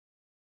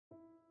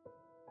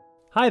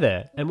Hi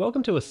there, and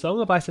welcome to A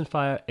Song of Ice and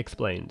Fire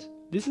Explained.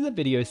 This is a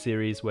video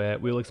series where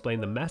we'll explain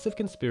the massive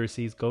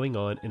conspiracies going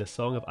on in A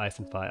Song of Ice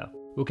and Fire.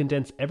 We'll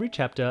condense every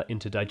chapter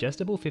into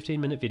digestible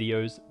 15-minute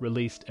videos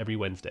released every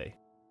Wednesday.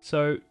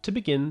 So, to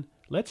begin,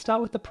 let's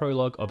start with the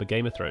prologue of A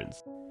Game of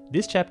Thrones.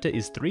 This chapter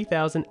is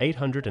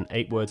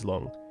 3,808 words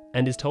long,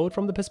 and is told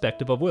from the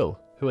perspective of Will,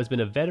 who has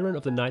been a veteran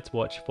of the Night's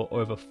Watch for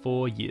over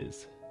 4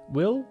 years.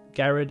 Will,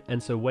 Garrod,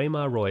 and Sir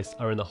Waymar Royce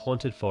are in the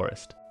Haunted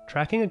Forest,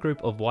 tracking a group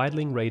of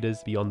wildling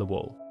raiders beyond the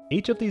wall.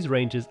 Each of these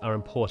rangers are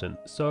important,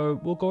 so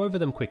we'll go over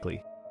them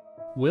quickly.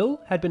 Will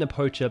had been a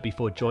poacher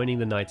before joining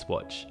the Night's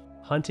Watch,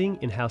 hunting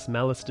in House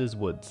Mallister's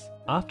woods.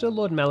 After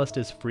Lord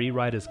Mallister's free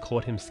riders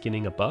caught him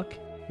skinning a buck,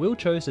 Will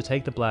chose to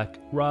take the black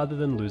rather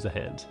than lose a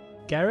hand.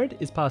 Garrod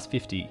is past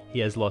 50, he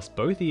has lost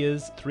both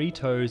ears, 3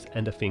 toes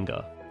and a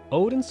finger.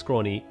 Old and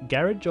scrawny,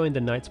 Garrod joined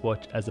the Night's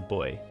Watch as a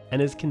boy,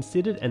 and is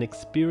considered an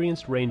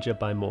experienced ranger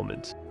by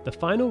Mormont. The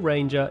final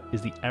ranger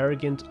is the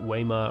arrogant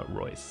Waymar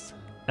Royce.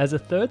 As a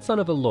third son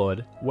of a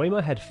lord,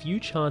 Waymar had few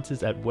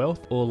chances at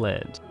wealth or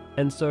land,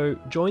 and so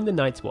joined the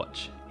Night's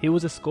Watch. He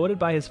was escorted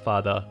by his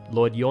father,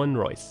 Lord Ioan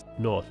Royce,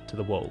 north to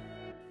the wall.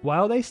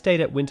 While they stayed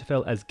at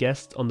Winterfell as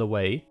guests on the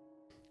way,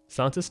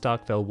 Sansa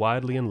Stark fell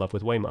wildly in love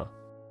with Waymar.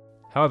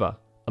 However,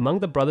 among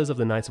the brothers of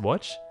the Night's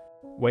Watch,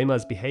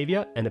 Waymar's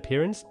behaviour and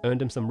appearance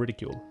earned him some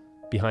ridicule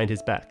behind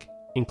his back,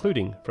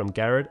 including from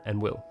Garrod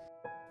and Will.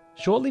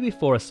 Shortly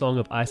before A Song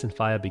of Ice and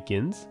Fire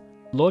begins,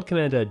 Lord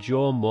Commander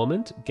Jorah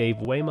Mormont gave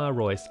Waymar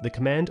Royce the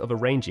command of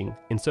arranging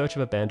in search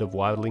of a band of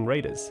wildling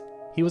raiders.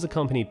 He was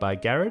accompanied by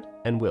Garrod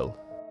and Will.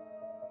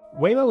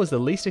 Waymar was the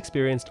least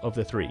experienced of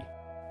the three,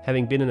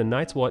 having been in the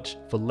Night's Watch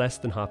for less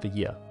than half a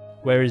year,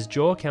 whereas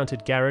Jorah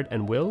counted Garrod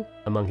and Will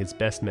among his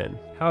best men.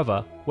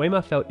 However,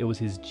 Waymar felt it was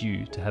his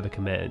due to have a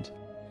command,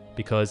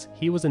 because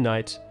he was a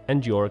knight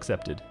and Jorah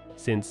accepted,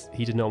 since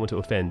he did not want to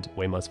offend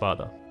Waymar's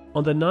father.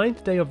 On the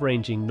 9th day of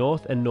ranging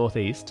north and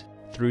northeast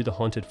through the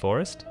Haunted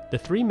Forest, the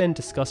three men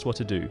discussed what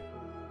to do.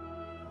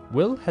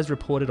 Will has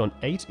reported on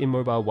 8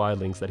 immobile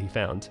wildlings that he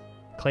found,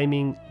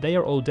 claiming they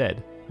are all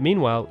dead.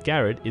 Meanwhile,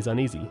 Garrod is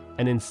uneasy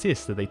and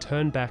insists that they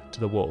turn back to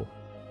the wall,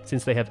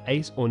 since they have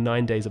 8 or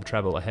 9 days of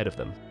travel ahead of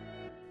them,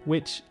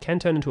 which can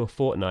turn into a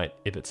fortnight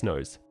if it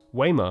snows.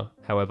 Waymar,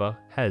 however,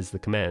 has the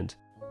command,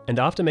 and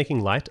after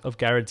making light of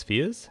Garrod's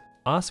fears,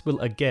 asks Will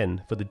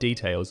again for the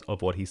details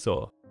of what he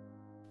saw.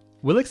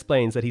 Will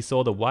explains that he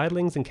saw the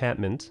wildlings'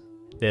 encampment.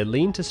 Their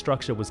lean-to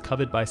structure was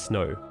covered by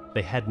snow,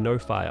 they had no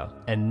fire,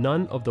 and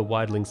none of the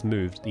wildlings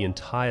moved the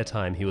entire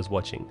time he was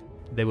watching.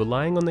 They were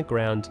lying on the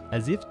ground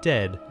as if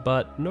dead,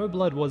 but no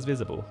blood was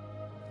visible.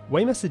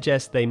 Waymar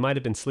suggests they might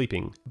have been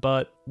sleeping,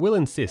 but Will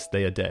insists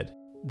they are dead.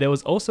 There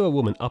was also a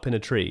woman up in a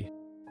tree,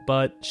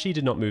 but she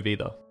did not move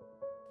either.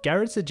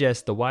 Garrod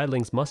suggests the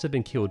wildlings must have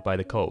been killed by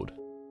the cold,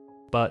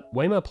 but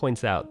Waymar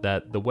points out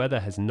that the weather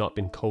has not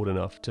been cold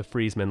enough to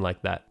freeze men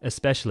like that,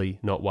 especially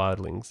not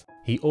wildlings.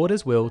 He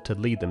orders Will to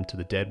lead them to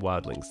the dead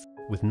wildlings.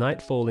 With night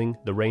falling,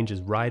 the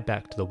rangers ride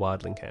back to the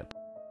wildling camp.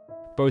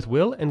 Both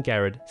Will and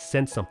Garrod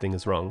sense something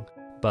is wrong,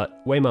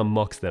 but Waymar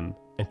mocks them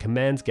and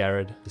commands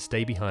Garrod to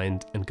stay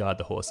behind and guard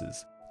the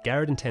horses.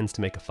 Garrod intends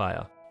to make a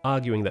fire,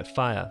 arguing that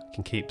fire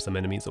can keep some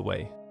enemies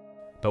away,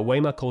 but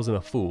Waymar calls him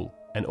a fool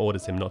and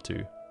orders him not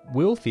to.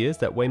 Will fears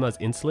that Waymar's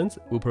insolence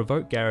will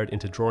provoke Garrod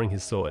into drawing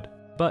his sword,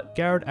 but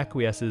Garrod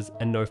acquiesces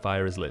and no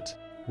fire is lit.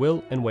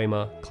 Will and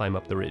Waymar climb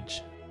up the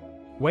ridge.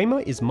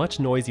 Waymar is much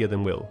noisier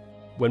than Will.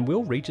 When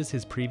Will reaches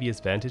his previous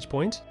vantage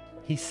point,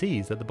 he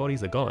sees that the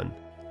bodies are gone.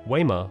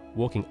 Waymar,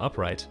 walking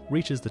upright,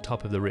 reaches the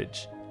top of the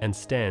ridge and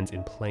stands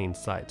in plain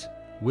sight.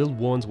 Will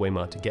warns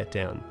Waymar to get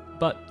down,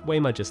 but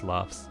Waymar just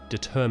laughs,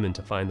 determined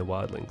to find the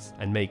wildlings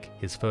and make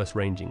his first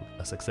ranging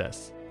a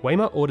success.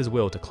 Waymar orders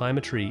Will to climb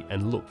a tree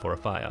and look for a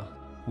fire.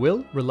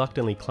 Will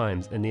reluctantly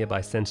climbs a nearby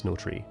sentinel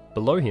tree.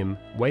 Below him,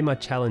 Waymar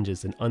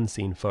challenges an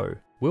unseen foe.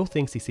 Will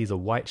thinks he sees a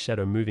white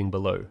shadow moving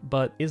below,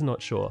 but is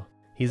not sure.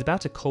 He's about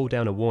to call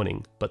down a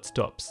warning, but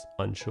stops,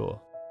 unsure.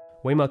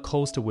 Waymar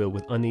calls to Will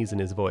with unease in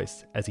his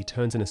voice as he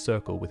turns in a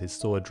circle with his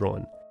sword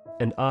drawn,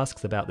 and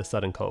asks about the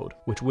sudden cold,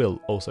 which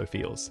Will also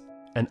feels.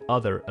 An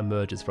other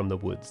emerges from the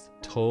woods,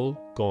 tall,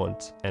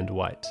 gaunt, and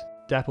white,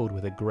 dappled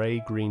with a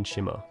grey-green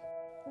shimmer.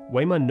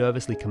 Waymar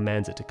nervously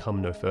commands it to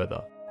come no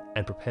further,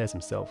 and prepares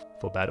himself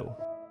for battle,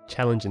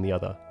 challenging the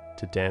other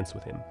to dance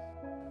with him.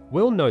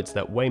 Will notes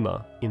that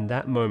Waymar, in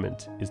that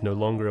moment, is no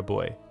longer a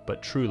boy,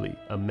 but truly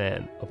a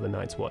man of the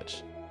Night's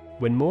Watch.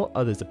 When more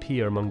others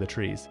appear among the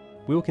trees,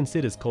 Will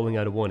considers calling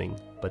out a warning,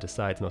 but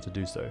decides not to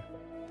do so,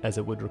 as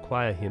it would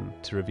require him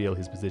to reveal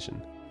his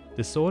position.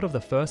 The sword of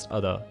the first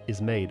other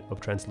is made of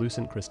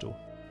translucent crystal.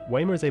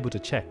 Waymar is able to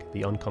check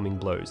the oncoming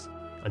blows,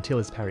 until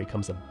his parry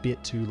comes a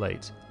bit too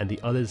late, and the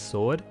other's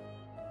sword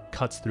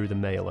cuts through the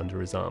mail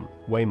under his arm.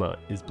 Waymar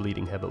is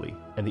bleeding heavily,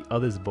 and the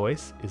other's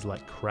voice is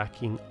like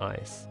cracking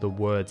ice. The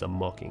words are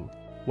mocking.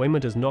 Waymar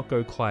does not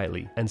go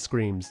quietly and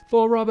screams,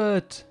 "For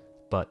Robert!"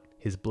 But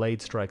his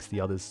blade strikes the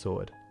other's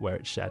sword, where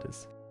it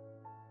shatters.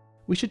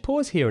 We should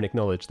pause here and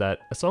acknowledge that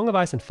A Song of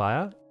Ice and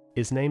Fire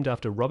is named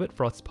after Robert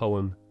Frost's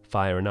poem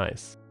Fire and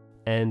Ice.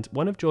 And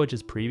one of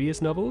George's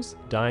previous novels,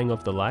 Dying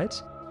of the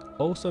Light,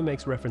 also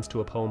makes reference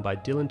to a poem by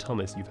Dylan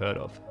Thomas you've heard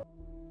of.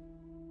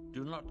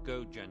 Do not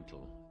go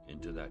gentle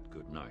into that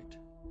good night.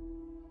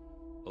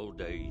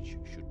 Old age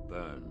should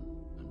burn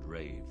and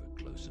rave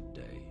at close of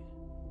day.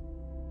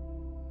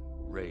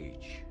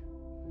 Rage,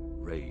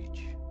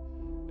 rage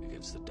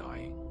against the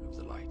dying of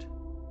the light.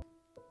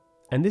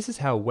 And this is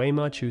how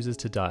Waymar chooses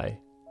to die,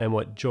 and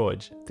what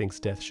George thinks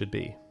death should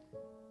be.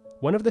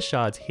 One of the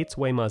shards hits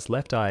Waymar's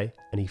left eye,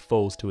 and he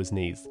falls to his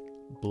knees,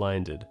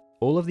 blinded.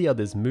 All of the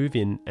others move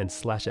in and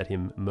slash at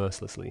him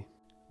mercilessly.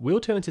 Will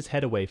turns his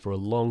head away for a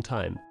long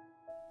time,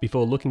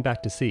 before looking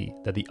back to see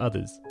that the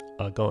others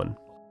are gone.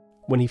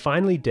 When he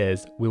finally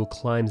dares, Will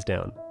climbs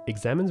down,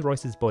 examines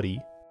Royce's body,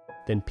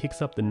 then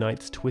picks up the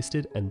knight's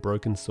twisted and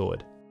broken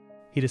sword.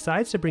 He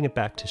decides to bring it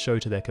back to show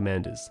to their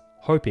commanders,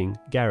 hoping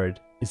Garrod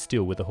is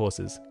still with the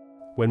horses.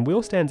 When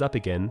Will stands up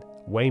again,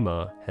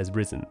 Waymar has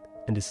risen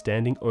and is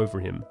standing over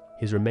him.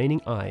 His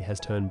remaining eye has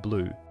turned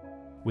blue.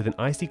 With an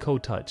icy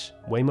cold touch,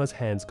 Waymar's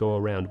hands go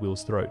around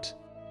Will's throat.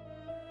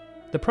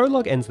 The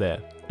prologue ends there,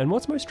 and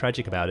what's most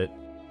tragic about it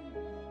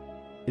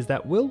is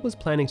that Will was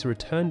planning to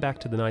return back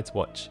to the Night's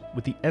Watch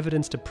with the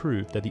evidence to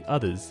prove that the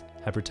others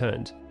have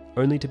returned,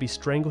 only to be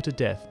strangled to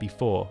death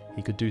before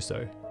he could do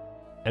so.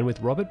 And with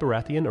Robert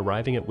Baratheon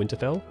arriving at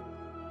Winterfell,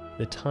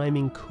 the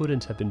timing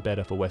couldn't have been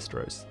better for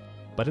Westeros.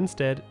 But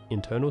instead,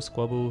 internal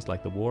squabbles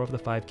like the War of the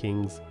Five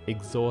Kings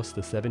exhaust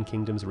the Seven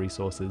Kingdoms'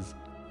 resources,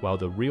 while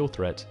the real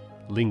threat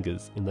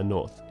lingers in the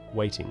north,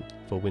 waiting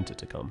for winter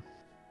to come.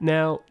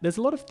 Now, there's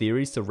a lot of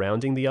theories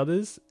surrounding the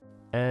others,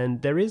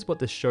 and there is what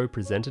the show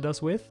presented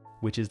us with,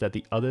 which is that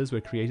the others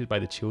were created by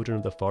the Children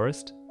of the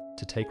Forest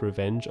to take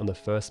revenge on the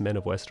first men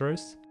of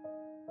Westeros,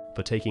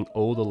 for taking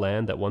all the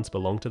land that once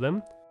belonged to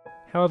them.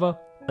 However,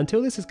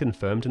 until this is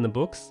confirmed in the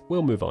books,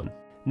 we'll move on.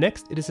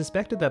 Next, it is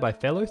suspected that by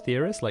fellow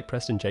theorists like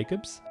Preston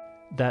Jacobs,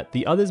 that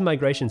the others'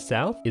 migration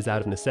south is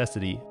out of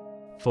necessity,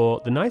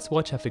 for the Night's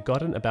Watch have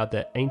forgotten about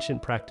their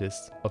ancient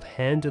practice of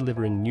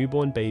hand-delivering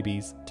newborn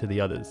babies to the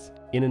others,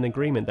 in an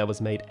agreement that was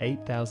made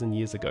 8,000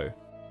 years ago.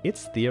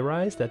 It's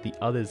theorized that the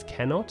others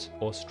cannot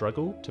or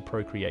struggle to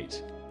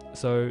procreate,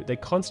 so they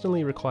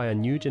constantly require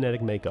new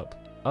genetic makeup,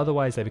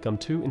 otherwise they become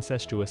too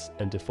incestuous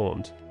and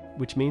deformed,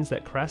 which means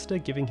that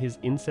Craster giving his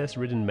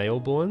incest-ridden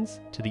maleborns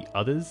to the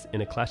others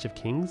in a clash of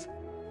kings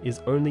is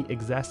only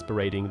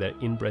exasperating their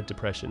inbred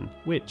depression,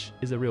 which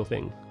is a real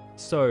thing.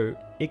 So,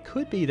 it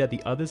could be that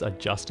the others are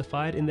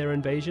justified in their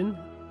invasion,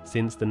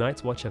 since the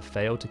Night's Watch have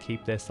failed to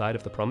keep their side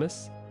of the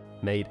promise,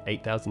 made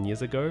 8,000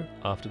 years ago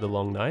after the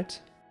Long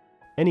Night.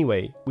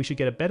 Anyway, we should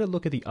get a better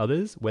look at the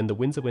others when The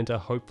Winds of Winter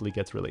hopefully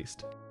gets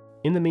released.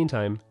 In the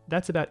meantime,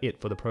 that's about it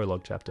for the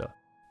prologue chapter.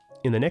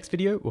 In the next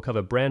video, we'll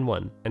cover Bran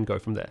 1 and go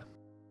from there.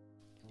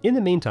 In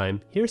the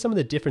meantime, here are some of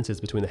the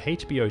differences between the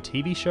HBO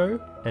TV show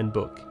and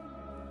book.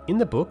 In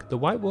the book, the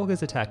White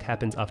Walkers' attack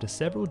happens after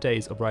several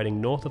days of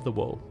riding north of the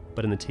Wall,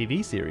 but in the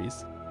TV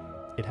series,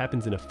 it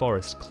happens in a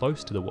forest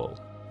close to the Wall,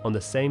 on the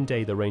same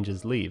day the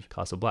Rangers leave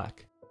Castle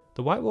Black.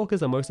 The White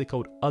Walkers are mostly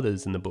called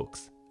Others in the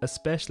books,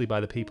 especially by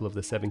the people of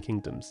the Seven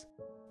Kingdoms.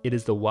 It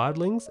is the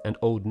Wildlings and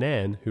Old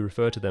Nan who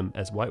refer to them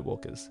as White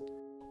Walkers.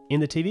 In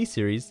the TV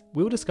series,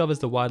 Will discovers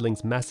the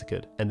Wildlings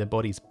massacred and their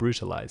bodies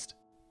brutalized.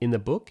 In the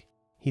book,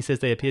 he says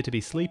they appear to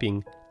be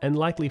sleeping and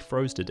likely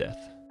froze to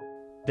death.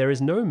 There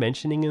is no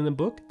mentioning in the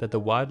book that the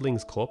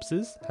Wildlings'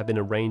 corpses have been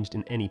arranged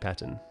in any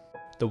pattern.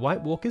 The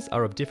White Walkers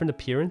are of different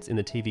appearance in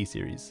the TV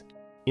series.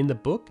 In the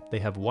book, they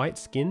have white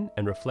skin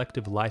and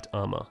reflective light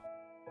armor.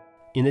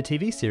 In the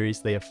TV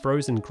series, they have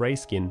frozen grey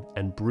skin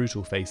and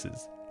brutal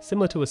faces,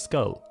 similar to a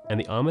skull, and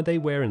the armor they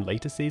wear in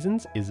later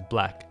seasons is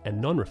black and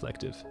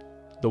non-reflective.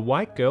 The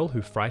white girl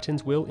who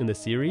frightens Will in the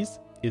series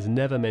is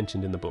never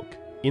mentioned in the book.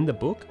 In the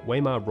book,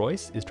 Waymar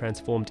Royce is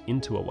transformed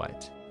into a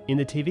white. In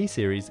the TV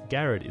series,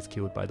 Garrod is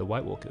killed by the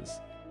White Walkers,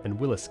 and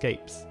Will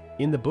escapes.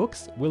 In the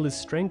books, Will is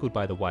strangled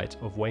by the White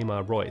of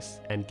Waymar Royce,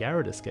 and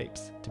Garrod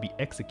escapes to be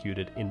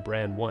executed in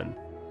Bran 1.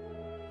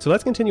 So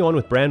let's continue on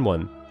with Bran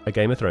 1, A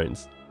Game of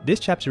Thrones. This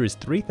chapter is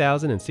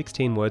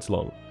 3,016 words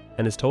long,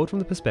 and is told from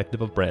the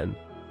perspective of Bran,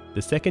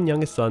 the second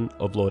youngest son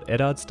of Lord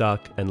Eddard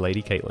Stark and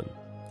Lady Catelyn.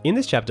 In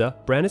this chapter,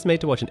 Bran is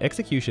made to watch an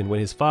execution when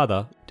his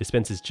father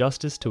dispenses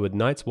justice to a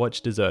Night's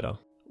Watch deserter.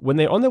 When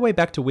they're on their way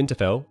back to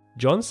Winterfell,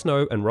 Jon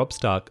Snow and Robb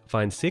Stark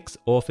find 6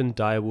 orphan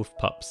direwolf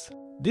pups.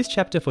 This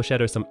chapter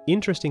foreshadows some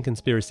interesting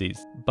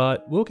conspiracies,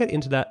 but we'll get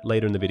into that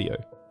later in the video.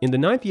 In the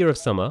 9th year of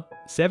summer,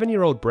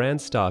 7-year-old Bran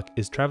Stark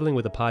is travelling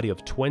with a party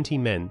of 20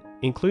 men,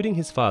 including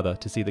his father,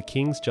 to see the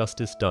king's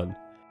justice done.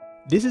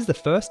 This is the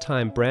first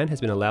time Bran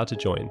has been allowed to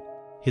join.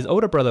 His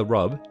older brother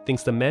Robb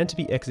thinks the man to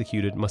be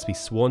executed must be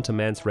sworn to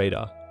Mance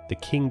Rayder, the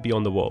king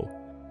beyond the wall,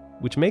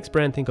 which makes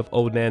Bran think of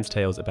Old Nan's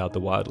tales about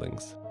the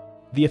wildlings.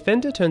 The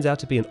offender turns out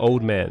to be an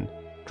old man,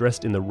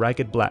 dressed in the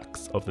ragged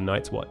blacks of the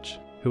Night's Watch,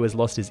 who has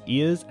lost his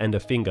ears and a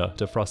finger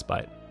to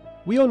frostbite.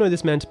 We all know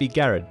this man to be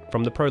Garrod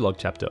from the prologue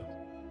chapter.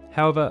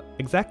 However,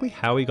 exactly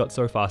how he got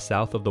so far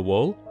south of the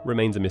Wall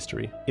remains a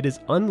mystery. It is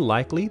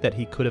unlikely that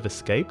he could have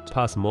escaped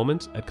past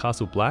Mormont at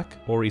Castle Black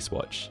or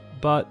Eastwatch,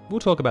 but we'll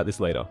talk about this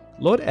later.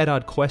 Lord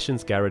Eddard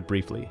questions Garrod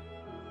briefly.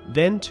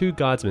 Then 2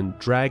 guardsmen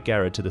drag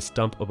Garrod to the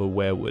stump of a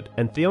weirwood,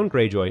 and Theon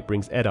Greyjoy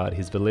brings Eddard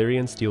his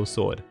Valyrian steel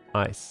sword,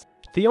 Ice.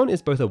 Theon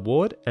is both a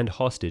ward and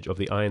hostage of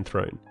the Iron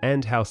Throne,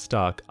 and House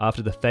Stark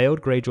after the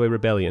failed Greyjoy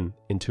rebellion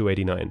in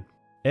 289.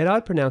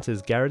 Eddard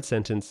pronounces Garrod's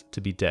sentence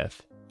to be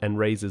death, and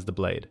raises the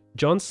blade.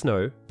 Jon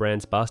Snow,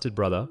 Bran's bastard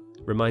brother,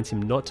 reminds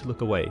him not to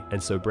look away,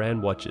 and so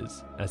Bran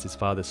watches as his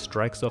father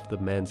strikes off the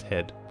man's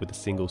head with a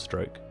single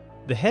stroke.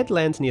 The head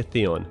lands near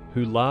Theon,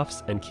 who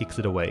laughs and kicks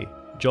it away.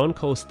 Jon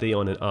calls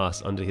Theon an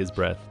ass under his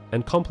breath,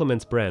 and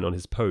compliments Bran on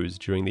his pose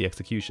during the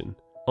execution.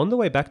 On the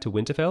way back to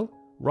Winterfell,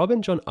 Robb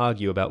and Jon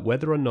argue about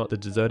whether or not the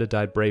deserter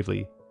died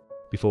bravely,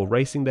 before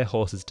racing their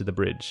horses to the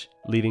bridge,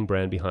 leaving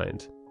Bran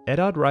behind.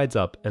 Eddard rides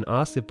up and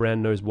asks if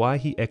Bran knows why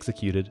he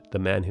executed the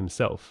man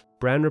himself.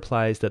 Bran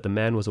replies that the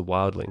man was a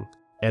wildling.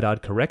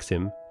 Eddard corrects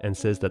him and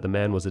says that the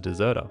man was a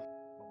deserter.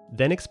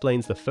 Then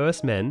explains the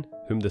first men,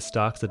 whom the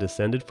Starks are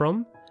descended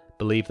from,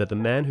 believe that the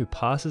man who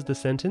passes the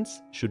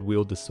sentence should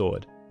wield the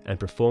sword, and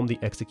perform the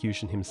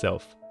execution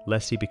himself,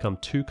 lest he become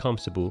too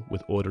comfortable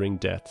with ordering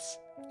deaths,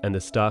 and the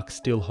Starks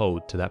still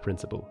hold to that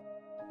principle.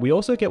 We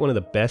also get one of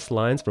the best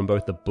lines from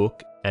both the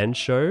book and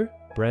show.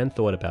 Bran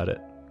thought about it.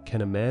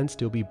 Can a man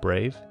still be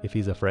brave if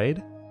he's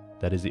afraid?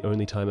 That is the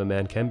only time a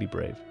man can be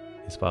brave,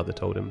 his father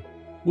told him.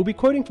 We'll be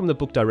quoting from the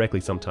book directly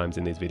sometimes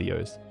in these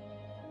videos.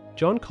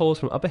 Jon calls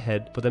from up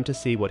ahead for them to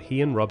see what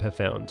he and Robb have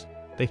found.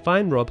 They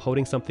find Robb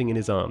holding something in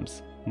his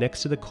arms,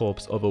 next to the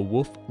corpse of a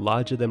wolf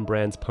larger than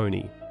Bran's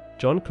pony.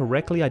 Jon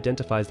correctly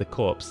identifies the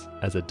corpse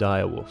as a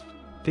direwolf.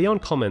 Theon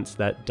comments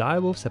that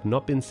direwolves have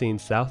not been seen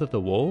south of the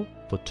wall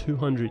for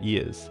 200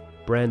 years.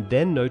 Bran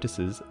then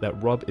notices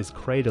that Robb is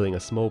cradling a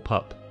small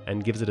pup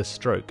and gives it a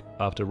stroke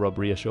after Robb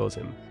reassures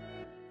him.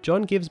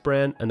 Jon gives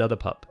Bran another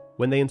pup.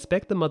 When they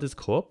inspect the mother's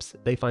corpse,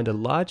 they find a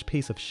large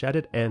piece of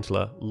shattered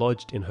antler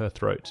lodged in her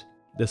throat.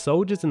 The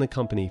soldiers in the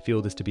company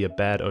feel this to be a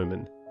bad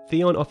omen.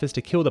 Theon offers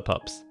to kill the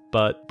pups,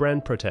 but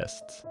Bran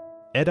protests.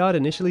 Eddard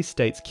initially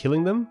states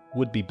killing them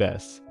would be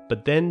best,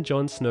 but then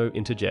Jon Snow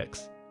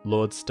interjects.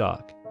 Lord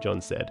Stark,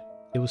 Jon said.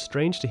 It was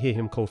strange to hear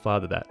him call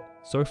father that,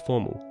 so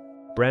formal.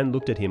 Bran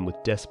looked at him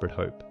with desperate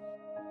hope.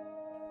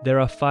 There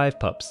are 5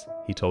 pups,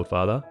 he told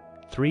father.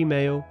 3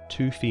 male,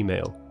 2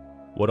 female.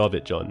 What of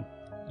it, Jon?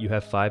 You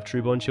have 5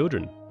 true-born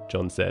children,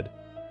 Jon said.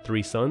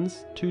 3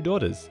 sons, 2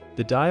 daughters.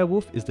 The dire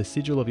wolf is the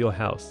sigil of your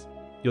house.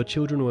 Your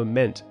children were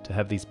meant to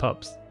have these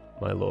pups,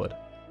 my lord.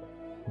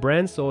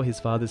 Bran saw his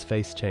father's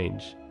face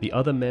change. The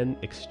other men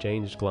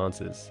exchanged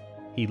glances.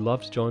 He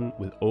loved Jon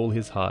with all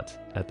his heart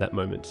at that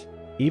moment.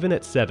 Even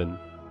at 7,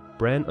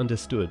 Bran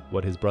understood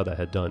what his brother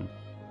had done.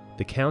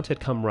 The count had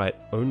come right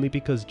only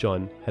because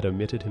Jon had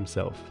omitted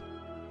himself.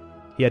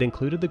 He had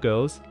included the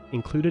girls,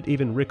 included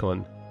even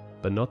Rickon,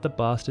 but not the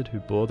bastard who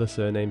bore the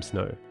surname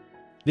Snow.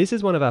 This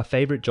is one of our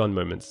favourite Jon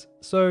moments,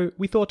 so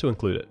we thought to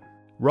include it.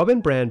 Robb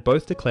and Bran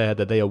both declare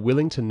that they are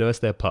willing to nurse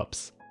their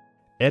pups.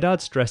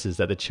 Eddard stresses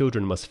that the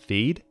children must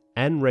feed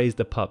and raise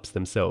the pups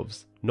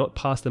themselves, not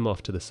pass them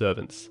off to the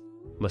servants.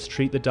 Must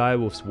treat the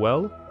direwolves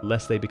well,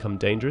 lest they become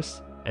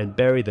dangerous, and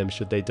bury them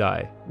should they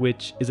die,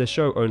 which is a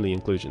show-only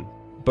inclusion.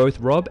 Both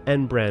Robb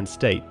and Bran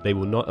state they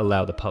will not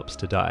allow the pups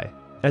to die.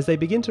 As they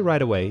begin to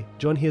ride away,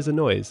 Jon hears a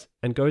noise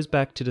and goes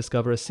back to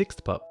discover a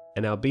 6th pup,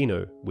 an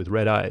albino with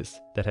red eyes,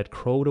 that had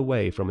crawled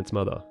away from its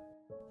mother.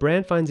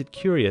 Bran finds it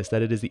curious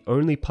that it is the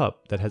only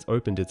pup that has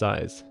opened its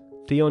eyes.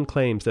 Theon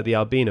claims that the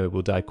albino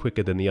will die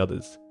quicker than the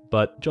others,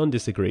 but Jon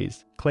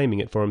disagrees, claiming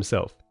it for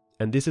himself,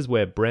 and this is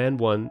where Bran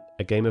 1,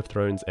 A Game of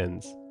Thrones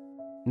ends.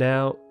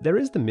 Now, there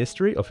is the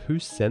mystery of who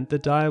sent the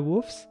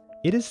direwolves.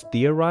 It is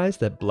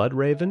theorized that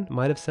Bloodraven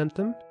might have sent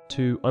them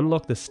to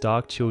unlock the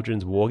Stark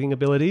children's warging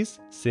abilities,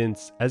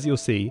 since, as you'll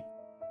see,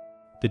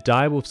 the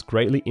direwolves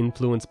greatly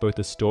influence both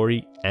the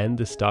story and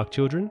the Stark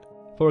children.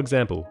 For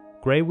example,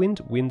 Greywind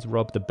wins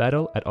Robb the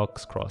battle at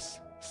Oxcross.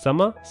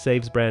 Summer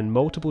saves Bran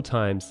multiple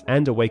times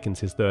and awakens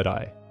his third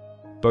eye.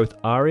 Both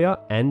Arya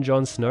and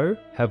Jon Snow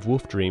have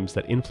wolf dreams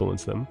that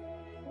influence them.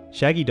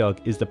 Shaggy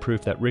Dog is the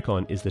proof that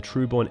Rickon is the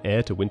true-born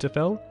heir to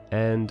Winterfell,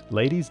 and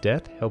Lady's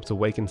death helps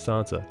awaken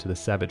Sansa to the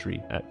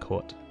savagery at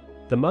court.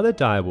 The mother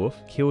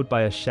direwolf, killed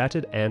by a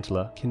shattered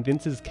antler,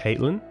 convinces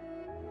Catelyn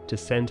to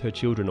send her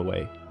children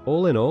away.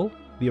 All in all,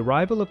 the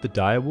arrival of the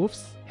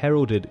direwolves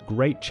heralded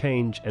great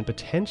change and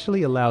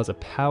potentially allows a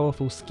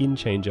powerful skin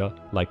changer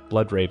like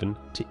Bloodraven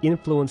to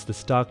influence the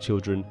Stark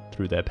children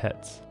through their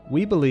pets.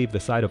 We believe the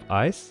Side of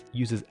Ice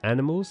uses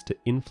animals to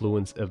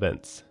influence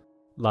events,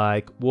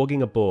 like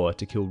warging a boar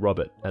to kill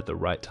Robert at the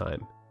right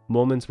time,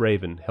 Mormont's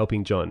Raven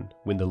helping Jon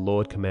win the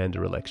Lord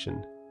Commander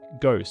election,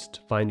 Ghost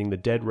finding the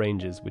dead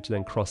rangers which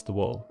then cross the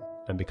wall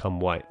and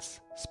become whites,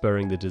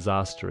 spurring the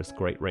disastrous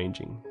Great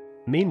Ranging.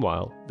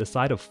 Meanwhile, the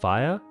Side of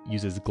Fire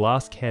uses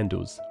glass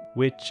candles,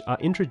 which are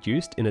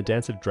introduced in A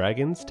Dance of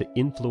Dragons to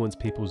influence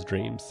people's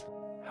dreams.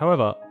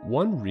 However,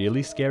 one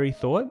really scary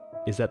thought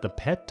is that the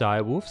pet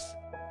direwolves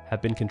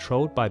have been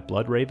controlled by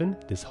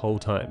Bloodraven this whole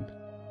time.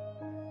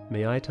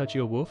 May I touch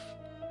your wolf?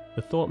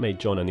 The thought made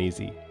Jon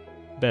uneasy.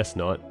 Best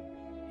not.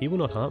 He will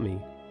not harm me.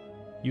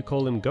 You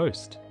call him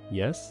Ghost,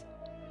 yes?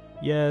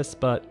 Yes,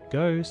 but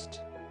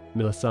Ghost.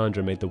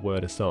 Melisandre made the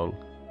word a song.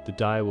 The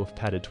direwolf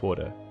padded toward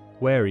her.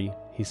 Wary,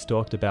 he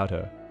stalked about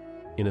her,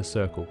 in a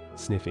circle,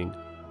 sniffing.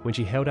 When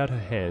she held out her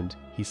hand,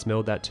 he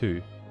smelled that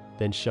too,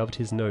 then shoved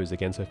his nose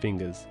against her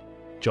fingers.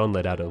 John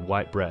let out a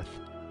white breath.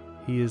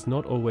 He is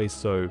not always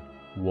so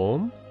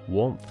warm?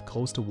 Warmth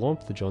calls to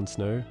warmth, Jon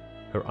Snow.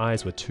 Her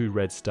eyes were two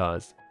red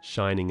stars,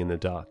 shining in the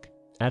dark.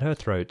 At her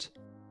throat,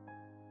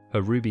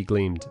 her ruby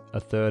gleamed, a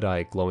third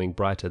eye glowing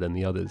brighter than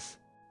the others.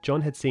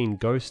 John had seen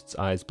Ghost's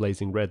eyes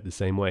blazing red the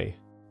same way,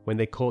 when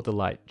they caught the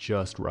light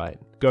just right.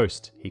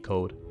 Ghost, he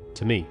called,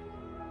 to me.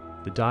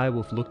 The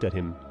direwolf looked at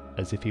him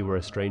as if he were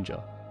a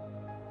stranger.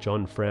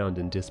 John frowned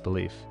in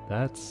disbelief.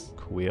 That's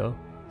queer.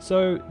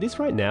 So this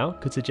right now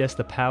could suggest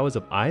the powers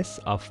of ice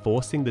are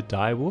forcing the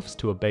direwolves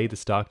to obey the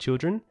Stark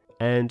children,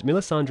 and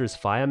Melisandre's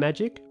fire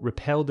magic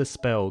repelled the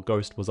spell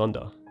Ghost was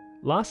under.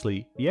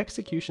 Lastly, the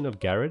execution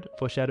of Garrod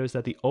foreshadows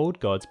that the old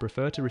gods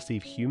prefer to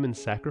receive human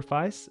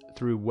sacrifice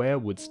through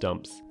weirwood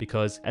stumps,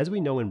 because as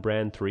we know in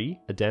Bran 3,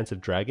 A Dance of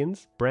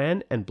Dragons,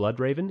 Bran and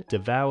Bloodraven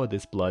devour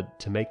this blood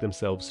to make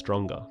themselves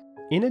stronger.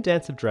 In A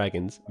Dance of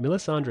Dragons,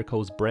 Melisandre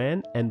calls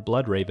Bran and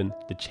Bloodraven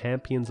the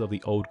champions of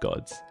the old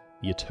gods,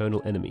 the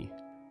eternal enemy.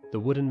 The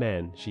wooden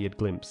man she had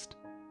glimpsed,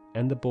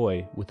 and the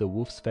boy with the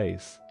wolf's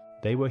face,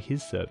 they were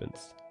his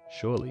servants,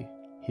 surely,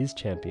 his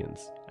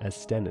champions, as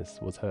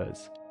Stannis was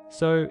hers.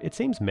 So it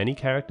seems many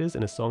characters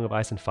in A Song of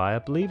Ice and Fire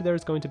believe there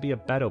is going to be a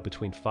battle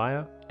between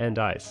fire and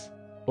ice.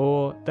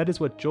 Or that is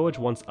what George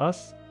wants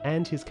us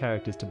and his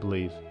characters to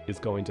believe is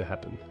going to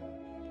happen.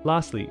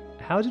 Lastly,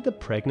 how did the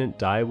pregnant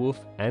direwolf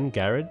and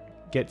Garrod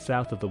get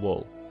south of the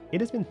wall?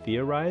 It has been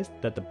theorized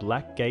that the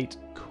Black Gate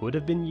could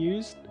have been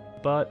used,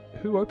 but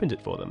who opened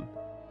it for them?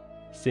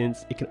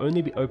 Since it can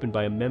only be opened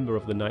by a member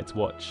of the Night's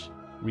Watch,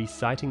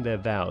 reciting their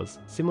vows,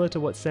 similar to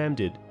what Sam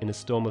did in A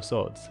Storm of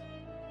Swords.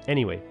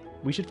 Anyway,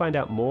 we should find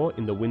out more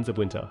in the Winds of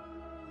Winter.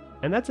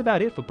 And that's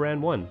about it for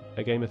Bran 1,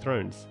 A Game of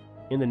Thrones.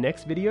 In the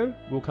next video,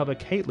 we'll cover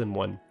Catelyn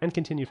 1 and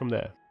continue from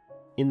there.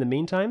 In the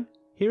meantime,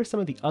 here are some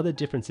of the other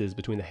differences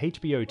between the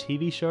HBO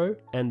TV show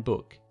and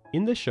book.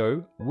 In the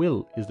show,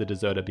 Will is the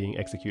deserter being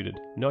executed,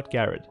 not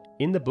Garrod.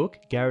 In the book,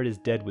 Garrod is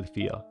dead with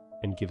fear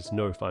and gives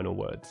no final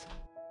words.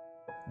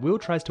 Will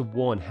tries to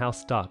warn House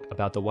Stark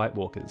about the White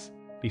Walkers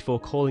before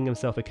calling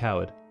himself a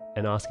coward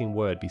and asking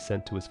word be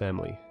sent to his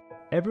family.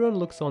 Everyone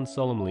looks on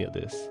solemnly at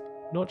this,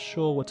 not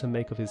sure what to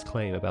make of his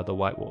claim about the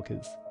White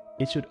Walkers.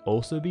 It should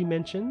also be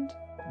mentioned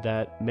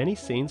that many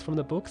scenes from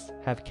the books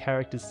have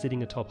characters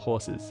sitting atop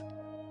horses,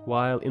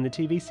 while in the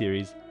TV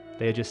series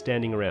they are just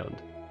standing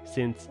around,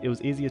 since it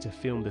was easier to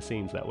film the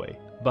scenes that way.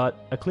 But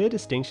a clear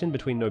distinction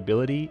between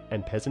nobility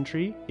and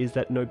peasantry is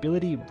that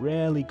nobility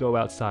rarely go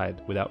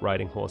outside without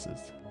riding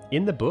horses.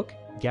 In the book,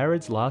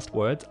 Garrod's last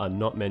words are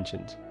not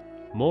mentioned.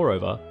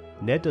 Moreover,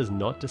 Ned does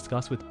not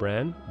discuss with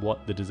Bran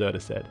what the deserter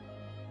said.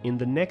 In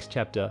the next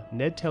chapter,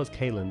 Ned tells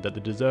Catelyn that the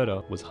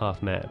deserter was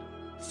half mad.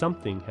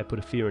 Something had put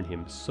a fear in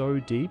him so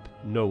deep,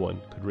 no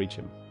one could reach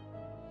him.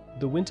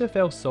 The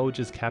Winterfell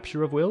soldiers'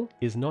 capture of Will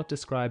is not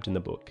described in the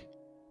book.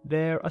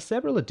 There are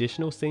several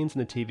additional scenes in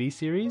the TV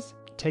series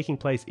taking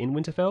place in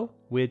Winterfell,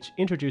 which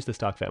introduce the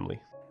Stark family.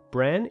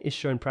 Bran is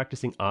shown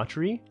practicing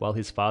archery while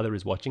his father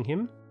is watching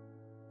him.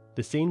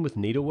 The scene with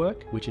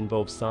needlework, which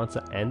involves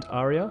Sansa and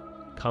Arya,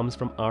 comes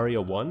from Arya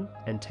 1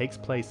 and takes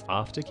place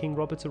after King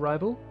Robert's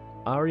arrival.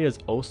 Arya is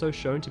also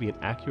shown to be an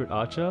accurate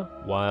archer,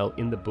 while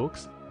in the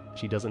books,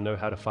 she doesn't know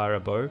how to fire a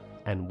bow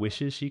and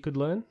wishes she could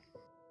learn.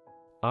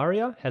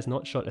 Arya has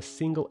not shot a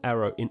single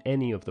arrow in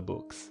any of the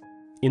books.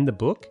 In the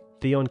book,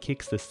 Theon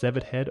kicks the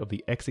severed head of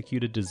the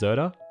executed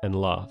deserter and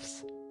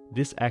laughs.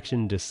 This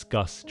action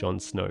disgusts Jon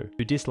Snow,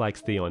 who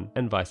dislikes Theon,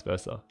 and vice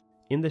versa.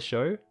 In the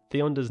show,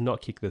 Theon does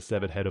not kick the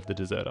severed head of the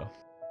deserter,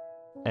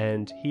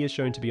 and he is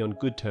shown to be on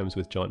good terms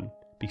with Jon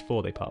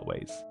before they part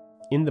ways.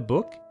 In the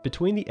book,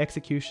 between the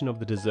execution of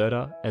the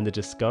deserter and the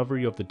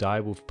discovery of the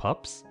direwolf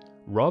pups,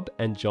 Robb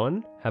and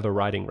Jon have a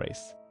riding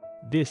race.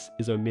 This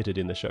is omitted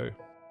in the show.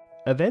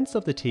 Events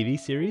of the TV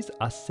series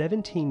are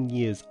 17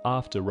 years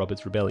after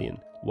Robert's rebellion,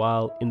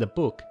 while in the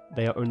book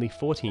they are only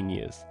 14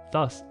 years.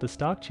 Thus, the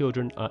Stark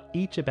children are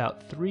each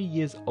about 3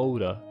 years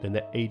older than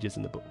their ages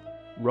in the book.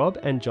 Robb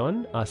and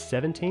Jon are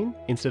 17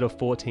 instead of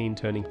 14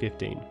 turning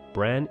 15.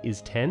 Bran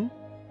is 10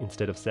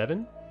 instead of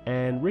 7.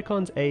 And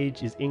Rickon's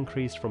age is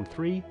increased from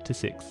 3 to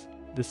 6.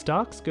 The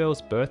Starks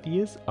girls' birth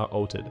years are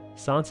altered.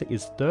 Sansa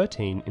is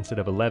 13 instead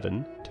of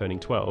 11, turning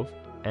 12,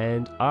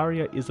 and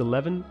Arya is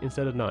 11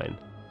 instead of 9.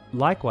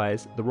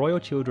 Likewise, the royal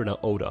children are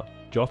older.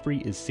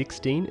 Joffrey is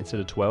 16 instead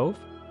of 12,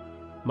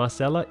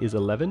 Marcella is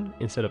 11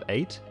 instead of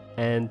 8,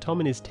 and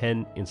Tommen is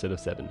 10 instead of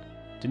 7.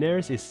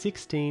 Daenerys is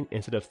 16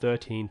 instead of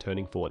 13,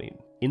 turning 14.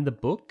 In the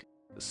book,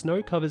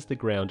 snow covers the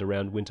ground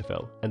around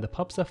Winterfell, and the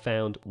pups are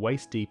found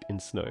waist deep in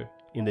snow.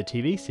 In the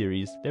TV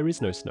series, there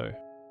is no snow.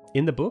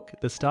 In the book,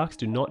 the Starks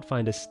do not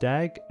find a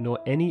stag nor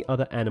any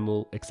other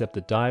animal except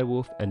the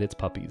direwolf and its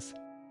puppies.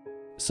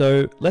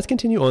 So let's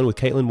continue on with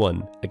Catelyn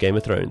 1, A Game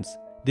of Thrones.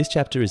 This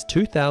chapter is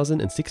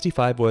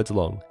 2,065 words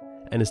long,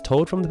 and is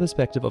told from the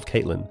perspective of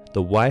Caitlin,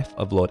 the wife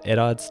of Lord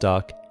Eddard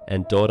Stark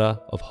and daughter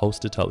of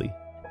Holster Tully.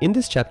 In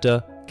this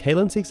chapter,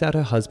 Caitlin seeks out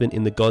her husband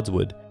in the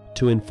Godswood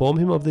to inform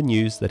him of the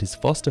news that his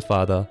foster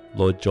father,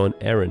 Lord Jon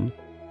Arryn,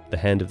 the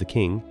Hand of the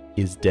King,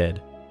 is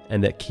dead,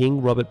 and that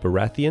King Robert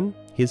Baratheon,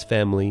 his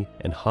family,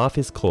 and half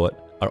his court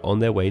are on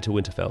their way to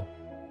Winterfell.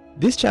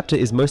 This chapter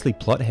is mostly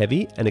plot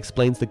heavy and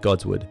explains the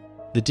Godswood,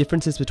 the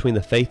differences between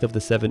the faith of the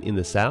Seven in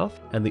the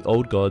south and the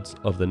old gods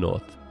of the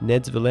north,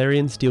 Ned's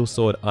Valyrian steel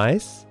sword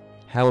ice,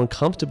 how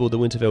uncomfortable the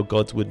Winterfell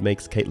Godswood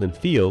makes Caitlin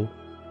feel,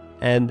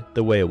 and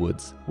the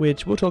Weirwoods,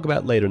 which we'll talk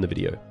about later in the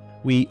video.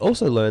 We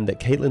also learn that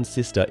Caitlyn's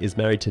sister is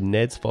married to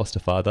Ned's foster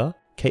father,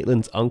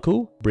 Caitlyn's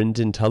uncle,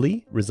 Brynden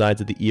Tully,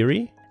 resides at the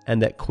Eyrie,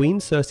 and that Queen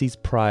Cersei's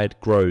pride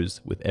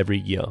grows with every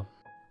year.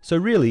 So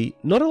really,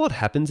 not a lot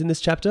happens in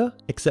this chapter,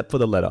 except for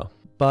the letter.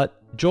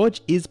 But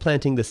George is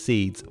planting the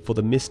seeds for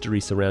the mystery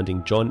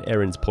surrounding Jon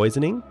Arryn's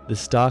poisoning, the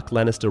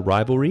Stark-Lannister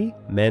rivalry,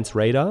 Mance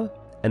Rayder,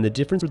 and the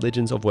different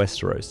religions of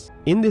Westeros.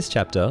 In this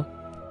chapter,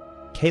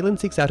 Caitlin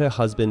seeks out her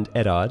husband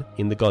Eddard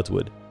in the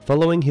Godswood,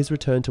 following his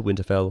return to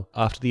Winterfell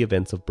after the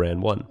events of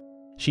Bran 1.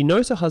 She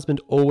knows her husband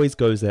always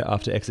goes there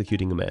after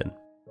executing a man.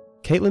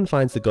 Caitlin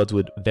finds the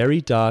Godswood very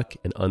dark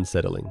and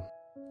unsettling,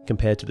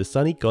 compared to the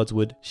sunny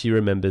Godswood she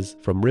remembers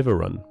from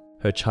Riverrun,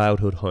 her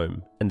childhood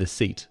home and the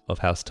seat of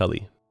House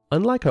Tully.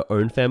 Unlike her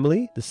own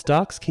family, the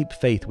Starks keep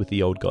faith with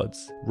the old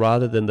gods,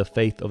 rather than the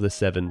faith of the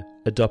Seven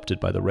adopted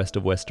by the rest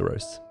of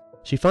Westeros.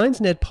 She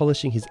finds Ned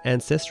polishing his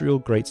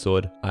ancestral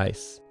greatsword,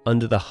 Ice,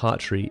 under the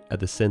heart tree at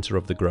the center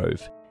of the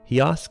grove.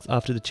 He asks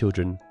after the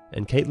children,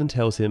 and Caitlin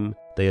tells him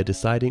they are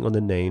deciding on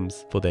the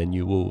names for their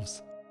new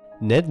wolves.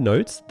 Ned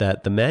notes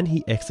that the man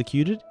he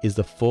executed is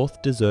the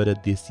 4th deserter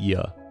this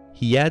year.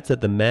 He adds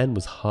that the man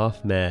was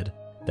half mad,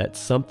 that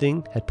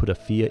something had put a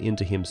fear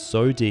into him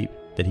so deep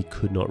that he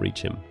could not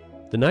reach him.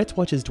 The Night's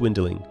Watch is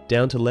dwindling,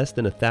 down to less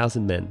than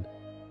 1,000 men.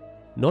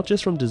 Not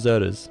just from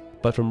deserters,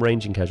 but from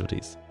ranging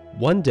casualties.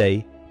 One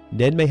day,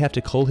 Ned may have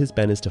to call his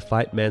banners to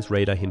fight Mance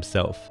Rayder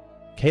himself.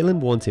 Caitlin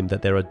warns him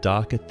that there are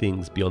darker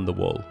things beyond the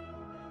wall.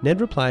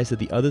 Ned replies that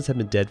the others have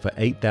been dead for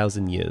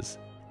 8,000 years,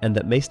 and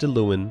that Maester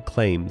Luwin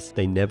claims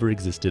they never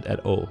existed at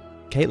all.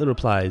 Caitlin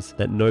replies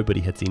that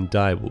nobody had seen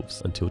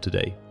direwolves until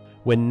today.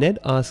 When Ned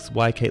asks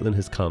why Caitlin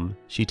has come,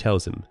 she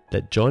tells him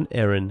that Jon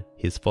Arryn,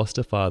 his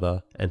foster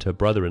father, and her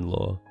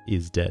brother-in-law,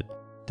 is dead.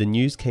 The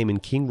news came in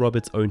King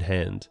Robert's own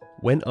hand.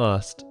 When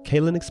asked,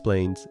 Caitlin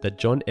explains that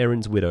Jon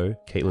Arryn's widow,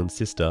 Caitlyn's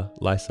sister,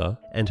 Lysa,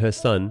 and her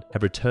son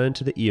have returned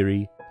to the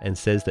Eyrie, and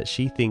says that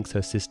she thinks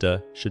her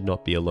sister should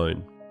not be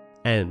alone,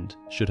 and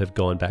should have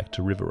gone back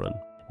to Riverrun.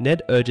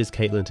 Ned urges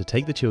Caitlin to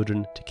take the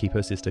children to keep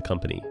her sister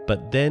company,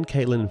 but then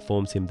Caitlin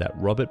informs him that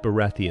Robert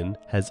Baratheon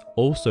has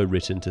also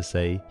written to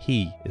say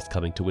he is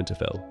coming to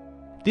Winterfell.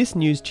 This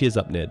news cheers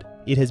up Ned.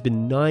 It has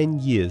been 9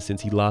 years since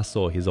he last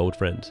saw his old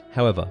friend.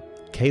 However,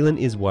 Caitlin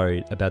is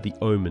worried about the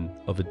omen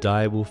of a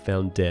direwolf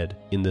found dead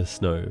in the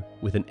snow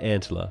with an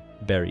antler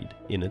buried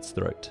in its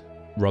throat.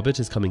 Robert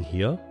is coming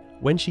here?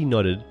 When she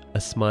nodded, a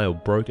smile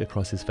broke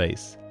across his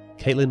face.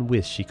 Caitlin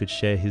wished she could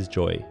share his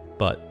joy,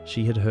 but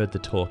she had heard the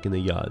talk in the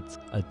yards.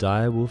 A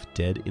direwolf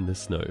dead in the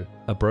snow,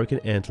 a broken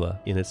antler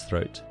in its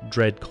throat.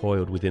 Dread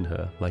coiled within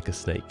her like a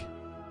snake.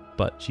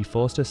 But she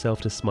forced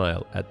herself to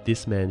smile at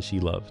this man she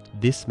loved,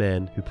 this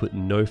man who put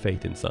no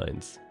faith in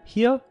signs.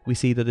 Here, we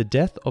see that the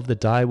death of the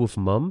direwolf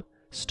mum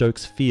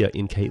stokes fear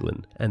in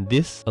Caitlin, and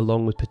this,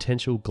 along with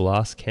potential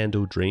glass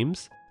candle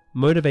dreams,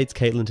 motivates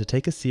Caitlin to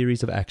take a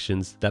series of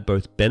actions that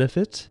both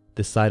benefit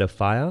the side of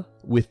fire,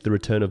 with the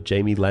return of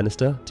Jaime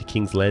Lannister to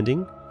King's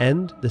Landing,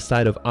 and the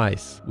side of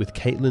ice, with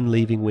Caitlin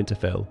leaving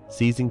Winterfell,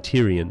 seizing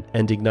Tyrion,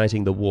 and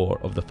igniting the War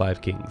of the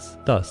Five Kings.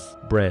 Thus,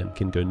 Bran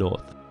can go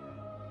north.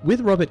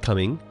 With Robert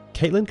coming,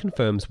 Caitlin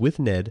confirms with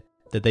Ned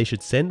that they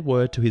should send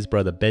word to his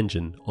brother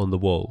Benjen on the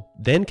wall.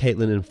 Then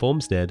Caitlin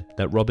informs Ned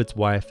that Robert's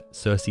wife,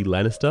 Cersei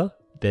Lannister,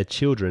 their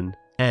children,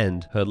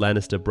 and her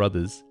Lannister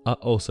brothers are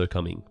also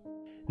coming.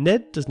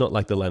 Ned does not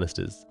like the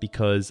Lannisters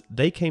because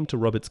they came to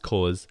Robert's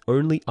cause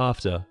only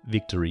after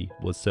victory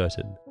was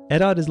certain.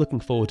 Eddard is looking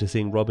forward to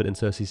seeing Robert and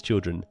Cersei's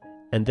children,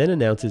 and then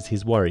announces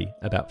his worry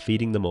about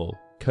feeding them all,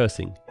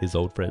 cursing his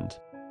old friend.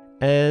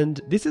 And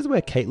this is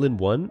where Caitlin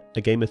 1,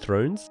 A Game of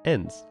Thrones,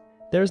 ends.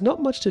 There is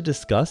not much to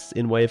discuss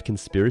in way of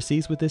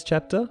conspiracies with this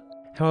chapter.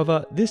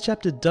 However, this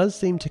chapter does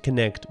seem to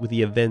connect with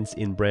the events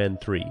in Bran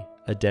 3,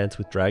 A Dance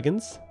with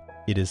Dragons.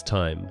 "It is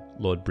time,"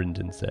 Lord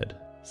Brynden said.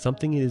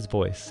 Something in his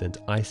voice sent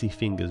icy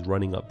fingers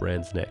running up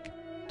Bran's neck.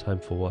 Time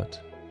for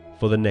what?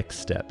 For the next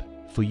step.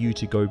 For you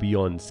to go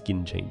beyond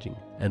skin changing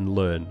and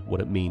learn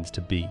what it means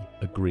to be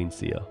a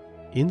greenseer.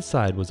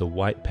 Inside was a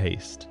white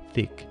paste,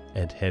 thick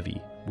and heavy,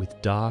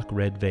 with dark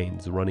red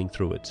veins running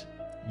through it.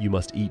 "You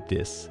must eat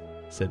this,"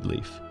 said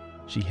Leaf.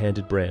 She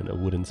handed Bran a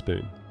wooden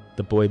spoon.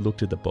 The boy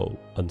looked at the bowl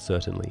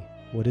uncertainly.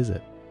 "What is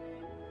it?"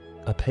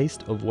 "A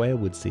paste of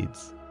weirwood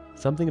seeds."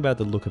 Something about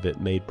the look of it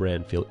made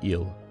Bran feel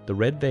ill. The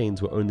red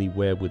veins were only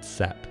weirwood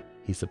sap,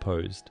 he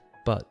supposed,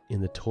 but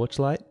in the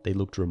torchlight they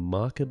looked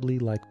remarkably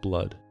like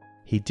blood.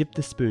 He dipped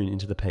the spoon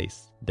into the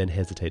paste, then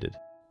hesitated.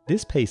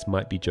 This piece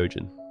might be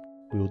Jojen.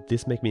 Will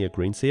this make me a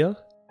greenseer?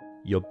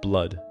 Your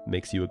blood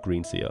makes you a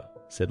greenseer,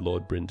 said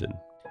Lord Brynden.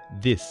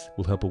 This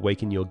will help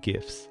awaken your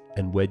gifts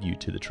and wed you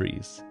to the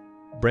trees.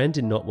 Bran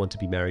did not want to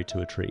be married to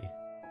a tree.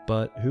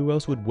 But who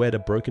else would wed a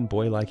broken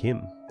boy like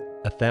him?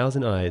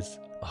 1,000 eyes,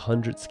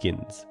 100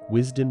 skins,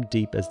 wisdom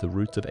deep as the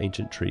roots of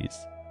ancient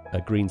trees. A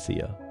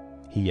greenseer.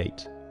 He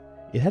ate.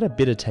 It had a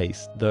bitter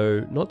taste,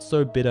 though not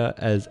so bitter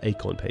as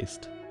acorn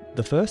paste.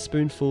 The first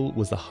spoonful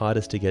was the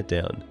hardest to get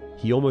down.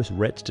 He almost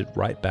retched it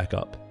right back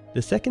up.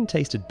 The second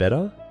tasted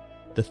better.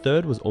 The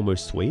third was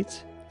almost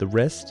sweet. The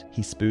rest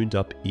he spooned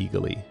up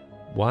eagerly.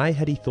 Why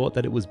had he thought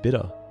that it was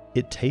bitter?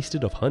 It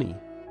tasted of honey,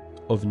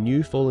 of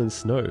new fallen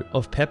snow,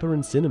 of pepper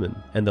and cinnamon,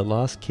 and the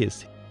last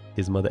kiss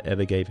his mother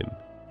ever gave him.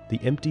 The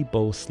empty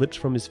bowl slipped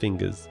from his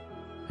fingers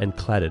and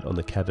clattered on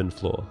the cavern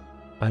floor.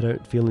 I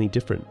don't feel any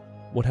different.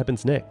 What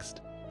happens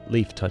next?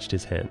 Leaf touched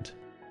his hand.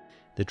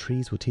 The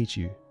trees will teach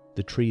you.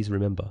 The trees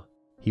remember.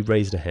 He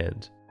raised a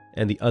hand,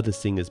 and the other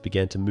singers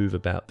began to move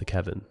about the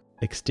cavern,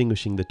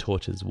 extinguishing the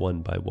torches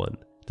one by one.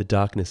 The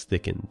darkness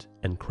thickened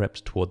and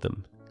crept toward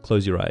them.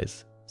 Close your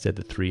eyes, said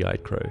the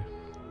three-eyed crow.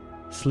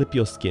 Slip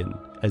your skin,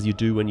 as you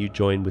do when you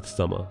join with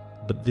summer,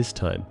 but this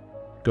time,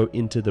 go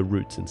into the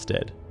roots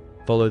instead.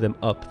 Follow them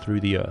up through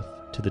the earth,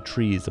 to the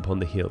trees upon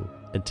the hill,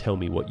 and tell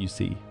me what you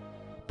see.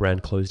 Bran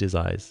closed his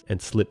eyes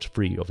and slipped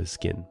free of his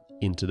skin.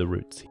 Into the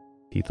roots,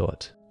 he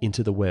thought.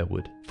 Into the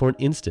weirwood. For an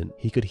instant,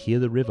 he could hear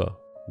the river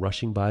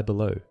rushing by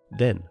below.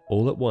 Then,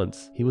 all at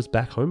once, he was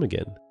back home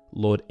again.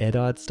 Lord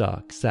Eddard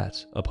Stark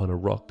sat upon a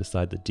rock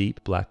beside the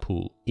deep black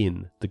pool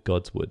in the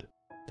Godswood.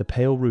 The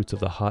pale roots of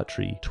the heart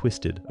tree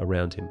twisted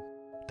around him.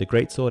 The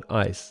greatsword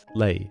Ice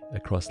lay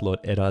across Lord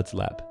Eddard's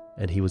lap,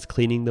 and he was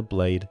cleaning the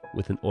blade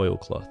with an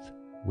oilcloth.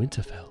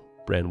 Winterfell,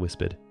 Bran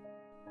whispered.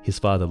 His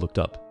father looked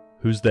up.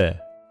 Who's there?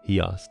 He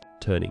asked,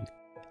 turning.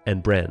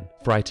 And Bran,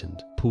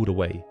 frightened, pulled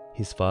away.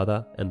 His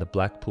father and the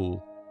black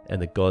pool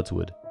and the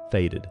Godswood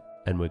faded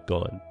and were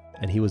gone,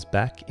 and he was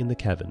back in the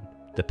cavern,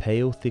 the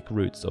pale thick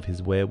roots of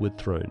his weirwood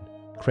throne,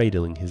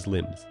 cradling his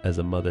limbs as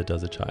a mother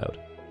does a child.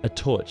 A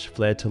torch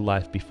flared to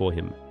life before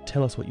him.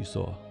 Tell us what you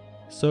saw.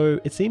 So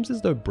it seems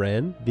as though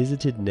Bran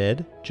visited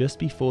Ned just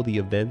before the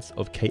events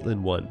of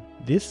Catelyn 1.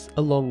 This,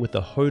 along with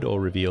the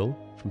Hodor reveal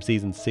from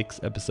Season 6,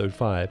 Episode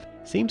 5,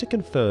 seem to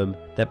confirm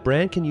that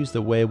Bran can use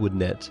the weirwood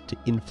net to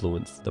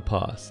influence the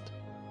past.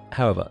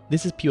 However,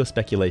 this is pure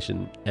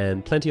speculation,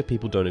 and plenty of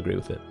people don't agree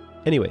with it.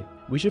 Anyway,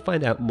 we should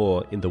find out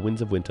more in The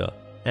Winds of Winter.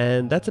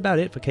 And that's about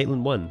it for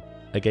Catelyn 1,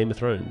 A Game of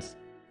Thrones.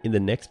 In the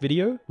next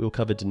video, we'll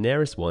cover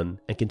Daenerys 1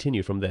 and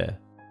continue from there.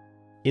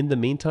 In the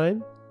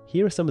meantime,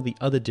 here are some of the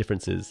other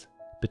differences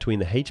between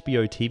the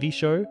HBO TV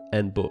show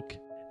and book.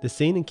 The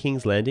scene in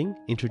King's Landing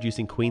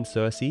introducing Queen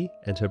Cersei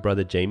and her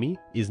brother Jaime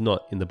is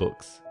not in the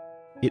books.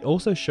 It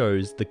also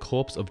shows the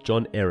corpse of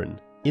Jon Arryn.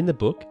 In the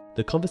book,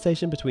 the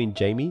conversation between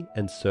Jaime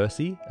and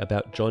Cersei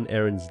about Jon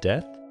Arryn's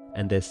death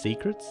and their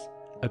secrets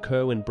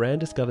occur when Bran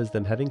discovers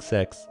them having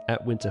sex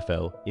at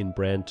Winterfell in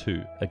Bran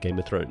 2, A Game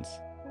of Thrones.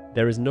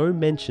 There is no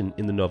mention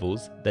in the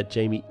novels that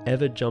Jaime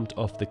ever jumped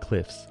off the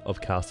cliffs of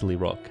Casterly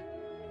Rock.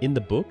 In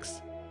the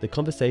books, the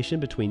conversation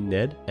between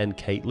Ned and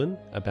Catelyn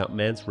about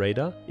Mance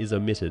Rayder is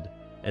omitted,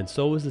 and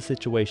so is the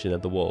situation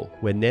at the Wall,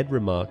 where Ned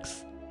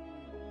remarks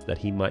that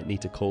he might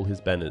need to call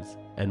his banners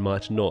and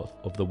march north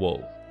of the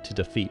Wall to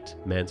defeat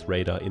Mance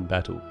Rayder in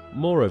battle.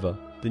 Moreover,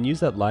 the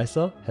news that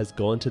Lysa has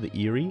gone to the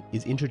Eyrie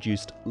is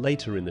introduced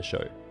later in the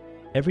show.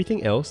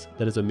 Everything else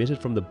that is omitted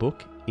from the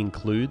book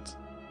includes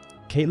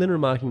Catelyn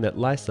remarking that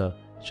Lysa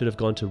should have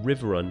gone to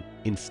Riverrun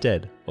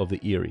instead of the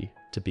Eyrie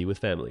to be with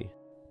family.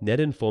 Ned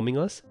informing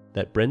us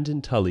that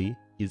Brynden Tully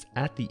is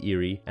at the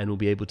Eyrie and will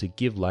be able to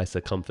give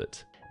Lysa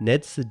comfort.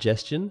 Ned's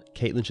suggestion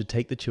Catelyn should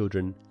take the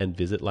children and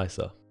visit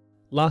Lysa.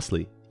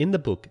 Lastly, in the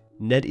book,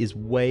 Ned is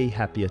way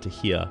happier to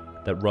hear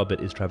that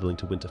Robert is travelling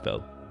to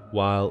Winterfell,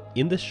 while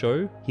in the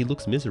show, he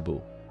looks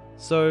miserable.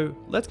 So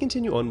let's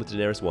continue on with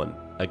Daenerys 1,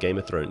 A Game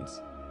of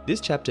Thrones. This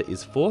chapter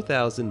is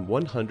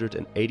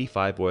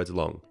 4,185 words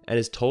long, and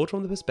is told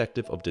from the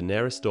perspective of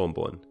Daenerys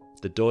Stormborn,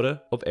 the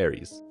daughter of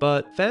Aerys.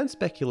 But fans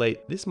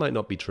speculate this might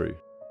not be true.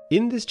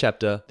 In this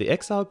chapter, the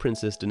exiled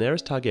princess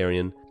Daenerys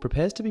Targaryen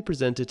prepares to be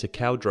presented to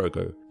Khal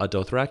Drogo, a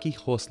Dothraki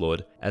horse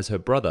lord, as her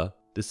brother,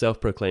 the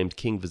self-proclaimed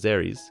King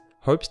Viserys,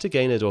 hopes to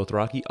gain a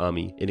Dothraki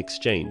army in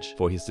exchange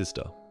for his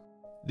sister.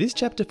 This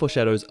chapter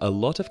foreshadows a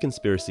lot of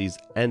conspiracies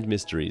and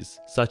mysteries,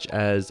 such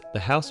as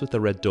the House with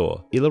the Red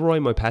Door, Illyroy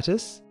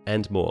Mopatis,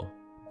 and more.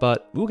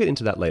 But we'll get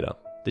into that later.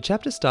 The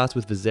chapter starts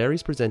with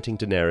Viserys presenting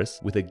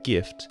Daenerys with a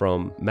gift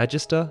from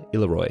Magister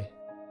Illyroy.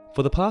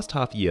 For the past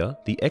half year,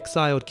 the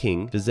exiled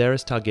king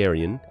Viserys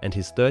Targaryen and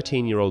his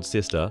 13-year-old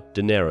sister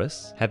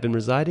Daenerys have been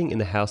residing in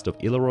the house of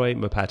Illyroy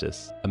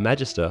Mopatis, a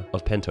magister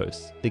of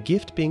Pentos. The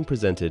gift being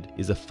presented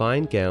is a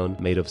fine gown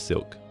made of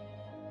silk.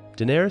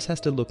 Daenerys has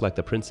to look like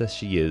the princess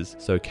she is,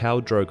 so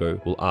Khal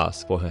Drogo will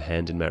ask for her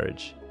hand in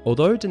marriage.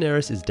 Although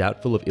Daenerys is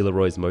doubtful of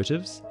Illyroy's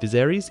motives,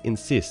 Viserys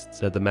insists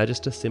that the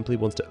Magister simply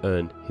wants to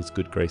earn his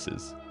good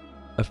graces.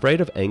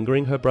 Afraid of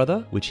angering her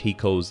brother, which he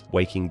calls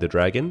waking the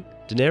dragon,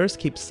 Daenerys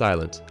keeps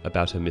silent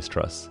about her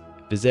mistrust.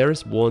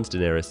 Viserys warns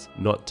Daenerys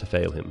not to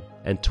fail him,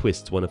 and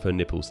twists one of her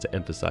nipples to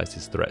emphasize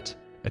his threat.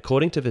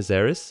 According to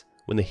Viserys,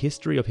 when the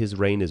history of his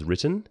reign is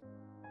written,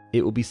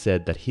 it will be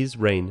said that his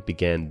reign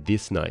began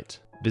this night.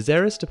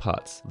 Viserys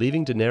departs,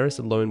 leaving Daenerys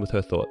alone with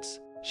her thoughts.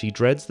 She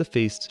dreads the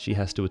feast she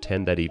has to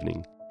attend that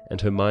evening, and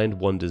her mind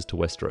wanders to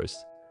Westeros,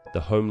 the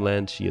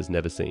homeland she has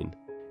never seen.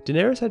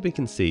 Daenerys had been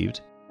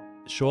conceived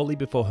shortly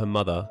before her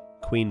mother,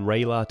 Queen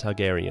Rhaella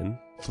Targaryen,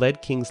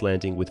 fled King's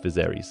Landing with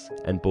Viserys,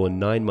 and born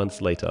 9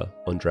 months later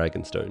on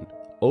Dragonstone.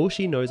 All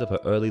she knows of her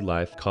early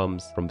life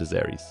comes from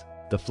Viserys.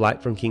 The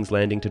flight from King's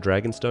Landing to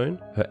Dragonstone,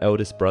 her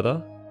eldest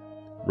brother,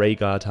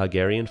 Rhaegar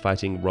Targaryen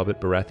fighting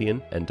Robert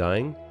Baratheon and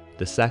dying,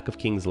 the sack of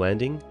King's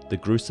Landing, the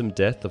gruesome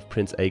death of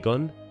Prince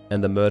Aegon,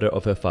 and the murder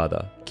of her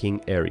father, King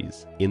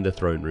Aerys, in the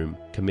throne room,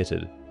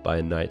 committed by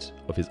a knight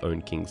of his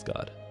own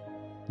Kingsguard.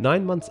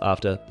 9 months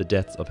after the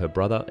deaths of her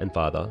brother and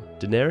father,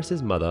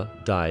 Daenerys' mother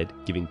died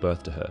giving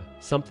birth to her,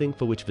 something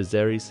for which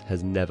Viserys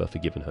has never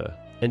forgiven her.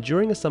 And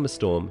during a summer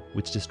storm,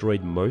 which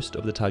destroyed most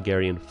of the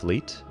Targaryen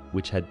fleet,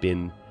 which had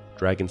been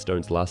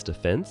Dragonstone's last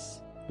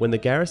defense, when the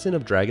garrison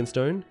of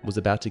Dragonstone was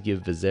about to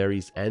give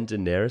Viserys and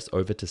Daenerys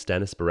over to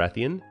Stannis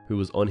Baratheon, who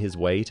was on his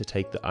way to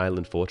take the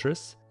island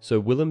fortress, Sir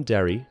Willem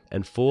Darry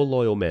and 4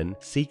 loyal men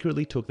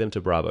secretly took them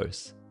to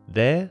Braavos.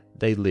 There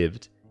they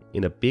lived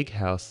in a big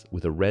house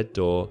with a red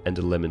door and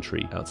a lemon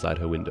tree outside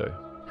her window.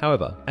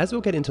 However, as we'll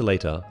get into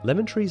later,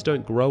 lemon trees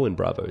don't grow in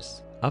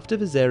Braavos. After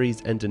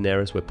Viserys and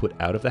Daenerys were put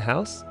out of the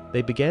house,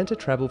 they began to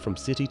travel from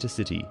city to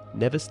city,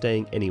 never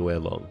staying anywhere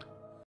long.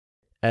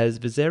 As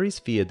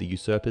Viserys feared the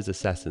usurper's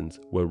assassins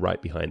were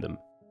right behind them.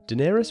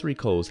 Daenerys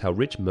recalls how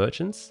rich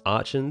merchants,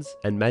 archons,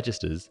 and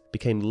magisters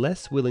became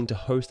less willing to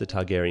host the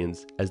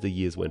Targaryens as the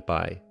years went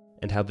by,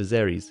 and how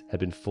Viserys had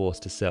been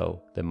forced to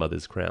sell their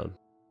mother's crown.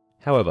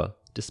 However,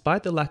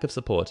 despite the lack of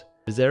support,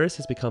 Viserys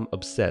has become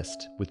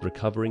obsessed with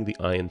recovering the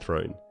Iron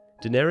Throne.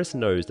 Daenerys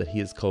knows that he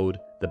is called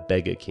the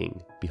Beggar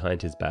King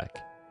behind his back,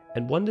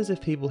 and wonders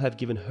if people have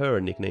given her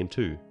a nickname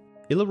too.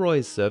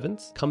 Illaroy's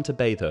servants come to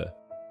bathe her,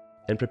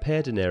 and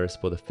prepare Daenerys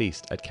for the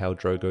feast at Khal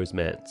Drogo's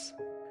manse,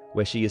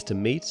 where she is to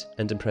meet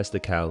and impress the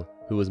Khal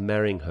who was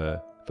marrying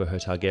her for her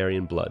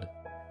Targaryen blood.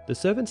 The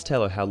servants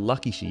tell her how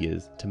lucky she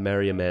is to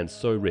marry a man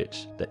so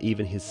rich that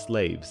even his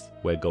slaves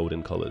wear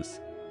golden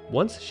collars.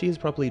 Once she is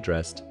properly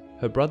dressed,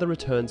 her brother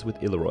returns with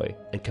Illaroy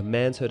and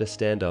commands her to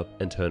stand up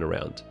and turn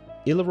around.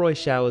 Illaroy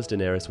showers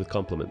Daenerys with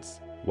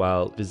compliments,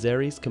 while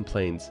Viserys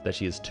complains that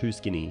she is too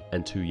skinny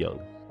and too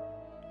young.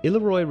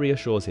 Illaroy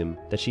reassures him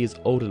that she is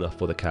old enough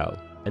for the Khal,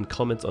 and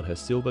comments on her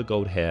silver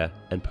gold hair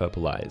and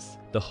purple eyes,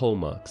 the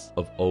hallmarks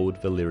of old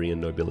Valyrian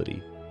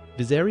nobility.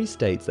 Viserys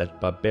states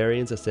that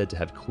barbarians are said to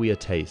have queer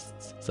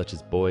tastes, such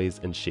as boys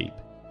and sheep.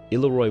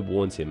 Illaroy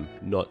warns him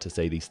not to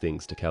say these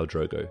things to Khal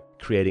Drogo,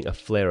 creating a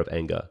flare of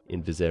anger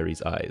in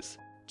Viserys' eyes.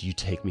 "Do you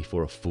take me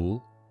for a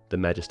fool?" The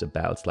Magister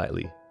bowed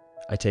slightly.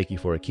 "I take you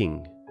for a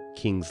king.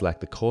 Kings lack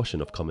the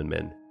caution of common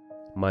men.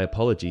 My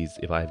apologies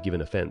if I have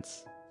given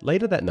offense."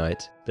 Later that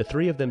night, the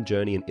three of them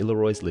journey in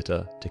Illaroy's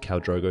litter to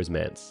Khal Drogo's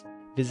manse.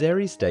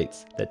 Viserys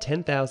states that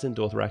 10,000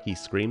 Dothraki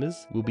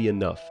screamers will be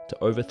enough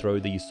to overthrow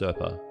the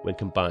usurper when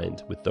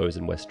combined with those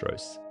in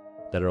Westeros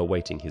that are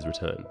awaiting his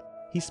return.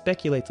 He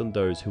speculates on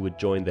those who would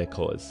join their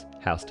cause: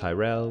 House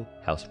Tyrell,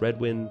 House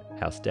Redwyn,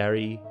 House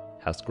Darry,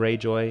 House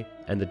Greyjoy,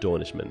 and the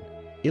Dornishmen.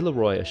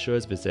 Illaroy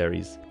assures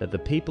Viserys that the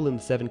people in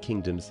the Seven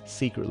Kingdoms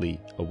secretly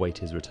await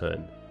his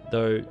return.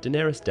 Though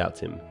Daenerys doubts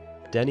him,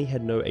 Dany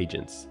had no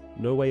agents,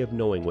 no way of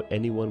knowing what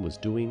anyone was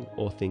doing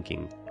or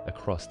thinking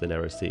across the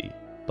Narrow Sea.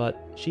 But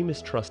she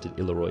mistrusted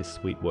Illaroy's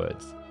sweet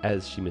words,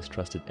 as she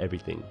mistrusted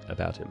everything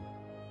about him.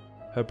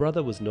 Her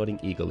brother was nodding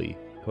eagerly.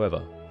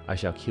 However, "I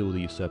shall kill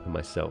the usurper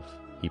myself,"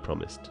 he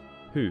promised,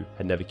 who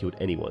had never killed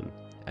anyone,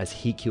 as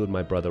he killed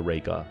my brother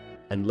Rhaegar,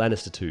 and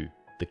Lannister too,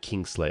 the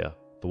Kingslayer,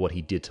 for what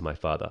he did to my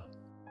father.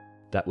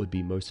 "That would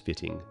be most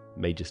fitting,"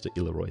 Magister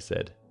Illaroy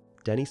said.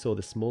 Dany saw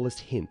the smallest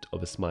hint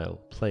of a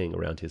smile playing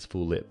around his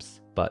full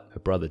lips, but her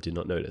brother did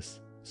not notice.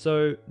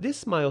 So, this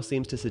smile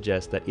seems to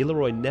suggest that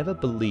Illaroy never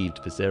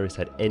believed Viserys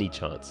had any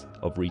chance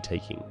of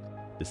retaking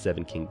the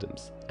Seven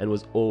Kingdoms, and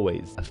was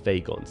always a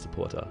Phaegon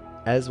supporter,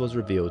 as was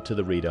revealed to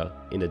the reader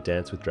in A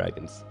Dance with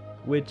Dragons,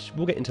 which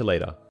we'll get into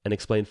later and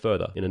explain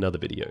further in another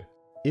video.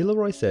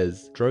 Illaroy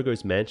says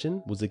Drogo's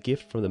mansion was a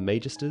gift from the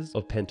Magisters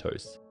of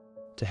Pentos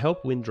to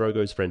help win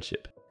Drogo's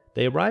friendship.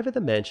 They arrive at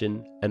the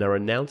mansion and are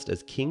announced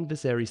as King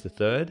Viserys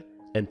III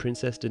and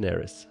Princess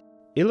Daenerys.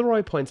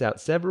 Illaroy points out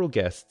several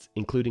guests,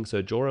 including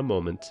Ser Jorah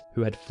Mormont,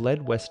 who had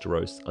fled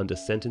Westeros under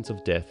sentence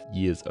of death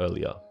years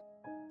earlier,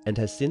 and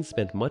has since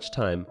spent much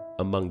time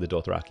among the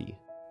Dothraki.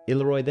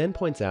 Illaroy then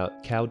points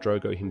out Khal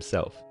Drogo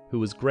himself, who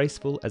was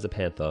graceful as a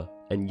panther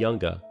and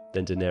younger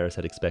than Daenerys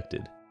had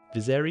expected.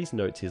 Viserys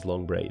notes his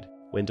long braid.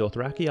 When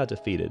Dothraki are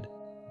defeated,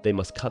 they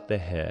must cut their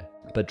hair,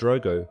 but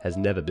Drogo has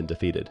never been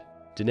defeated.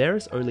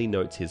 Daenerys only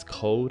notes his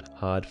cold,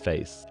 hard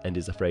face and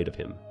is afraid of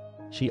him.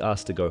 She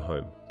asks to go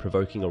home,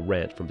 provoking a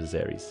rant from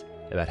Viserys.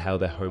 about how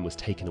their home was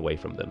taken away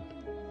from them.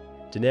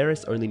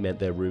 Daenerys only meant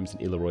their rooms in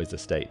Illaroy's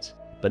estate,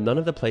 but none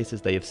of the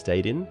places they have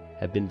stayed in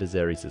have been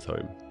Viserys'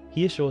 home.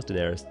 He assures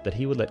Daenerys that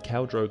he would let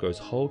Khal Drogo's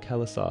whole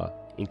Khalasar,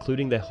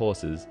 including their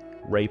horses,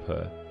 rape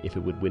her if it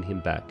would win him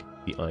back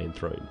the Iron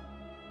Throne.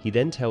 He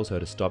then tells her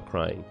to stop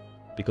crying,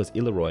 because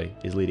Illaroy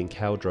is leading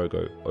Khal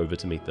Drogo over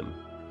to meet them.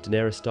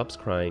 Daenerys stops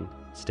crying,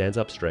 stands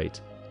up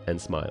straight, and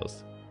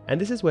smiles. And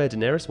this is where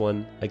Daenerys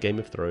 1, A Game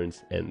of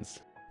Thrones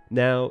ends.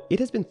 Now, it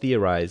has been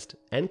theorized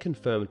and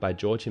confirmed by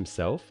George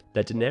himself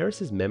that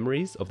Daenerys'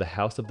 memories of the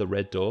House of the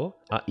Red Door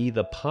are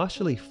either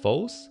partially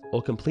false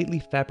or completely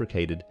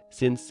fabricated,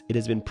 since it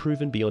has been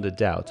proven beyond a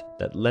doubt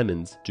that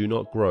lemons do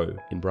not grow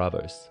in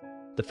Braavos.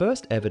 The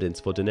first evidence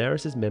for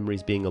Daenerys'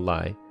 memories being a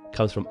lie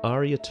comes from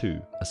Arya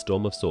 2, A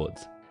Storm of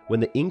Swords, when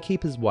the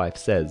innkeeper's wife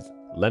says,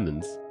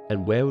 "Lemons?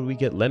 And where would we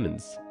get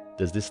lemons?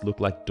 Does this look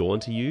like Dawn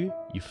to you,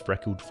 you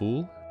freckled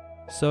fool?"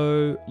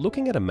 So,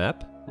 looking at a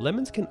map,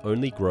 lemons can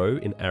only grow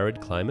in arid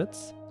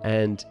climates,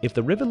 and if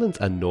the riverlands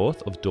are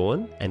north of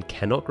Dawn and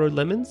cannot grow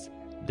lemons,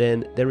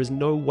 then there is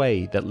no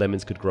way that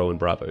lemons could grow in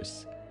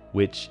Braavos,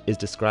 which is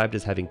described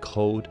as having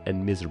cold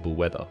and miserable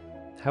weather.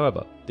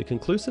 However, the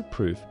conclusive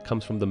proof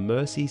comes from the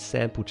Mercy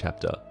sample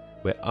chapter,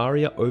 where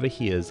Arya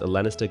overhears a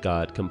Lannister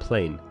guard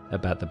complain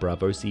about the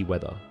Braavosi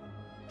weather.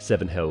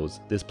 "Seven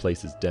hells, this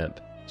place is damp,"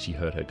 she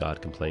heard her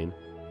guard complain.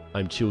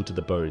 "I'm chilled to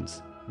the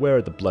bones. Where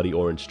are the bloody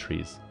orange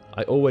trees?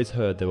 I always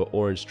heard there were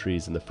orange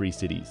trees in the free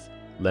cities.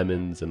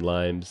 Lemons and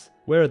limes.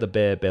 Where are the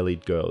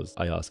bare-bellied girls,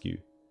 I ask you?"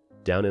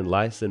 "Down in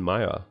Lys and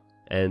Myra,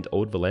 and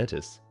Old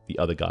Volantis," the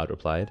other guard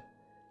replied.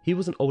 He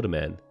was an older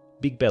man,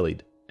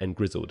 big-bellied and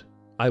grizzled.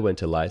 "I went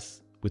to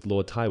Lys with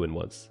Lord Tywin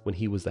once, when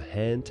he was the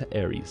hand to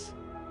Aerys.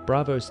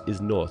 Braavos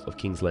is north of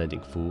King's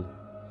Landing, fool.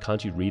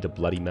 Can't you read a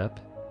bloody map?"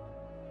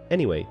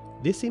 Anyway,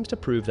 this seems to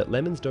prove that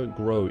lemons don't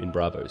grow in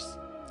Braavos,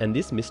 and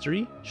this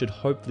mystery should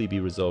hopefully be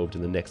resolved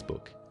in the next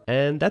book.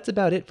 And that's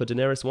about it for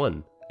Daenerys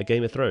 1, A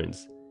Game of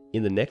Thrones.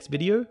 In the next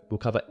video, we'll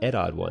cover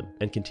Eddard 1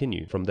 and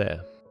continue from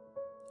there.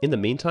 In the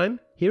meantime,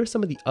 here are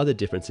some of the other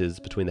differences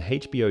between the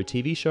HBO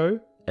TV show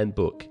and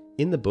book.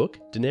 In the book,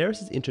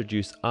 Daenerys is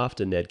introduced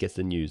after Ned gets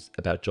the news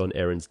about Jon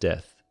Arryn's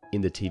death.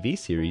 In the TV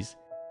series,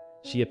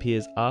 she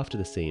appears after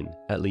the scene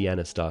at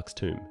Lyanna Stark's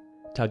tomb.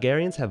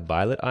 Targaryens have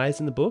violet eyes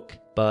in the book,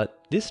 but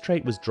this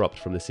trait was dropped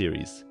from the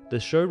series. The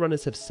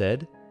showrunners have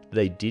said that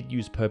they did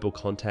use purple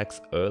contacts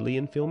early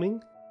in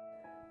filming,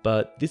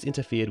 but this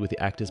interfered with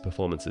the actors'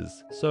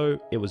 performances, so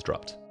it was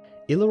dropped.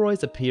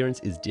 Illaroy's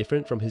appearance is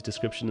different from his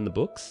description in the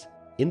books.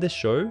 In the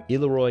show,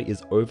 Illaroy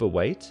is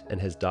overweight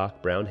and has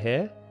dark brown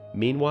hair.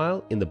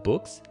 Meanwhile, in the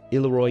books,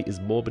 Illaroy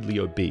is morbidly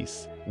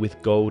obese,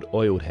 with gold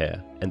oiled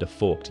hair and a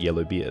forked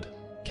yellow beard.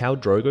 Khal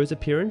Drogo's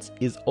appearance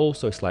is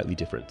also slightly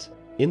different.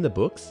 In the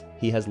books,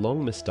 he has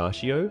long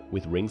mustachio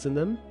with rings in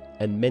them,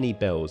 and many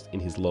bells in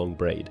his long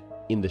braid.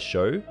 In the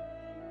show,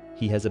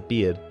 he has a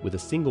beard with a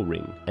single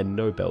ring and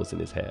no bells in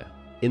his hair.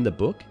 In the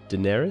book,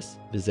 Daenerys,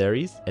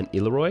 Viserys, and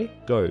Illaroy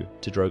go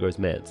to Drogo's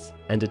manse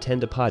and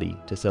attend a party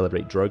to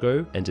celebrate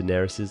Drogo and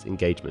Daenerys'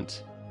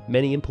 engagement.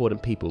 Many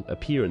important people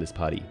appear in this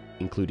party,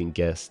 including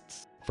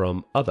guests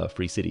from other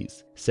free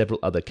cities, several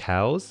other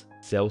cows,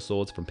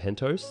 sellswords from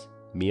Pentos,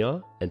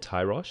 Mia, and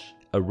Tyrosh,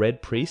 a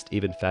red priest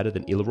even fatter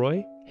than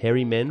Illaroy,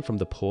 hairy men from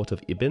the port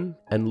of Ibn,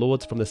 and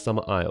lords from the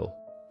Summer Isle.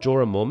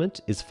 Jorah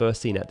Mormont is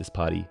first seen at this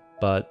party,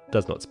 but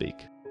does not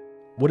speak.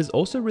 What is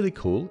also really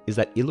cool is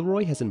that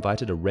Illaroy has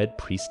invited a red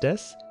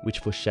priestess, which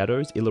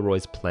foreshadows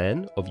Illaroy's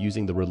plan of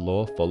using the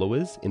R'hllor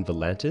followers in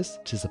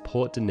Volantis to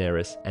support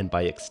Daenerys and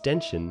by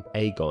extension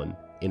Aegon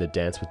in A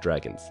Dance with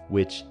Dragons,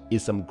 which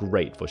is some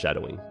great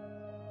foreshadowing.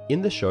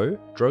 In the show,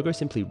 Drogo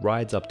simply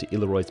rides up to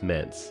Illaroy's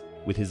manse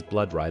with his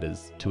blood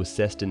riders to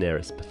assess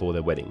Daenerys before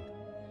their wedding.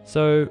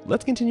 So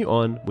let's continue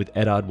on with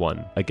Eddard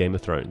 1, A Game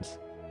of Thrones.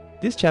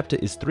 This chapter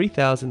is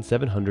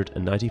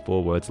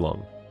 3,794 words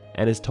long,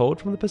 and is told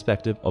from the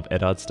perspective of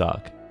Eddard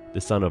Stark, the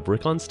son of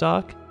Rickon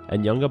Stark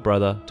and younger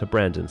brother to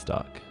Brandon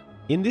Stark.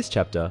 In this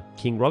chapter,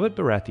 King Robert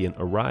Baratheon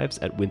arrives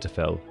at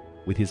Winterfell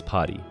with his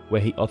party, where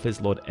he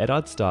offers Lord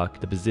Eddard Stark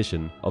the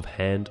position of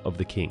Hand of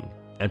the King,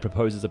 and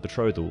proposes a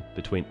betrothal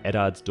between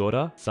Eddard's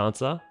daughter,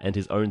 Sansa, and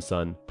his own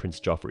son, Prince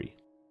Joffrey.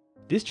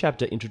 This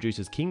chapter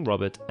introduces King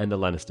Robert and the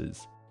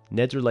Lannisters,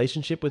 Ned's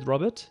relationship with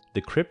Robert,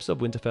 the crypts of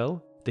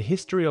Winterfell, the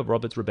history of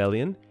Robert's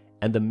rebellion,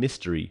 and the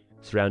mystery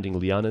surrounding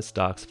Lyanna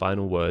Stark's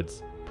final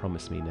words,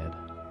 "Promise me, Ned."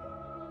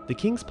 The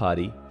King's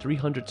party,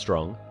 300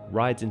 strong,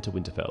 rides into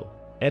Winterfell.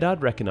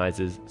 Eddard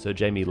recognizes Sir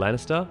Jaime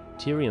Lannister,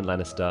 Tyrion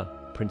Lannister,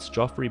 Prince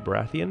Joffrey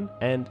Baratheon,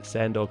 and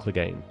Sandor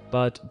Clegane,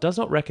 but does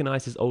not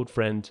recognize his old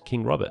friend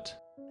King Robert,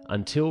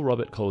 until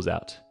Robert calls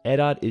out.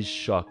 Eddard is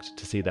shocked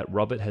to see that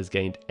Robert has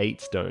gained 8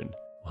 stone,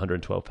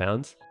 112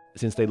 pounds,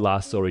 since they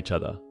last saw each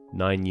other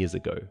 9 years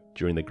ago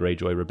during the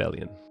Greyjoy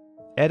Rebellion.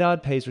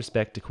 Eddard pays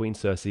respect to Queen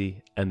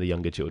Cersei and the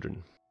younger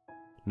children.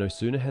 No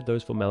sooner had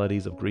those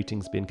formalities of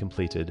greetings been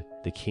completed,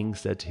 the king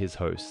said to his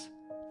hosts,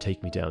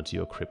 "Take me down to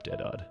your crypt,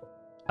 Eddard.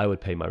 I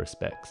would pay my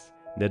respects."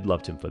 Ned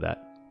loved him for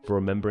that, for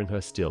remembering her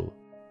still,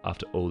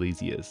 after all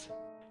these years.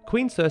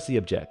 Queen Cersei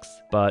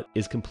objects, but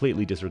is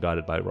completely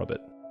disregarded by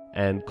Robert,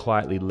 and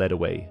quietly led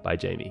away by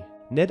Jaime.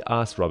 Ned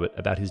asks Robert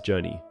about his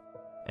journey,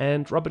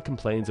 and Robert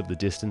complains of the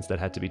distance that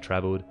had to be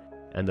travelled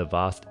and the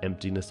vast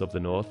emptiness of the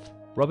north.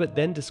 Robert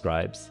then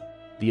describes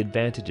the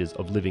advantages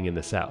of living in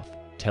the south,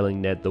 telling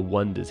Ned the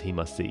wonders he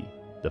must see: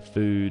 the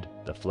food,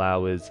 the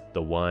flowers,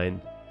 the wine,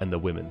 and the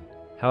women.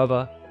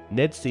 However,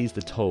 Ned sees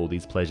the toll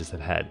these pleasures have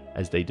had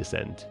as they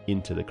descend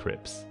into the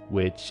crypts,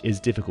 which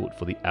is difficult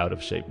for the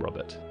out-of-shape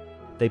Robert.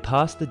 They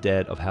pass the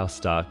dead of House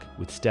Stark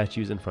with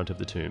statues in front of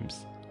the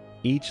tombs,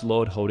 each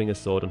lord holding a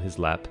sword on his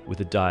lap with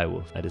a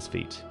direwolf at his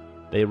feet.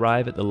 They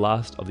arrive at the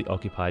last of the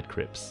occupied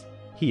crypts.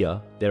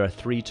 Here, there are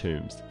 3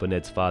 tombs for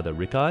Ned's father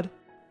Rickard,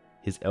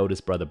 his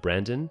eldest brother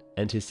Brandon,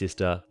 and his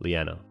sister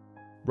Lyanna.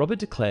 Robert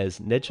declares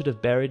Ned should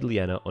have buried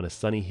Lyanna on a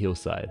sunny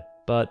hillside,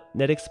 but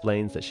Ned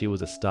explains that she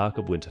was a Stark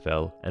of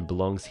Winterfell and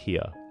belongs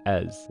here,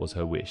 as was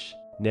her wish.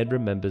 Ned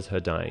remembers her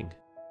dying.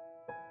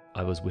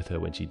 "I was with her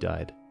when she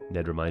died,"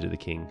 Ned reminded the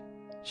king.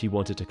 "She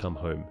wanted to come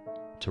home,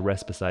 to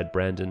rest beside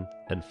Brandon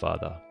and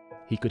father."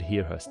 He could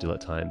hear her still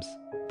at times.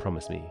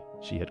 "Promise me,"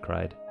 she had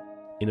cried.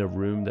 "In a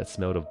room that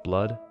smelled of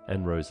blood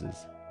and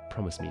roses.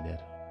 Promise me,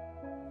 Ned."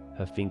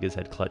 Her fingers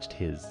had clutched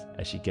his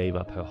as she gave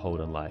up her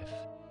hold on life,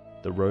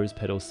 the rose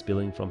petals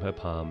spilling from her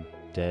palm,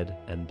 dead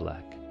and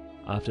black.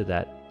 After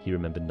that, he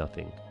remembered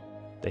nothing.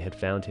 They had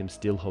found him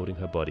still holding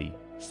her body,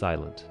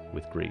 silent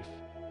with grief.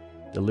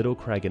 The little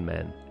Kragan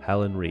man,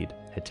 Hallan Reed,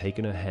 had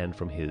taken her hand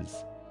from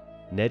his.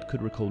 Ned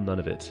could recall none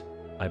of it.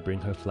 "I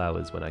bring her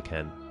flowers when I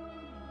can."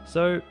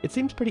 So, it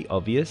seems pretty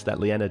obvious that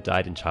Lyanna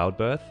died in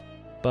childbirth,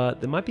 but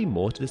there might be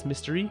more to this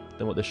mystery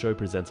than what the show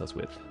presents us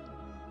with.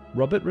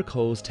 Robert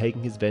recalls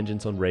taking his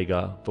vengeance on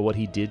Rhaegar for what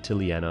he did to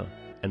Lyanna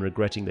and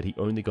regretting that he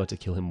only got to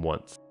kill him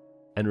once,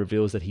 and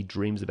reveals that he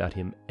dreams about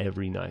him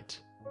every night.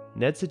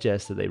 Ned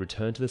suggests that they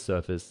return to the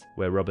surface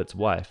where Robert's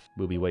wife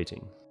will be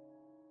waiting.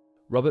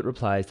 Robert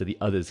replies that the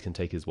others can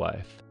take his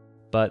wife,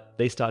 but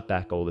they start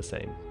back all the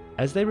same.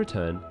 As they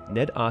return,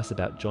 Ned asks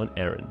about Jon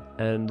Arryn,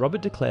 and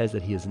Robert declares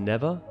that he has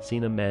never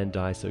seen a man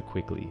die so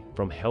quickly,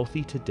 from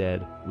healthy to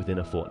dead within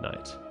a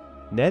fortnight.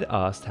 Ned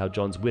asks how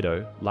Jon's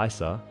widow,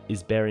 Lysa,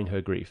 is bearing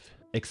her grief,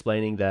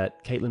 explaining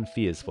that Catelyn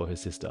fears for her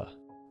sister.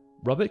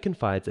 Robert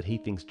confides that he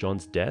thinks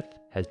Jon's death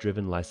has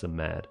driven Lysa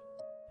mad,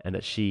 and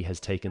that she has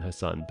taken her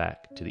son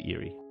back to the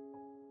Eyrie.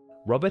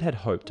 Robert had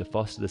hoped to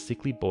foster the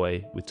sickly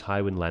boy with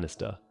Tywin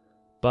Lannister,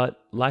 but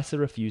Lysa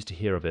refused to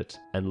hear of it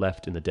and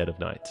left in the dead of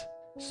night.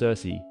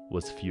 Cersei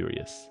was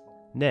furious.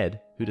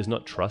 Ned, who does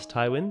not trust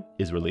Tywin,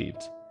 is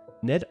relieved.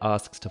 Ned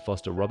asks to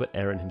foster Robert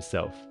Arryn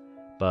himself,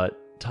 but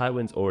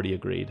Tywin's already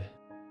agreed.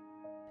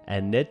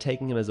 And Ned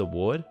taking him as a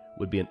ward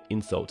would be an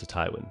insult to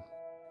Tywin.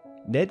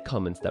 Ned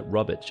comments that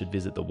Robert should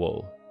visit the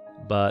Wall,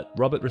 but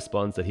Robert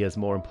responds that he has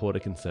more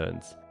important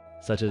concerns,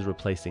 such as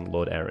replacing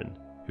Lord Arryn,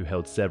 who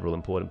held several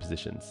important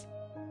positions,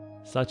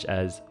 such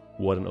as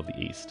Warden of the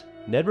East.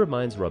 Ned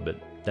reminds Robert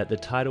that the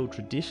title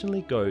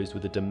traditionally goes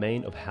with the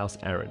domain of House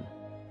Arryn,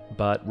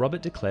 but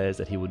Robert declares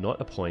that he would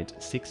not appoint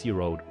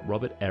 6-year-old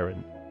Robert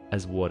Arryn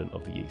as Warden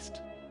of the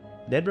East.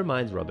 Ned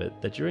reminds Robert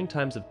that during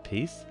times of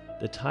peace,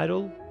 the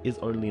title is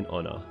only an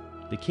honor.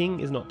 The king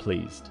is not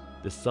pleased,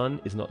 the son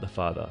is not the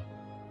father,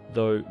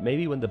 though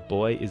maybe when the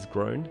boy is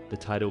grown, the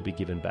title will be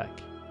given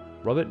back.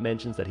 Robert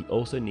mentions that he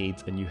also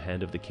needs a new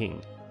hand of the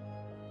king,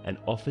 and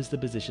offers the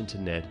position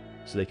to Ned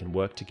so they can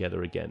work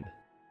together again.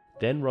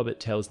 Then Robert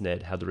tells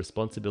Ned how the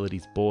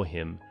responsibilities bore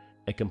him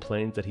and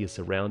complains that he is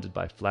surrounded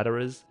by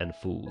flatterers and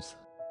fools.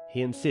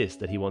 He insists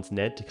that he wants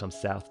Ned to come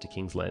south to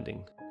King's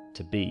Landing,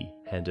 to be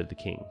Hand of the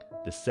King,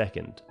 the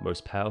second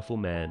most powerful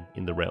man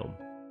in the realm.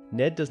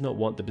 Ned does not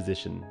want the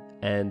position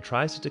and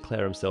tries to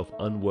declare himself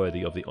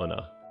unworthy of the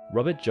honor.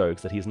 Robert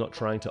jokes that he is not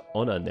trying to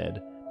honor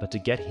Ned, but to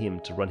get him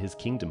to run his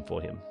kingdom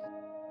for him,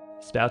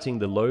 spouting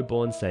the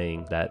low-born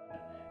saying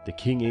that the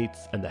king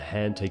eats and the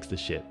hand takes the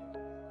shit.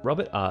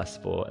 Robert asks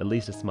for at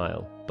least a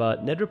smile,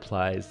 but Ned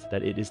replies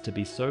that it is to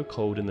be so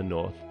cold in the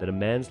north that a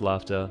man's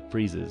laughter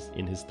freezes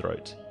in his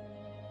throat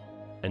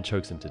and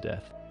chokes him to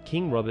death.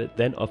 King Robert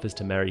then offers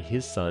to marry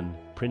his son,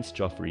 Prince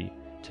Joffrey,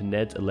 to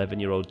Ned's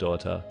 11-year-old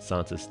daughter,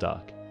 Sansa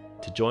Stark,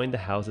 to join the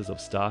houses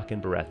of Stark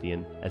and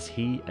Baratheon as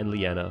he and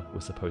Lyanna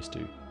were supposed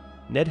to.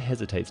 Ned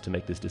hesitates to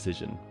make this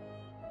decision,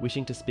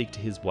 wishing to speak to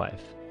his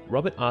wife.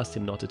 Robert asks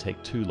him not to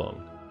take too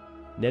long.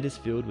 Ned is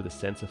filled with a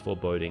sense of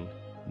foreboding,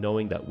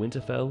 knowing that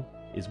Winterfell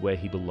is where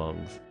he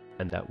belongs,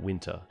 and that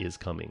winter is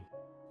coming.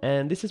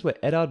 And this is where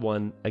Eddard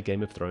 1, A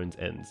Game of Thrones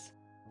ends.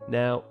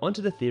 Now,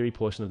 onto the theory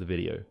portion of the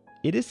video.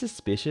 It is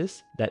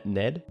suspicious that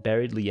Ned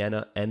buried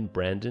Lyanna and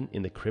Brandon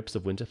in the crypts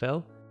of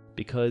Winterfell,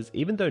 because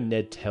even though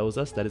Ned tells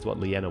us that is what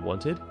Lyanna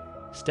wanted,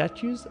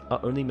 statues are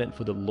only meant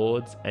for the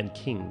lords and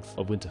kings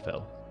of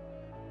Winterfell.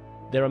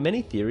 There are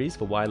many theories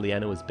for why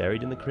Lyanna was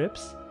buried in the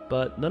crypts,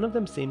 but none of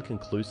them seem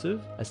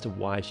conclusive as to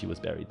why she was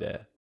buried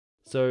there.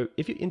 So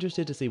if you're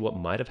interested to see what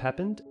might have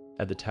happened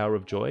at the Tower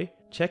of Joy,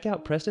 check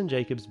out Preston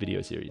Jacobs'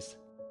 video series.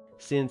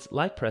 Since,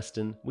 like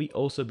Preston, we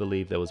also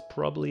believe there was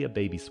probably a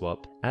baby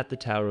swap at the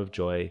Tower of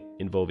Joy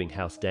involving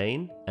House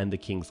Dane and the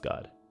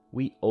Kingsguard.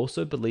 We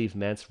also believe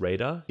Mance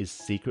Rayder is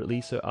secretly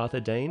Sir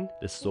Arthur Dayne,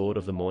 the Sword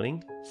of the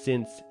Morning,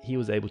 since he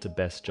was able to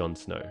best Jon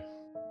Snow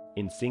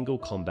in single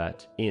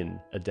combat in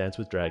A Dance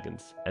with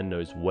Dragons and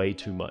knows way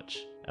too much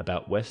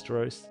about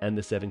Westeros and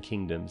the Seven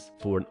Kingdoms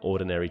for an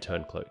ordinary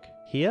turncloak.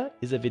 Here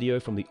is a video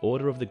from the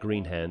Order of the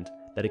Green Hand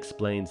that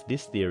explains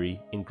this theory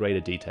in greater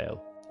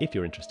detail, if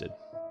you're interested.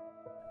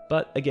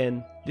 But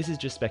again, this is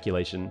just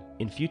speculation.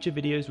 In future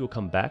videos we'll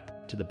come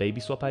back to the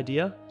baby swap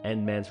idea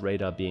and Mance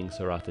Rayder being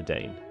Sir Arthur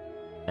Dayne.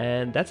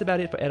 And that's about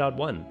it for Eddard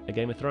 1, A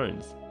Game of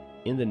Thrones.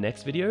 In the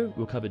next video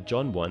we'll cover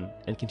Jon 1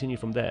 and continue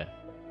from there.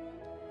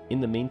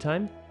 In the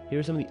meantime, here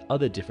are some of the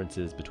other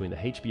differences between the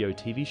HBO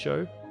TV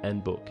show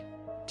and book.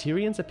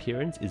 Tyrion's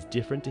appearance is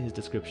different to his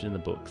description in the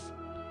books.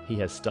 He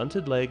has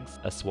stunted legs,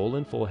 a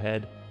swollen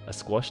forehead, a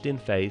squashed in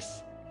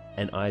face,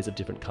 and eyes of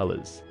different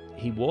colours.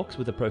 He walks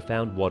with a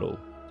profound waddle.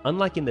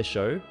 Unlike in the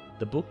show,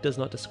 the book does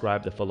not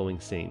describe the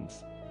following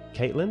scenes: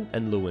 Catelyn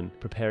and Lewin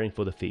preparing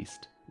for the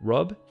feast,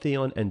 Robb,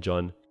 Theon and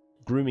Jon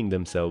grooming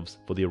themselves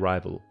for the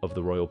arrival of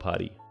the royal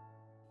party,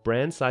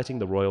 Bran sighting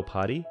the royal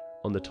party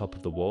on the top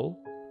of the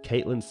wall,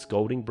 Catelyn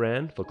scolding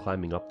Bran for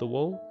climbing up the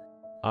wall,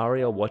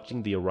 Arya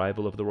watching the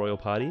arrival of the royal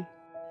party,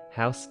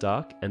 House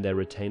Stark and their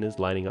retainers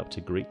lining up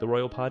to greet the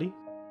royal party,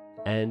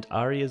 and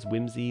Arya's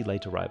whimsy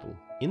late arrival.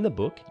 In the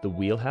book, the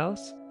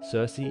wheelhouse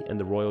Cersei and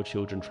the royal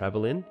children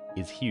travel in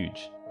is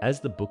huge. As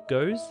the book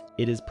goes,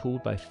 it is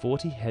pulled by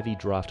 40 heavy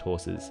draft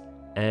horses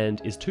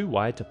and is too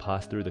wide to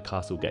pass through the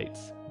castle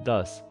gates.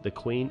 Thus, the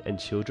queen and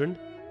children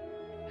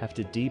have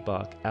to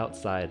debark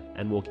outside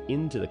and walk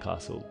into the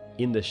castle.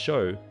 In the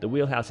show, the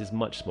wheelhouse is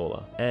much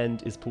smaller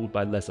and is pulled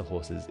by lesser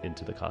horses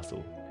into the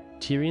castle.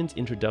 Tyrion's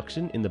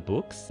introduction in the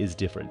books is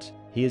different.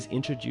 He is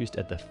introduced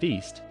at the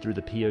feast through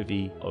the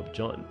POV of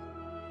Jon.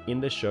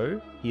 In the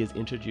show, he is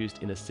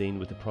introduced in a scene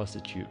with the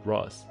prostitute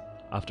Ross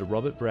after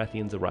Robert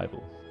Baratheon's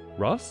arrival.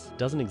 Ross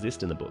doesn't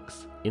exist in the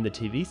books. In the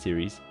TV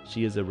series,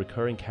 she is a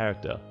recurring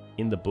character.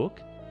 In the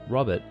book,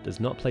 Robert does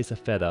not place a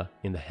feather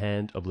in the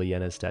hand of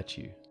Lyanna's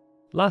statue.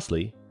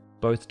 Lastly,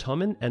 both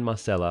Tommen and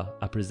Myrcella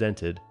are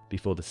presented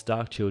before the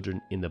Stark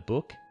children in the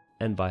book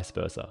and vice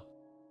versa.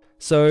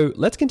 So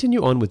let's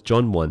continue on with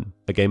Jon 1,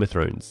 A Game of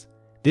Thrones.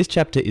 This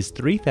chapter is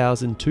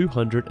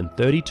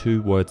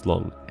 3,232 words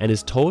long and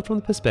is told from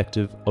the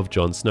perspective of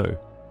Jon Snow,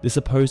 the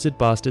supposed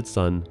bastard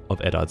son of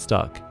Eddard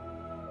Stark.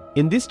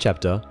 In this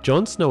chapter,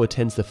 Jon Snow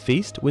attends the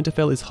feast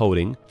Winterfell is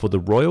holding for the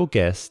royal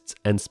guests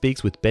and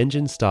speaks with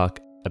Benjen Stark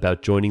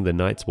about joining the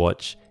Night's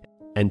Watch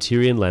and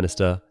Tyrion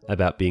Lannister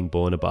about being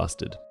born a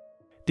bastard.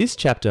 This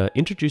chapter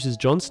introduces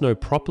Jon Snow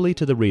properly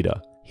to the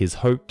reader, his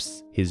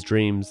hopes, his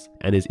dreams,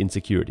 and his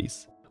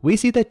insecurities. We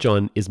see that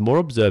Jon is more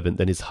observant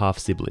than his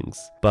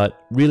half-siblings, but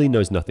really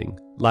knows nothing,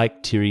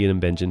 like Tyrion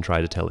and Benjen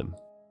try to tell him.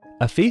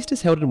 A feast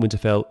is held in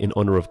Winterfell in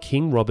honour of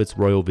King Robert's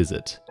royal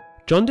visit.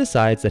 Jon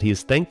decides that he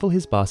is thankful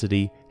his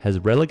bastardy has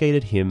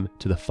relegated him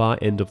to the far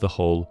end of the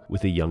hall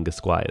with the younger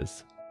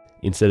squires,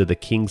 instead of the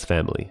king's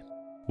family,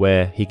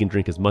 where he can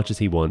drink as much as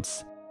he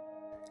wants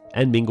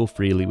and mingle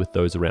freely with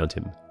those around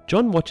him.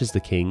 Jon watches the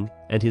king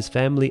and his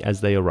family as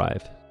they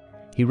arrive.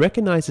 He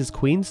recognizes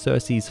Queen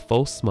Cersei's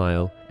false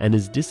smile and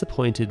is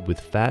disappointed with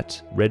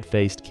fat,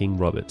 red-faced King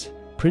Robert.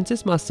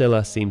 Princess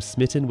Myrcella seems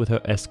smitten with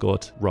her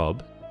escort,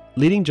 Robb,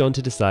 leading Jon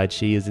to decide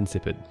she is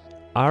insipid.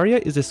 Arya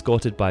is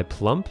escorted by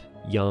plump,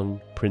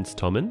 young Prince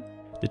Tommen.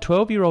 The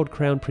 12-year-old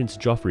Crown Prince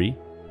Joffrey,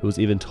 who is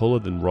even taller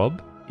than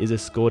Robb, is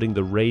escorting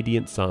the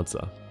radiant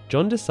Sansa.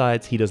 Jon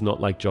decides he does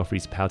not like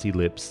Joffrey's pouty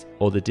lips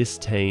or the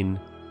disdain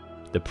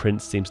the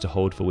prince seems to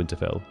hold for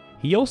Winterfell.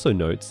 He also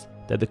notes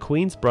that the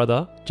Queen's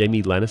brother,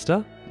 Jaime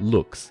Lannister,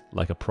 looks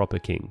like a proper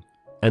king,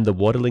 and the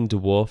waddling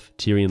dwarf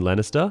Tyrion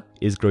Lannister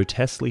is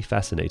grotesquely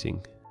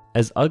fascinating.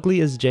 As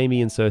ugly as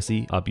Jaime and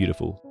Cersei are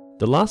beautiful.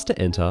 The last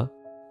to enter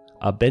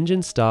are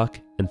Benjen Stark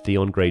and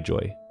Theon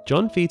Greyjoy.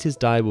 Jon feeds his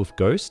direwolf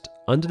Ghost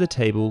under the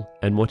table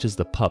and watches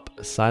the pup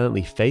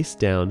silently face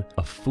down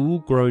a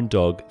full-grown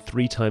dog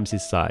 3 times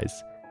his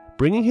size.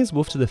 Bringing his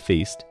wolf to the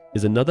feast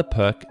is another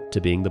perk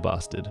to being the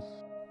bastard.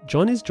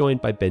 Jon is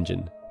joined by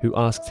Benjen, who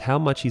asks how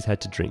much he's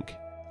had to drink,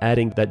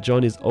 adding that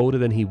Jon is older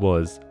than he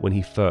was when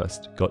he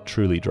first got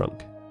truly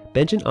drunk.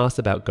 Benjen asks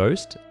about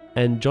Ghost,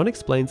 and Jon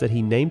explains that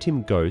he named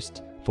him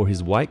Ghost for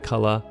his white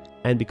colour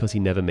and because he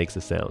never makes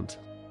a sound.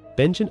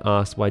 Benjen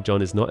asks why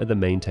Jon is not at the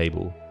main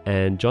table,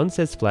 and Jon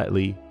says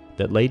flatly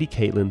that Lady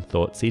Catelyn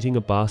thought seating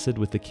a bastard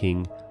with the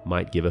king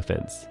might give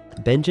offence.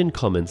 Benjen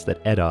comments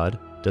that Eddard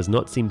does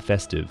not seem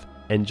festive,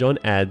 and Jon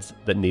adds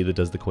that neither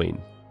does the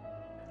queen.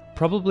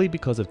 Probably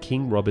because of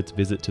King Robert's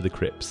visit to the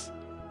crypts.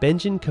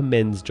 Benjen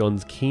commends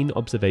Jon's keen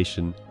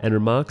observation and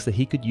remarks that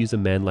he could use a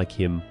man like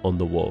him on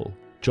the wall.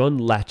 Jon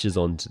latches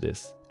on to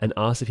this and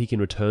asks if he can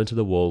return to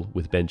the wall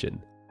with Benjen.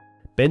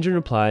 Benjen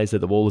replies that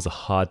the wall is a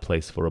hard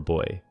place for a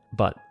boy,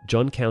 but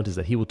Jon counters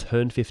that he will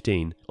turn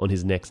 15 on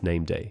his next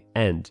name day,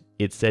 and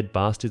it's said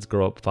bastards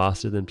grow up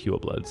faster than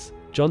purebloods.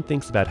 Jon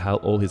thinks about how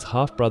all his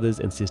half-brothers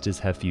and sisters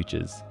have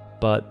futures,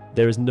 but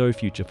there is no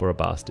future for a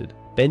bastard.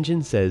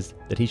 Benjen says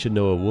that he should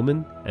know a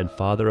woman and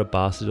father a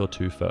bastard or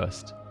two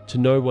first, to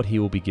know what he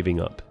will be giving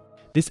up.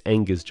 This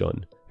angers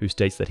Jon, who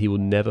states that he will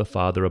never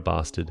father a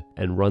bastard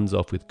and runs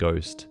off with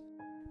Ghost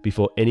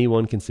before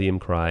anyone can see him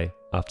cry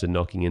after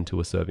knocking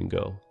into a serving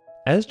girl.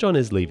 As Jon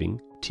is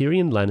leaving,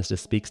 Tyrion Lannister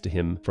speaks to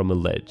him from a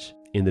ledge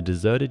in the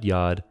deserted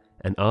yard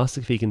and asks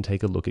if he can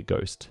take a look at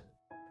Ghost.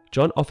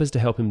 Jon offers to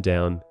help him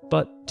down,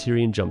 but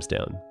Tyrion jumps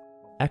down,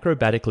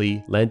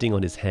 acrobatically landing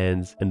on his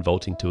hands and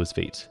vaulting to his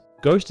feet.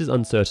 Ghost is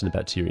uncertain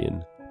about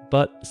Tyrion,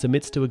 but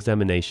submits to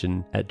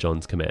examination at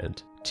Jon's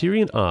command.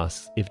 Tyrion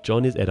asks if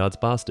Jon is Eddard's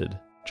bastard.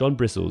 Jon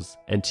bristles,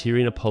 and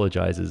Tyrion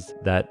apologizes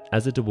that,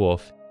 as a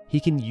dwarf, he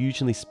can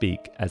usually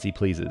speak as he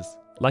pleases,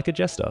 like a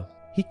jester.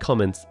 He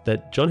comments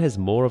that Jon has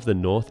more of the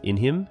North in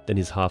him than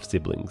his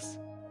half-siblings.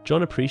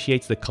 Jon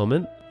appreciates the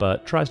comment,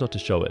 but tries not to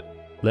show it.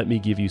 "Let me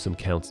give you some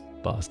counsel,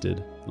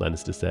 bastard,"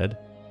 Lannister said.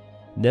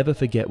 "Never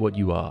forget what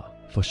you are,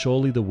 for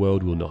surely the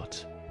world will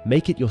not.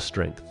 Make it your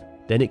strength,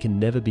 then it can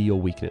never be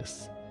your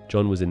weakness."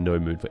 Jon was in no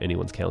mood for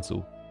anyone's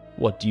counsel.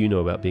 "What do you know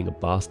about being a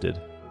bastard?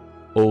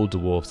 All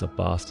dwarfs are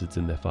bastards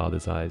in their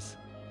father's eyes.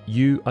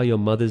 You are your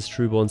mother's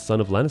trueborn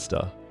son of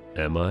Lannister."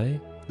 "Am I?"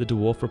 the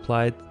dwarf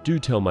replied. "Do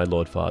tell my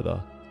lord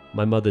father.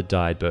 My mother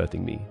died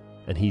birthing me,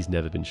 and he's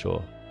never been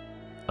sure."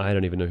 "I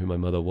don't even know who my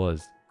mother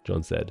was,"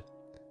 Jon said.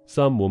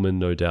 "Some woman,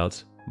 no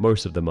doubt.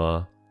 Most of them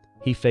are."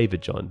 He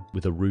favoured Jon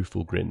with a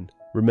rueful grin.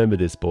 "Remember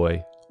this,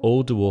 boy.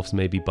 All dwarfs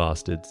may be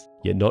bastards,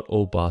 yet not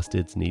all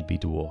bastards need be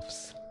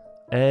dwarfs."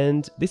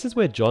 And this is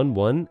where Jon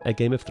 1 A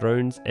Game of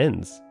Thrones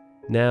ends.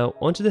 Now,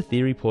 onto the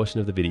theory portion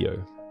of the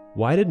video.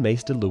 Why did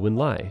Maester Luwin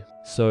lie?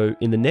 So,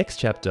 in the next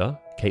chapter,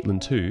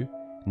 Catelyn 2,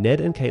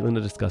 Ned and Catelyn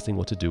are discussing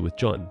what to do with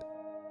Jon.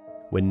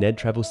 When Ned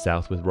travels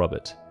south with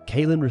Robert,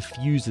 Catelyn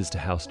refuses to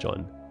house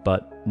Jon,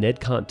 but Ned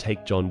can't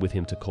take Jon with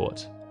him to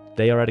court.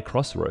 They are at a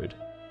crossroad.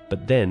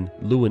 But then,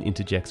 Luwin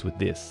interjects with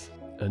this.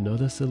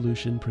 "Another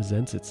solution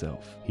presents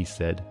itself," he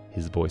said,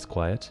 his voice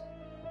quiet.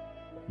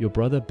 "Your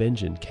brother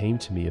Benjen came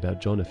to me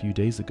about Jon a few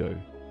days ago.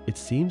 It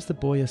seems the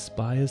boy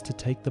aspires to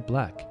take the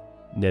Black."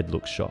 Ned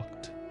looks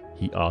shocked.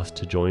 "He asked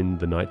to join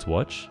the Night's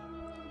Watch?"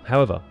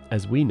 However,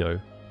 as we know,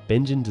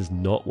 Benjen does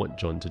not want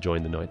Jon to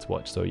join the Night's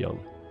Watch so young,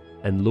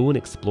 and Luwin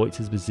exploits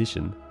his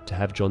position to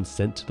have Jon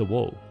sent to the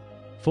Wall.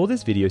 For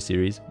this video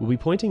series, we'll be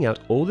pointing out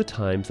all the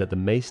times that the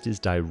Maesters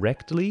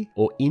directly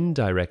or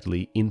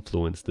indirectly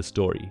influence the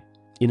story,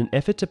 in an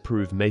effort to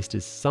prove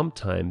Maesters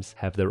sometimes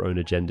have their own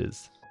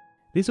agendas.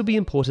 This will be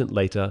important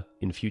later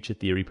in future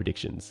theory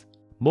predictions.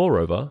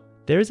 Moreover,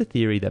 there is a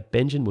theory that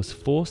Benjen was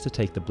forced to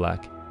take the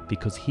Black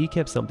because he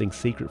kept something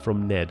secret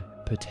from Ned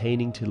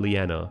pertaining to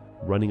Lyanna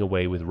running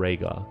away with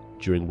Rhaegar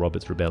during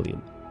Robert's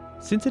rebellion.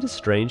 Since it is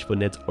strange for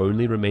Ned's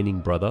only remaining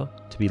brother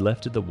to be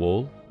left at the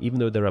Wall, even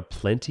though there are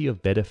plenty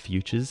of better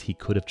futures he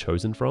could have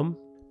chosen from.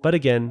 But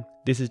again,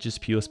 this is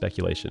just pure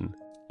speculation,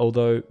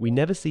 although we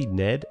never see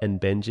Ned and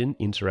Benjen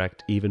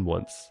interact even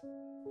once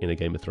in A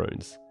Game of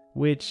Thrones,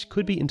 which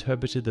could be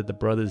interpreted that the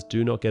brothers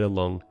do not get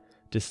along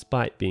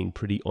despite being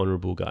pretty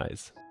honourable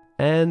guys.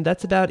 And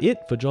that's about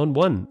it for Jon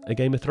 1, A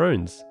Game of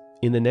Thrones.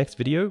 In the next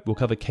video, we'll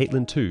cover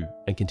Catelyn 2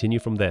 and continue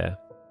from there.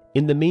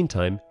 In the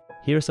meantime,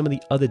 here are some of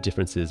the other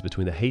differences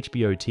between the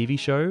HBO TV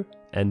show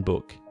and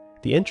book.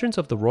 The entrance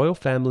of the royal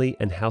family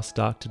and House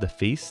Stark to the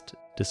feast,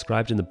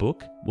 described in the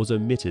book, was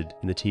omitted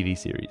in the TV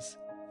series.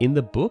 In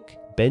the book,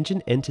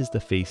 Benjen enters the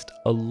feast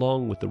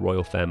along with the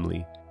royal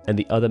family and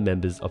the other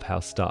members of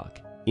House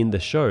Stark. In the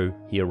show,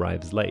 he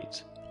arrives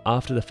late,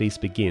 after the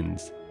feast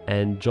begins,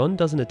 and Jon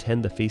doesn't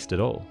attend the feast at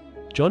all.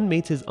 Jon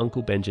meets his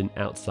uncle Benjen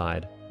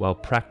outside while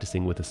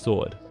practicing with a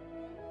sword.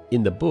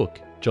 In the book,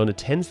 Jon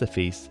attends the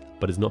feast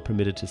but is not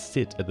permitted to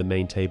sit at the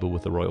main table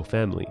with the royal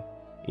family.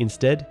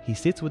 Instead, he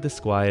sits with the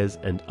squires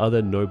and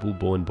other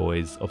noble-born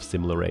boys of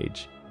similar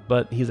age.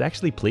 But he is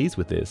actually pleased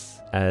with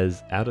this,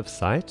 as out of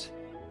sight,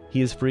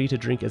 he is free to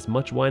drink as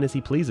much wine as he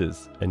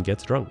pleases and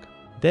gets drunk.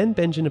 Then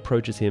Benjen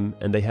approaches him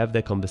and they have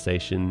their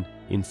conversation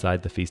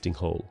inside the feasting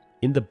hall.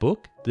 In the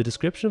book, the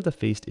description of the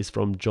feast is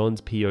from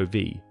Jon's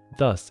POV,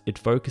 thus it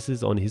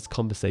focuses on his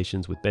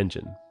conversations with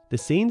Benjen. The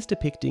scenes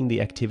depicting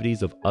the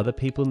activities of other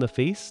people in the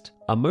feast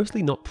are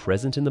mostly not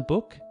present in the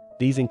book.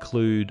 These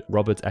include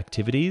Robert's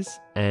activities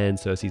and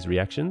Cersei's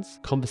reactions,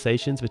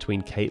 conversations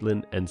between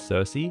Catelyn and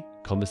Cersei,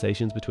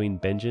 conversations between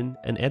Benjen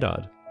and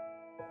Eddard,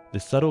 the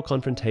subtle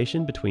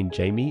confrontation between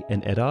Jaime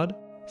and Eddard,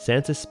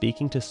 Sansa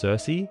speaking to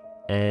Cersei,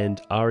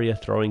 and Arya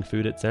throwing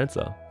food at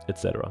Sansa,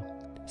 etc.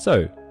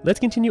 So, let's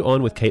continue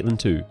on with Catelyn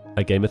 2,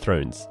 A Game of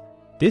Thrones.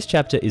 This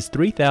chapter is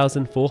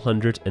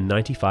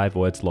 3,495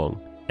 words long,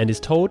 and is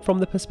told from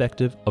the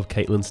perspective of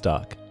Catelyn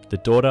Stark, the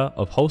daughter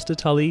of Holster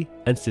Tully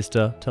and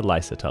sister to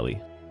Lysa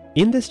Tully.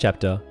 In this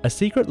chapter, a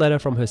secret letter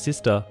from her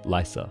sister,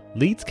 Lysa,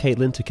 leads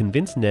Catelyn to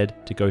convince Ned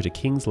to go to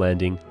King's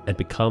Landing and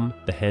become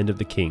the Hand of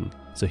the King,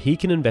 so he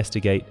can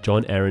investigate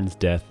Jon Arryn's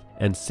death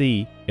and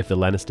see if the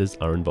Lannisters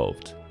are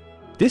involved.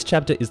 This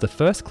chapter is the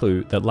first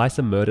clue that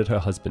Lysa murdered her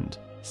husband,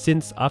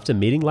 since after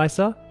meeting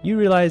Lysa, you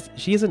realize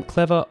she isn't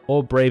clever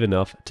or brave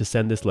enough to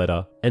send this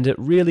letter, and it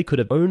really could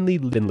have only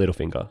been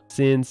Littlefinger,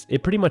 since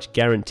it pretty much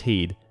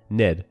guaranteed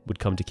Ned would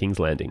come to King's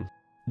Landing.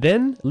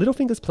 Then,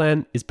 Littlefinger's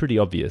plan is pretty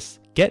obvious.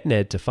 Get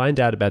Ned to find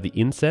out about the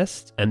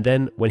incest, and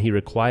then when he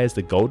requires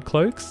the gold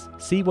cloaks,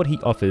 see what he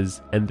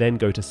offers, and then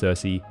go to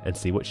Cersei and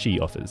see what she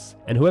offers.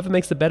 And whoever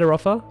makes the better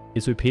offer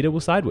is who Peter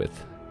will side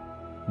with.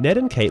 Ned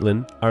and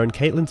Catelyn are in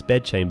Catelyn's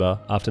bedchamber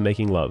after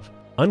making love.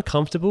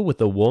 Uncomfortable with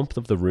the warmth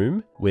of the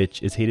room,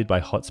 which is heated by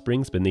hot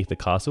springs beneath the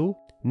castle,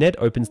 Ned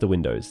opens the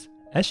windows.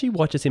 As she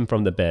watches him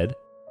from the bed,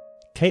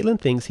 Catelyn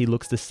thinks he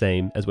looks the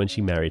same as when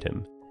she married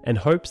him, and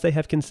hopes they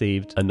have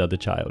conceived another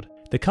child.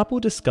 The couple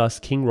discuss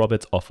King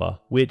Robert's offer,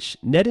 which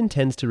Ned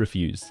intends to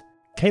refuse.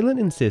 Catelyn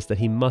insists that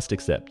he must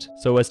accept,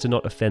 so as to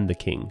not offend the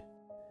king,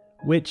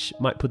 which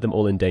might put them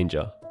all in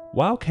danger.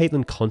 While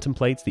Catelyn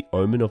contemplates the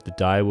omen of the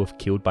direwolf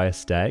killed by a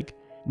stag,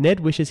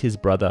 Ned wishes his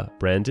brother,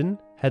 Brandon,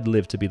 had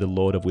lived to be the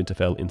Lord of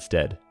Winterfell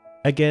instead.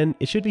 Again,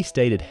 it should be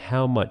stated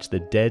how much the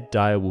dead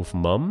direwolf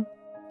mum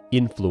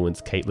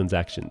influenced Catelyn's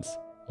actions.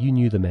 "You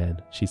knew the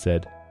man," she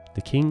said.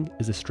 "The king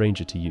is a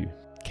stranger to you."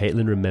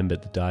 Catelyn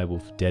remembered the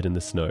direwolf dead in the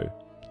snow.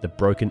 The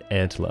broken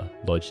antler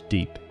lodged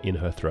deep in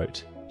her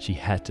throat. She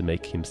had to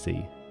make him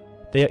see.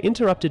 They are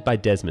interrupted by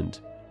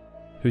Desmond,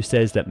 who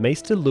says that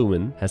Maester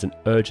Luwin has an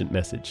urgent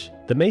message.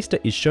 The Maester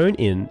is shown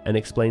in and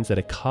explains that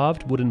a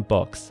carved wooden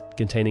box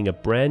containing a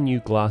brand new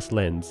glass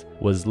lens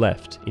was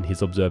left in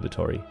his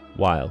observatory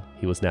while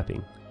he was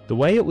napping. The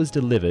way it was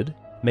delivered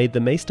made the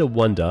Maester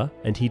wonder,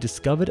 and he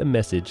discovered a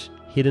message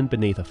hidden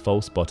beneath a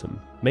false bottom.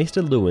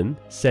 Maester Luwin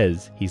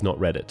says he's not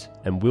read it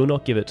and will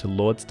not give it to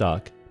Lord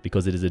Stark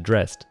because it is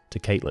addressed to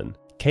Catelyn.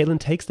 Catelyn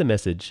takes the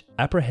message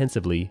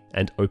apprehensively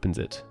and opens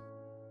it.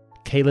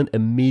 Catelyn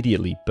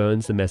immediately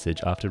burns the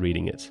message after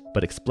reading it,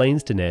 but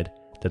explains to Ned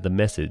that the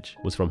message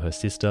was from her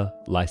sister,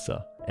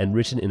 Lysa, and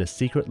written in a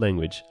secret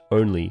language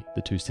only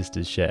the two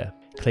sisters share,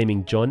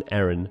 claiming Jon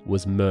Arryn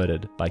was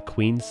murdered by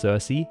Queen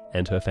Cersei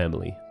and her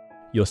family.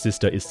 "Your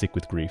sister is sick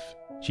with grief.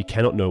 She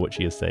cannot know what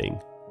she is saying."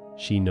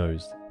 "She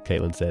knows,"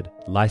 Catelyn said.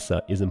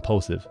 "Lysa is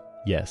impulsive,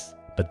 yes,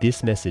 but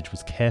this message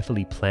was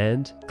carefully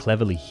planned,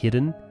 cleverly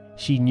hidden.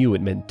 She knew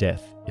it meant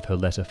death if her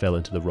letter fell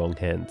into the wrong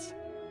hands.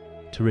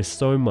 To risk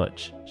so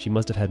much, she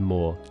must have had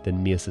more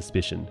than mere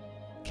suspicion."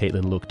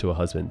 Catelyn looked to her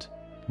husband.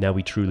 "Now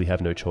we truly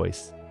have no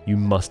choice. You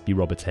must be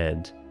Robert's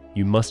hand.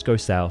 You must go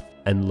south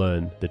and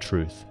learn the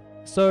truth."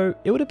 So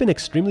it would have been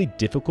extremely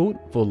difficult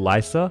for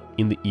Lysa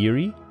in the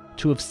Eyrie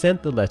to have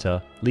sent the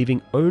letter,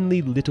 leaving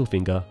only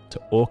Littlefinger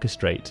to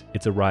orchestrate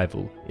its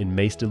arrival in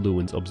Maester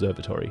Luwin's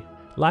observatory.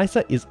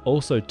 Lysa is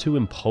also too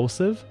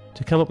impulsive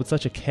to come up with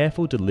such a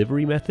careful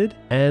delivery method,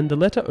 and the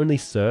letter only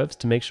serves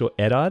to make sure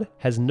Eddard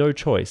has no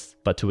choice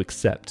but to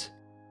accept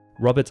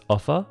Robert's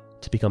offer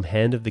to become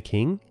Hand of the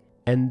King,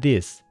 and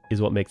this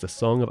is what makes A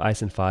Song of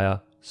Ice and Fire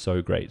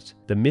so great.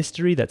 The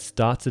mystery that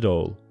starts it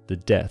all, the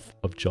death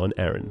of Jon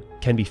Arryn,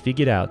 can be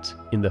figured out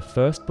in the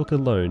first book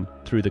alone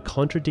through the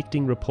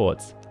contradicting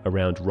reports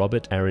around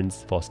Robert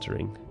Arryn's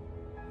fostering.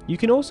 You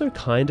can also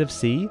kind of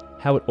see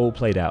how it all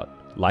played out.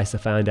 Lysa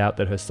found out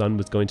that her son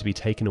was going to be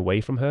taken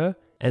away from her,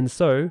 and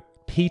so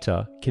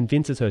Peter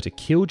convinces her to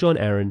kill Jon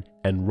Arryn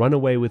and run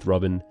away with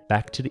Robin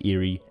back to the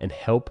Eyrie and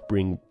help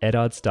bring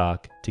Eddard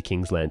Stark to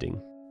King's Landing.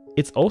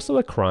 It's also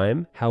a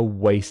crime how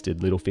wasted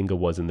Littlefinger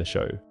was in the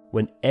show,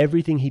 when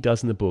everything he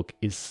does in the book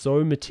is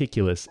so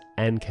meticulous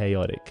and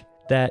chaotic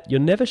that you're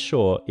never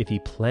sure if he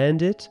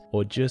planned it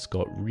or just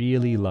got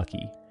really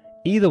lucky.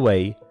 Either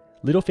way,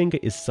 Littlefinger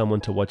is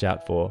someone to watch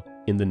out for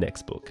in the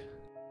next book.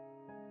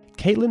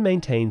 Catelyn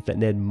maintains that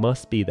Ned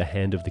must be the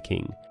Hand of the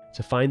King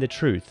to find the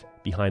truth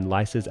behind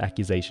Lysa's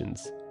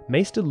accusations.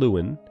 Maester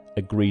Luwin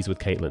agrees with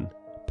Catelyn,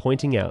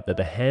 pointing out that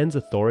the Hand's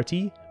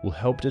authority will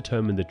help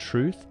determine the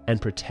truth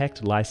and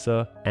protect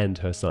Lysa and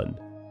her son.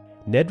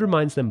 Ned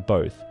reminds them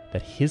both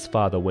that his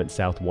father went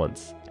south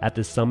once, at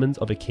the summons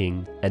of a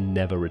king, and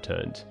never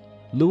returned.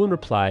 Luwin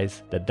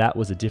replies that that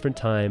was a different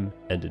time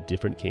and a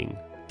different king.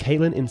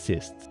 Catelyn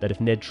insists that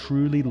if Ned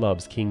truly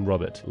loves King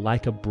Robert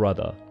like a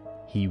brother,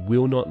 he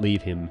will not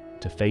leave him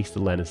to face the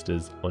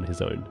Lannisters on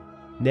his own.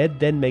 Ned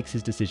then makes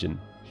his decision.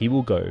 He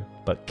will go,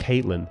 but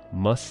Catelyn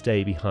must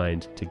stay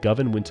behind to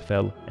govern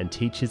Winterfell and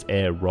teach his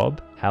heir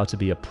Robb how to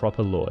be a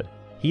proper lord.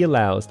 He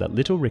allows that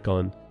little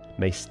Rickon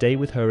may stay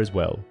with her as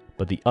well,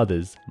 but the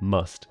others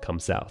must come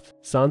south.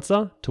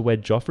 Sansa to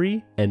wed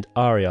Joffrey, and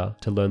Arya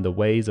to learn the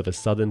ways of a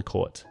southern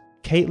court.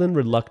 Catelyn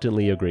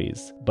reluctantly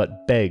agrees,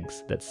 but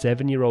begs that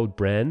 7-year-old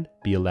Bran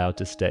be allowed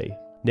to stay.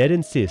 Ned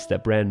insists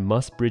that Bran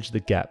must bridge the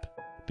gap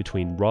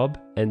between Robb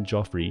and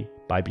Joffrey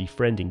by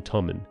befriending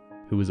Tommen,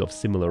 who is of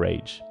similar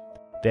age.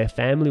 Their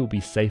family will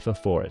be safer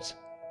for it,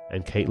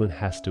 and Catelyn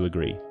has to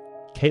agree.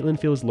 Catelyn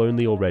feels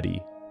lonely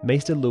already.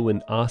 Maester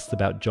Luwin asks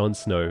about Jon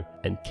Snow,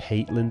 and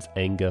Catelyn's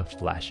anger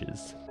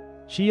flashes.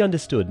 She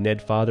understood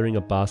Ned fathering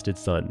a bastard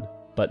son,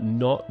 but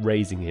not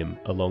raising him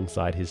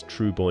alongside his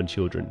true-born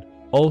children.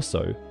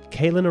 Also,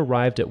 Catelyn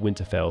arrived at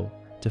Winterfell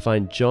to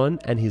find Jon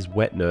and his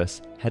wet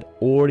nurse had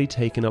already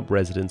taken up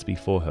residence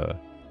before her.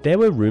 There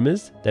were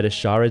rumours that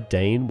Ashara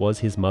Dane was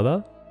his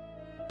mother,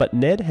 but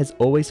Ned has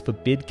always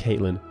forbid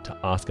Catelyn to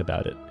ask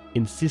about it,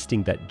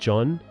 insisting that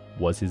Jon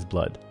was his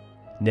blood.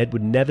 Ned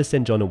would never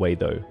send Jon away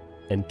though,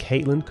 and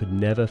Caitlin could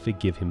never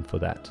forgive him for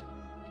that.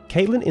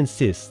 Caitlin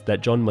insists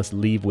that John must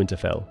leave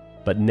Winterfell,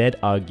 but Ned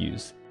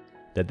argues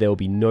that there will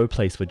be no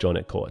place for John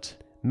at court.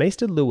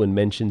 Maester Luwin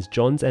mentions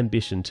John's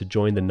ambition to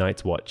join the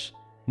Night's Watch.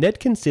 Ned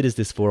considers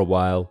this for a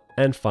while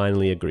and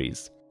finally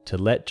agrees to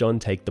let John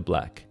take the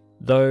Black,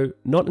 though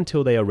not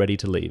until they are ready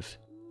to leave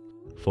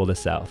for the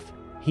South.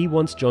 He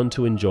wants John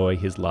to enjoy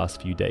his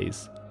last few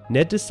days.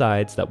 Ned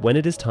decides that when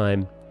it is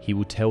time, he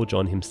will tell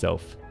John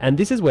himself. And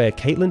this is where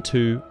Caitlin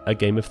 2, A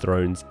Game of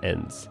Thrones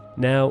ends.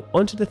 Now,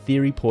 onto the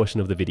theory portion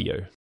of the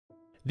video.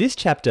 This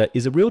chapter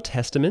is a real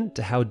testament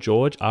to how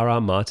George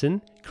R.R.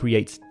 Martin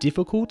creates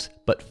difficult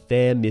but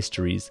fair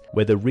mysteries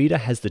where the reader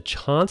has the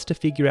chance to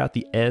figure out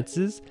the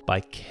answers by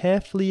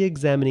carefully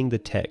examining the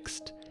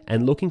text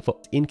and looking for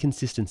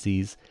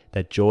inconsistencies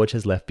that George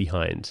has left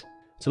behind.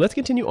 So let's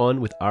continue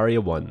on with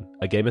Arya 1,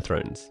 A Game of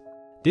Thrones.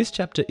 This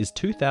chapter is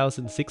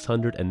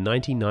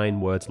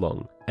 2,699 words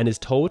long and is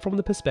told from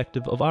the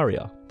perspective of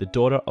Arya, the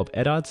daughter of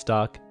Eddard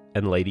Stark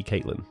and Lady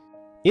Caitlin.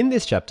 In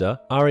this chapter,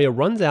 Arya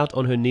runs out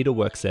on her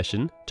needlework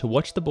session to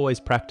watch the boys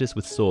practice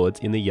with swords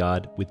in the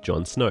yard with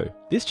Jon Snow.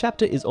 This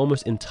chapter is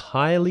almost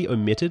entirely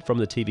omitted from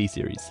the TV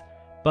series,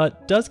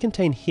 but does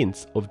contain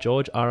hints of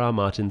George R.R.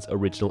 Martin's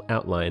original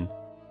outline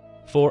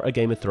for A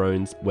Game of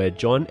Thrones, where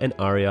Jon and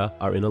Arya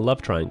are in a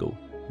love triangle.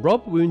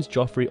 Robb wounds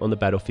Joffrey on the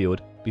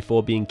battlefield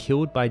before being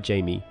killed by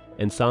Jaime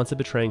and Sansa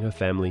betraying her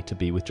family to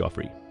be with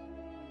Joffrey.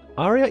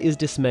 Arya is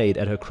dismayed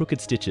at her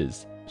crooked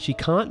stitches. She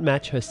can't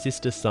match her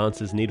sister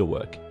Sansa's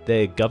needlework.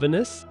 Their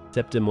governess,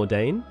 Septa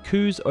Mordane,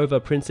 coos over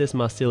Princess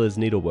Marsilla's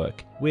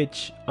needlework,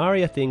 which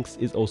Arya thinks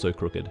is also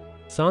crooked.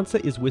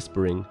 Sansa is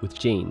whispering with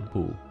Jean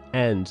Poole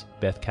and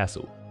Beth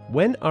Castle.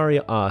 When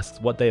Arya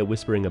asks what they are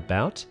whispering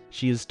about,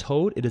 she is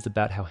told it is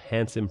about how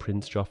handsome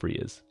Prince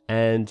Joffrey is,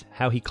 and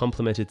how he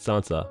complimented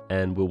Sansa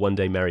and will one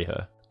day marry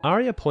her.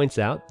 Arya points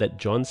out that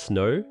Jon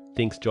Snow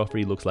thinks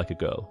Joffrey looks like a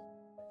girl.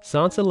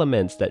 Sansa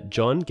laments that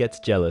Jon gets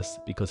jealous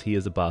because he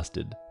is a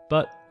bastard,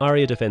 but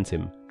Arya defends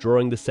him,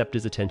 drawing the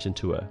Scepter's attention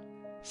to her.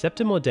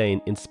 Septa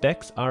Mordane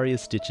inspects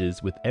Arya's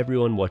stitches with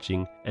everyone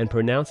watching and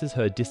pronounces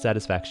her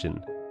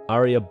dissatisfaction.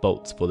 Arya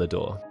bolts for the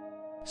door,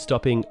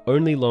 stopping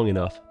only long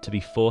enough to be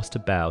forced to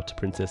bow to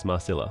Princess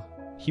Marcilla.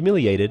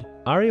 Humiliated,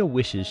 Arya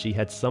wishes she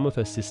had some of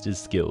her sister's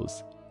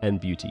skills and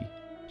beauty.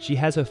 She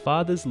has her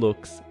father's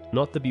looks,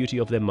 not the beauty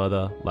of their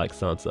mother like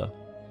Sansa.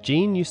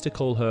 Jean used to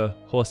call her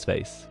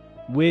Horseface,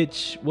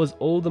 which was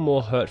all the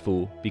more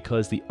hurtful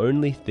because the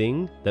only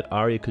thing that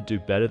Arya could do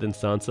better than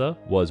Sansa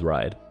was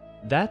ride.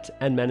 That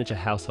and manage a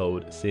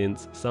household,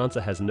 since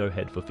Sansa has no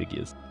head for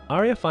figures.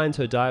 Arya finds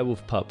her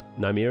direwolf pup,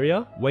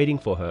 Nymeria, waiting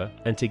for her,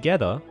 and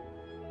together,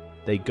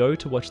 they go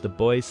to watch the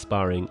boys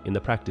sparring in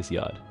the practice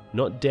yard,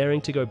 not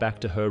daring to go back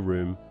to her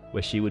room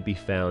where she would be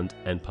found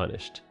and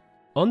punished.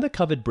 On the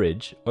covered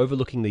bridge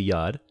overlooking the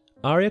yard,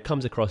 Arya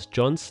comes across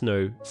Jon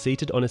Snow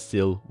seated on a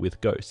sill with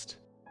Ghost.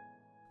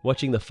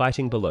 Watching the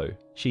fighting below,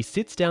 she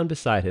sits down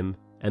beside him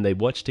and they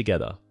watch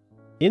together.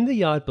 In the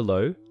yard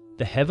below,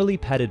 the heavily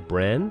padded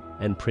Bran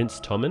and Prince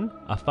Tommen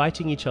are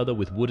fighting each other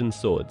with wooden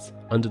swords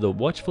under the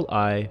watchful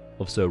eye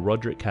of Sir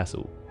Roderick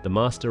Castle, the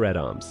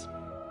Master-at-Arms.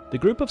 The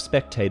group of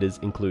spectators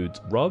includes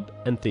Robb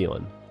and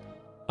Theon.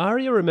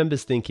 Arya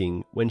remembers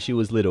thinking when she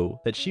was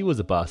little that she was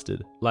a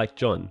bastard, like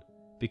Jon,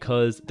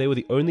 because they were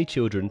the only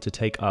children to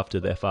take after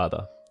their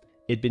father.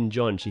 It'd been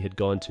Jon she had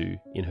gone to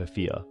in her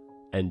fear,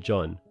 and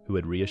Jon who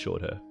had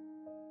reassured her.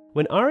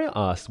 When Arya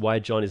asks why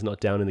Jon is not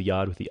down in the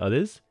yard with the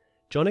others,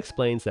 Jon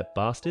explains that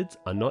bastards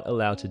are not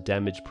allowed to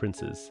damage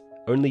princes.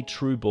 Only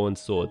true-born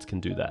swords can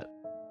do that.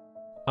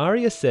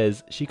 Arya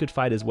says she could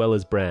fight as well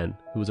as Bran,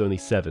 who was only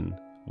 7,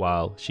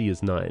 while she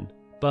is 9.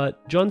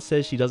 But Jon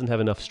says she doesn't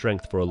have enough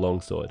strength for a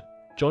longsword.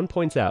 Jon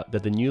points out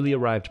that the newly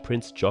arrived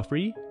Prince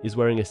Joffrey is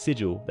wearing a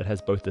sigil that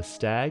has both a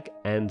stag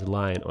and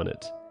lion on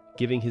it,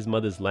 giving his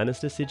mother's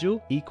Lannister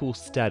sigil equal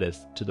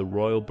status to the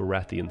royal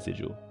Baratheon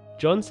sigil.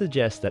 Jon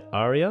suggests that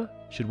Arya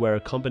should wear a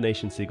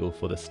combination sigil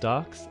for the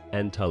Starks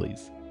and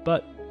Tullys,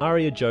 but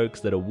Arya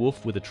jokes that a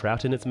wolf with a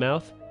trout in its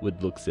mouth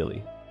would look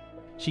silly.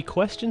 She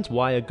questions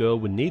why a girl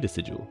would need a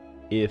sigil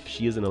if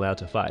she isn't allowed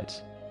to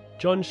fight.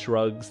 Jon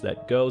shrugs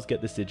that girls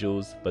get the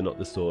sigils but not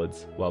the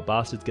swords, while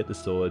bastards get the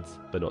swords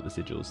but not the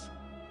sigils.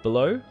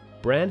 Below,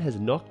 Bran has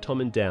knocked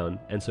Tommen down,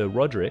 and Sir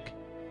Roderick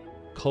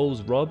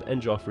calls Robb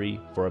and Joffrey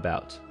for a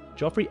bout.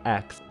 Joffrey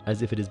acts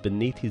as if it is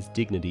beneath his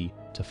dignity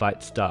to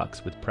fight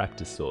Starks with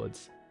practice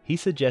swords. He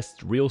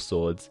suggests real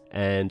swords,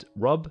 and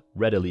Robb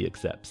readily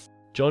accepts.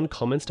 Jon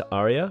comments to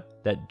Arya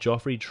that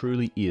Joffrey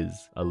truly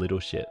is a little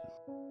shit.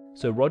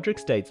 So Roderick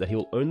states that he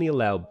will only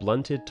allow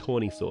blunted,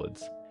 tawny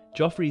swords.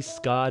 Joffrey's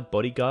scarred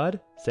bodyguard,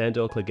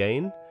 Sandor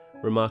Clegane,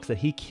 remarks that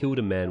he killed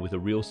a man with a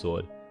real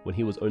sword when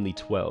he was only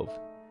 12.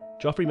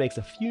 Joffrey makes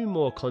a few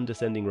more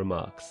condescending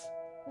remarks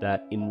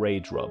that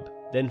enrage Robb,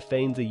 then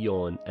feigns a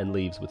yawn and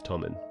leaves with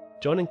Tommen.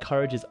 Jon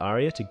encourages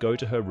Arya to go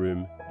to her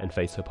room and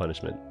face her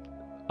punishment.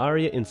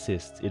 Arya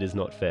insists it is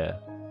not fair,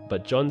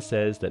 but Jon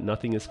says that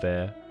nothing is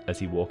fair as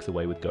he walks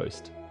away with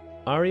Ghost.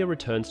 Arya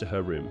returns to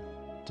her room.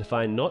 to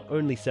find not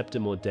only Septa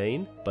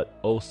Mordain, but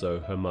also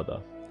her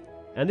mother.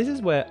 And this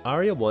is where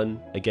Arya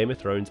 1, A Game of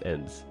Thrones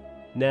ends.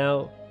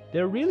 Now,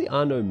 there really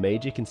are no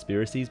major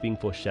conspiracies being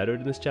foreshadowed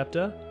in this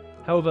chapter.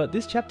 However,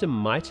 this chapter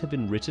might have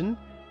been written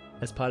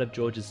as part of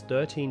George's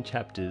 13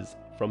 chapters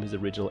from his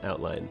original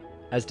outline,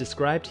 as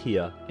described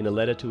here in a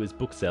letter to his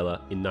bookseller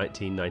in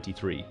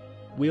 1993.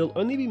 We'll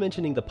only be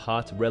mentioning the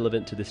parts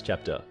relevant to this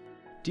chapter.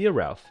 Dear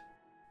Ralph,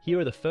 here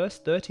are the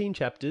first 13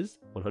 chapters,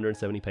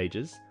 170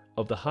 pages,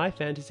 of the high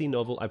fantasy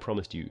novel I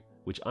promised you,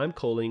 which I'm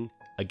calling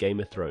A Game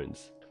of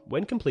Thrones.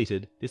 When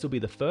completed, this will be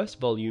the first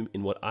volume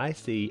in what I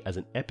see as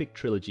an epic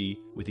trilogy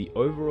with the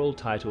overall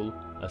title,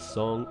 A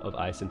Song of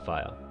Ice and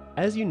Fire.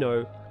 As you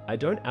know, I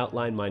don't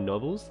outline my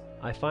novels.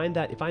 I find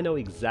that if I know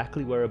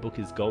exactly where a book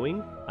is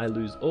going, I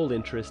lose all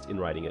interest in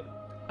writing it.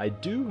 I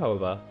do,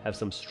 however, have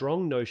some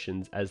strong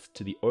notions as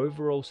to the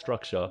overall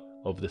structure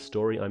of the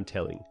story I'm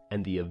telling,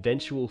 and the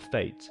eventual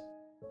fate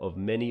of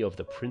many of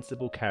the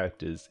principal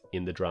characters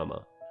in the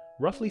drama.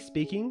 Roughly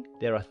speaking,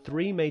 there are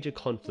 3 major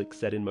conflicts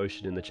set in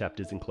motion in the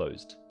chapters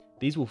enclosed.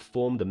 These will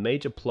form the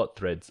major plot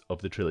threads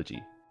of the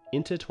trilogy,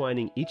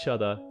 intertwining each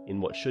other in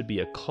what should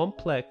be a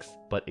complex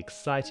but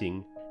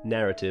exciting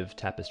narrative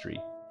tapestry.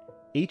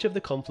 Each of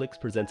the conflicts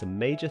presents a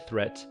major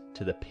threat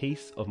to the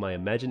peace of my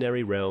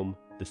imaginary realm,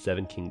 the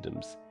Seven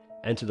Kingdoms,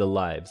 and to the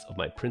lives of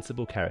my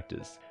principal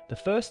characters. The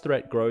first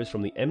threat grows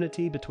from the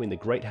enmity between the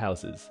great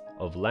houses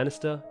of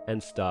Lannister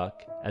and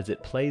Stark as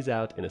it plays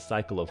out in a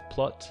cycle of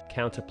plot,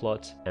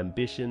 counterplot,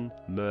 ambition,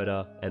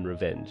 murder, and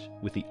revenge,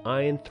 with the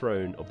Iron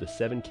Throne of the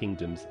Seven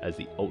Kingdoms as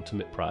the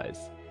ultimate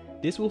prize.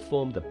 This will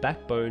form the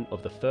backbone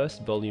of the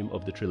first volume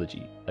of the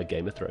trilogy, A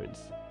Game of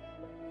Thrones.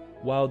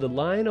 While the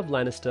Lion of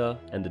Lannister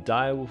and the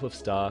Direwolf of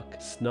Stark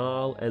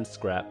snarl and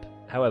scrap,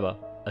 however,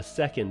 a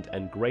second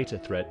and greater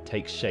threat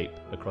takes shape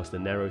across the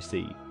narrow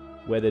sea,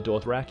 where the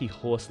Dothraki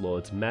horse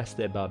lords mass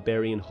their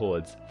barbarian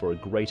hordes for a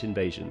great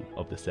invasion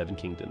of the Seven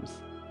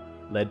Kingdoms,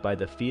 led by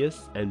the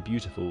fierce and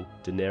beautiful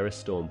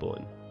Daenerys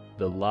Stormborn,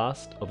 the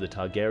last of the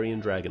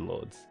Targaryen Dragon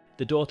Lords.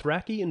 The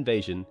Dothraki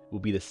invasion will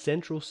be the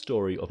central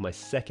story of my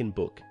second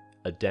book,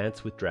 A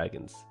Dance with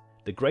Dragons.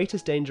 The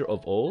greatest danger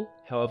of all,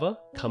 however,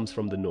 comes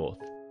from the north,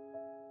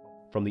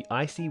 from the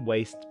icy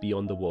wastes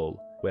beyond the wall,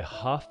 where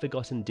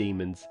half-forgotten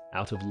demons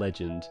out of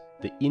legend,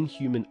 the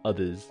inhuman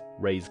others,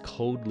 raise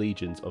cold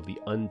legions of the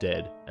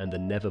undead and the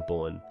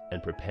neverborn,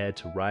 and prepare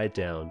to ride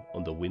down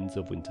on the winds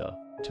of winter,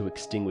 to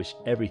extinguish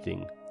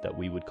everything that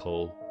we would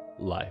call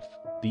life.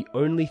 The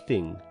only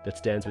thing that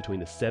stands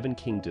between the Seven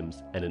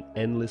Kingdoms and an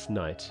endless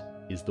night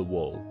is the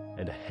Wall,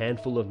 and a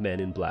handful of men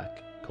in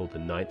black called the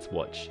Night's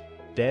Watch.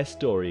 Their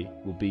story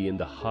will be in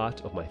the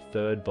heart of my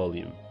third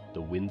volume,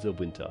 The Winds of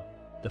Winter.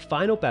 The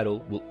final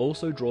battle will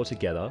also draw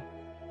together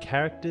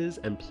characters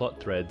and plot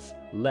threads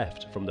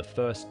left from the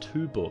first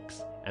 2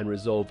 books and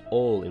resolve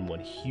all in one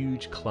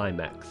huge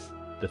climax.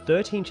 The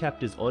 13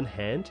 chapters on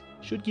hand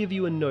should give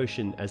you a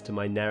notion as to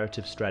my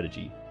narrative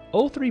strategy.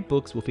 All 3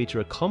 books will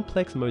feature a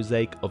complex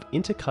mosaic of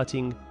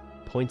intercutting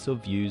points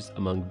of views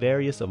among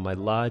various of my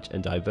large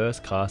and diverse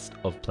cast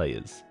of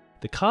players.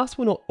 The cast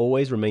will not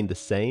always remain the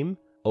same,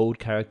 old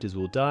characters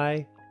will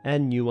die,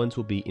 and new ones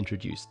will be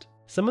introduced.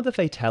 Some of the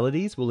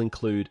fatalities will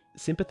include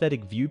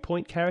sympathetic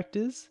viewpoint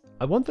characters.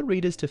 I want the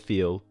readers to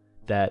feel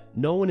that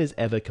no one is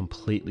ever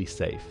completely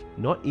safe,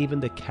 not even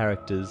the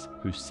characters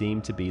who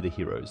seem to be the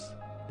heroes.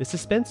 The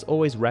suspense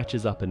always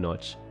ratchets up a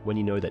notch when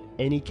you know that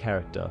any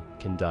character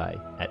can die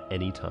at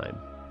any time.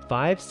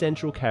 5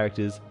 central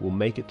characters will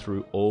make it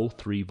through all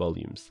 3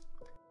 volumes.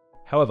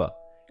 However,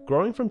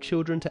 growing from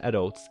children to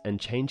adults and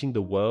changing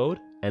the world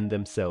and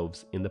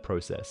themselves in the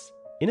process.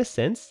 In a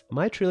sense,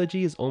 my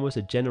trilogy is almost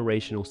a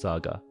generational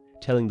saga,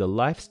 telling the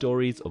life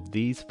stories of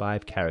these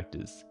 5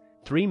 characters,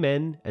 3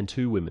 men and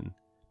 2 women.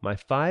 My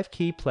 5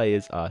 key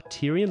players are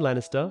Tyrion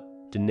Lannister,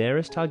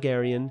 Daenerys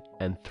Targaryen,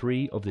 and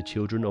 3 of the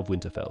children of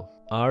Winterfell,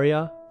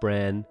 Arya,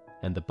 Bran,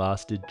 and the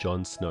bastard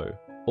Jon Snow.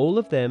 All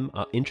of them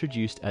are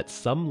introduced at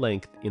some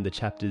length in the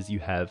chapters you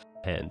have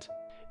hand.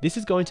 This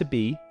is going to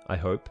be, I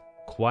hope,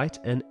 quite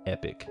an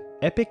epic.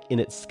 Epic in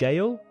its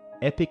scale,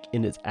 epic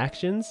in its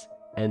actions,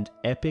 and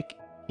epic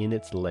in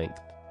its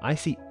length. I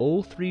see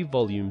all 3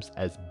 volumes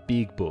as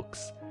big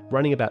books,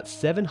 running about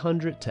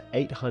 700 to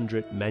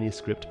 800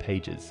 manuscript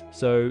pages,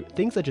 so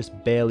things are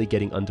just barely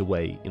getting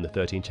underway in the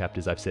 13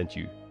 chapters I've sent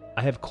you.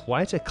 I have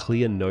quite a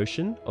clear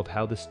notion of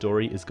how the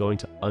story is going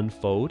to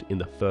unfold in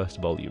the first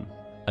volume,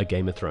 A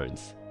Game of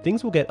Thrones.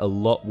 Things will get a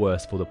lot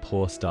worse for the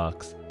poor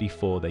Starks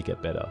before they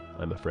get better,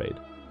 I'm afraid.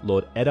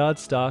 Lord Eddard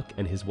Stark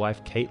and his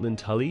wife Catelyn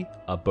Tully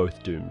are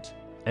both doomed,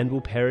 and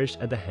will perish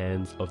at the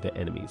hands of their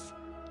enemies.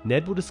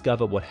 Ned will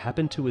discover what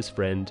happened to his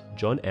friend,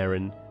 Jon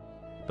Arryn,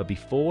 but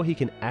before he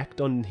can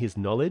act on his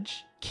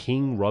knowledge,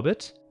 King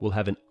Robert will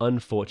have an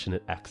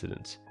unfortunate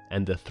accident,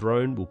 and the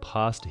throne will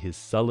pass to his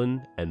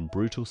sullen and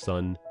brutal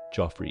son,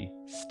 Joffrey,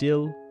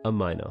 still a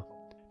minor.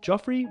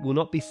 Joffrey will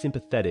not be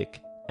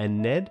sympathetic,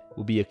 and Ned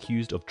will be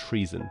accused of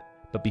treason,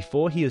 but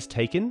before he is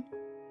taken,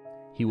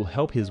 he will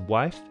help his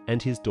wife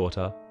and his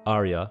daughter,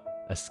 Arya,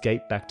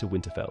 escape back to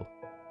Winterfell.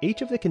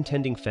 Each of the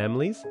contending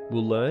families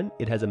will learn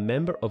it has a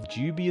member of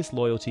dubious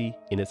loyalty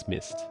in its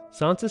midst.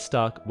 Sansa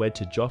Stark, wed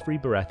to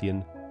Joffrey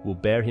Baratheon, will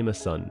bear him a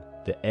son,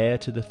 the heir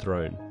to the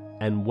throne,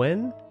 and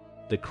when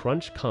the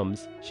crunch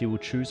comes, she will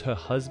choose her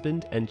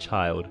husband and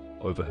child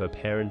over her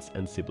parents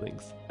and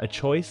siblings, a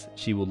choice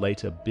she will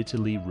later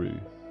bitterly rue.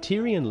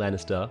 Tyrion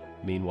Lannister,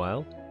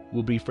 meanwhile,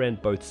 will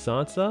befriend both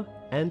Sansa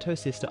and her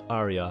sister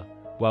Arya,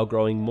 while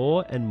growing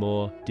more and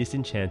more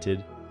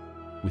disenchanted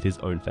with his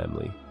own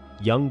family.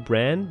 Young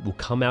Bran will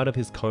come out of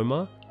his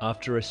coma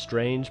after a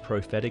strange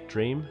prophetic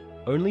dream,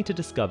 only to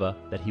discover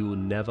that he will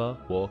never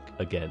walk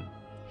again.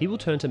 He will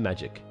turn to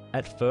magic,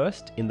 at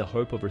first in the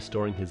hope of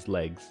restoring his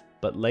legs,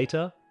 but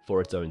later for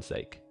its own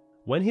sake.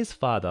 When his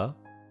father,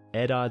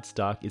 Eddard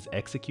Stark, is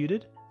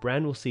executed,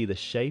 Bran will see the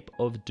shape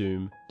of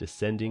doom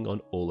descending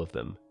on all of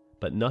them,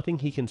 but nothing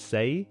he can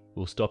say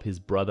will stop his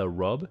brother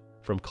Robb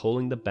from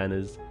calling the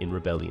banners in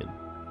rebellion.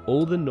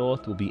 All the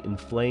North will be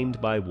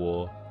inflamed by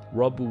war.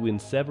 Robb will win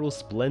several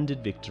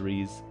splendid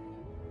victories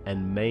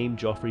and maim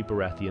Joffrey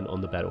Baratheon on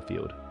the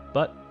battlefield.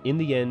 But in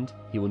the end,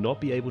 he will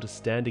not be able to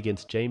stand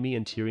against Jaime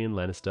and Tyrion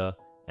Lannister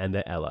and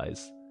their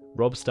allies.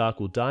 Robb Stark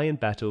will die in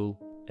battle,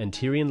 and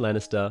Tyrion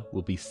Lannister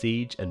will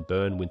besiege and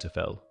burn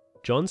Winterfell.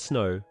 Jon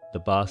Snow, the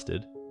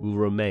bastard, will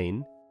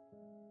remain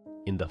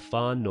in the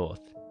far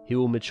north. He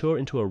will mature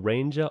into a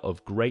ranger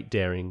of great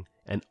daring,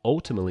 and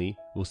ultimately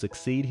will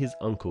succeed his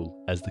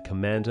uncle as the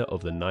commander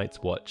of the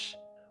Night's Watch.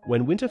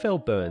 When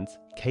Winterfell burns,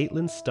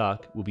 Catelyn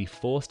Stark will be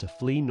forced to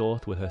flee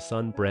north with her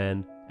son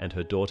Bran and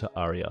her daughter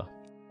Arya.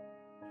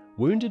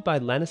 Wounded by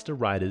Lannister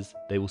riders,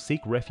 they will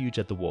seek refuge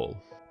at the Wall.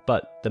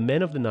 But the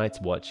men of the Night's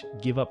Watch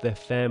give up their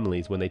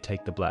families when they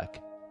take the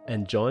Black,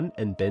 and Jon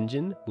and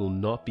Benjen will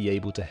not be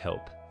able to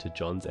help to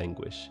Jon's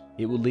anguish.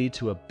 It will lead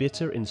to a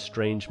bitter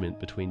estrangement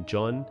between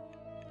Jon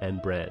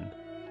and Bran.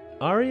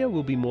 Arya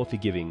will be more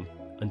forgiving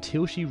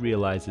until she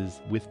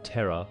realizes with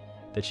terror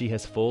that she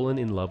has fallen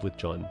in love with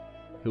Jon,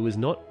 who is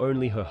not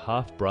only her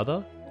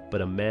half-brother,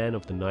 but a man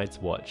of the Night's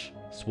Watch,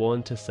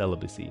 sworn to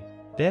celibacy.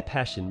 Their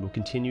passion will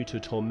continue to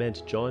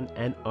torment Jon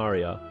and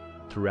Arya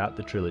throughout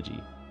the trilogy,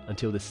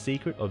 until the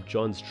secret of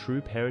Jon's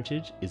true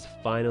parentage is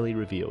finally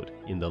revealed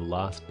in the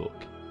last book.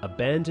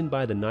 Abandoned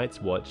by the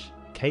Night's Watch,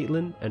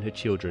 Catelyn and her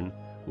children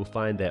will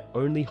find their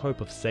only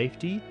hope of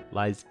safety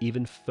lies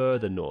even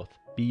further north,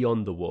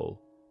 beyond the Wall,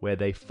 where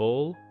they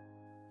fall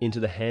into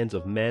the hands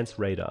of Mance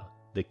Rayder,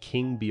 the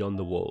king beyond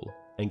the Wall,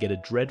 and get a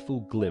dreadful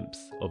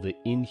glimpse of the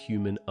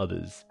inhuman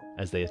others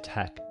as they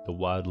attack the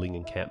wildling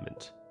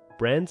encampment.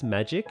 Bran's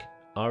magic,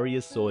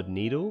 Arya's sword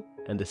needle,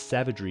 and the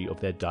savagery of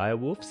their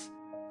direwolves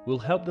will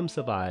help them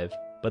survive,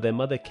 but their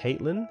mother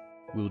Catelyn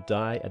will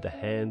die at the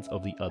hands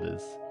of the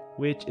others,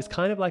 which is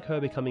kind of like her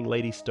becoming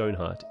Lady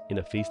Stoneheart in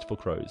A Feast for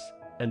Crows.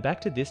 And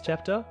back to this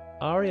chapter,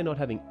 Arya not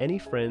having any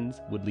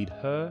friends would lead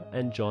her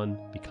and Jon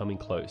becoming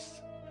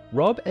close.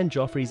 Robb and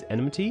Joffrey's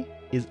enmity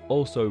is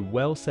also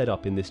well set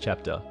up in this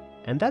chapter,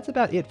 and that's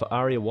about it for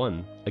Arya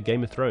 1, A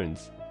Game of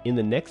Thrones. In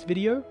the next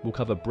video, we'll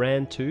cover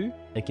Bran 2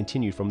 and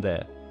continue from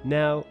there.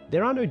 Now,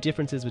 there are no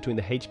differences between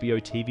the HBO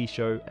TV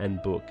show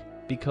and book,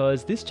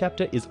 because this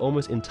chapter is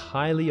almost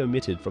entirely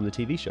omitted from the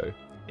TV show,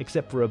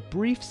 except for a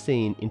brief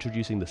scene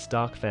introducing the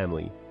Stark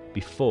family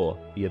before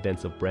the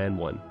events of Bran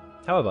 1.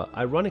 However,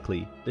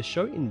 ironically, the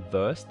show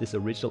inversed this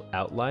original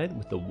outline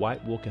with the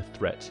White Walker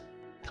threat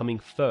coming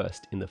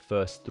first in the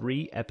first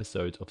 3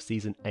 episodes of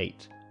Season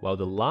 8, while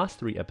the last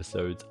 3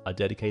 episodes are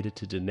dedicated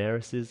to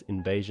Daenerys'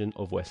 invasion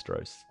of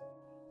Westeros.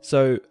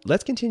 So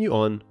let's continue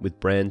on with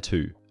Bran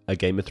 2, A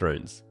Game of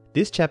Thrones.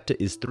 This chapter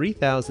is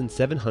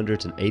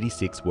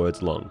 3,786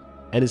 words long,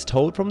 and is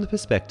told from the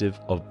perspective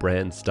of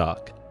Bran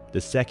Stark,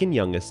 the second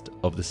youngest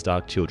of the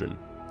Stark children.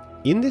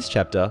 In this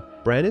chapter,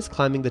 Bran is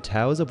climbing the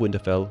towers of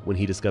Winterfell when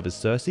he discovers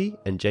Cersei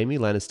and Jaime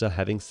Lannister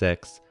having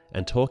sex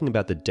and talking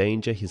about the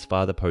danger his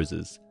father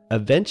poses.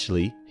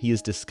 Eventually, he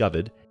is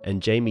discovered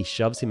and Jaime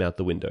shoves him out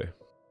the window.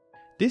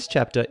 This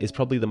chapter is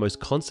probably the most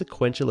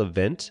consequential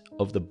event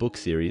of the book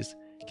series,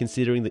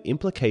 considering the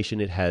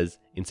implication it has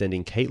in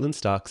sending Catelyn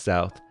Stark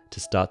south to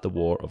start the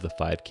War of the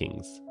Five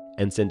Kings,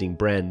 and sending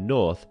Bran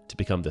north to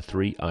become the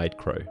Three-Eyed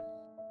Crow.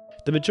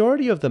 The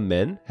majority of the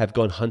men have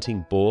gone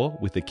hunting boar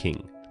with the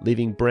king,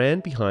 leaving Bran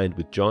behind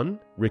with Jon,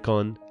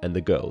 Rickon, and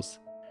the girls.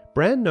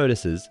 Bran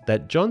notices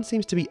that Jon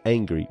seems to be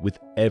angry with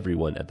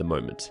everyone at the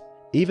moment,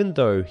 even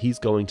though he's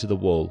going to the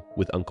Wall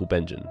with Uncle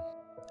Benjen.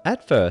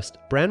 At first,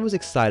 Bran was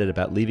excited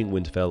about leaving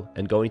Winterfell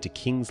and going to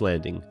King's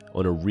Landing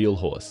on a real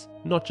horse,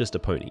 not just a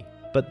pony.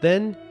 But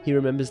then he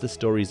remembers the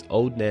stories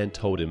Old Nan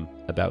told him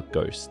about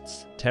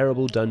ghosts,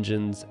 terrible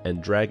dungeons,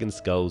 and dragon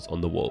skulls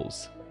on the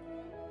walls.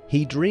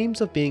 He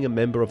dreams of being a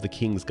member of the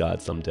Kingsguard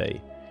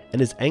someday,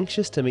 and is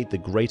anxious to meet the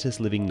greatest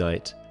living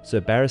knight, Sir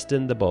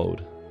Barristan the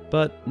Bold.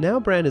 But now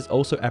Bran is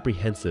also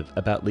apprehensive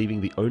about leaving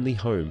the only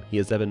home he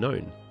has ever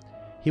known.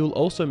 He will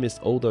also miss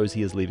all those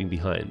he is leaving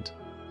behind.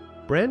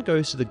 Bran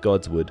goes to the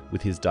Godswood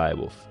with his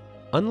direwolf.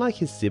 Unlike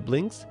his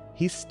siblings,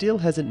 he still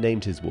hasn't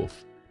named his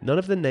wolf. None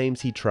of the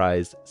names he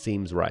tries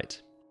seems right.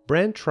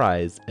 Bran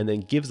tries and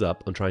then gives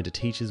up on trying to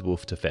teach his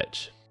wolf to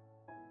fetch.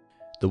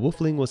 The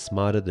wolfling was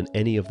smarter than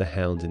any of the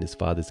hounds in his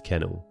father's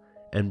kennel,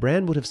 and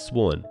Bran would have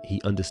sworn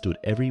he understood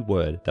every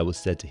word that was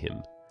said to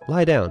him.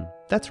 "Lie down,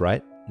 that's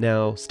right,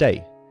 now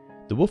stay."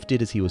 The wolf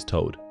did as he was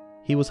told.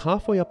 He was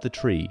halfway up the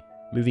tree,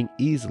 moving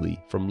easily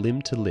from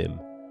limb to limb.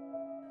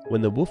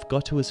 When the wolf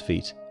got to his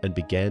feet and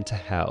began to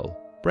howl,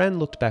 Bran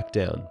looked back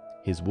down.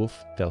 His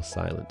wolf fell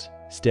silent,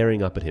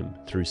 staring up at him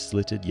through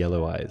slitted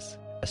yellow eyes.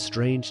 A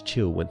strange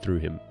chill went through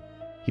him.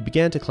 He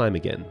began to climb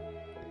again.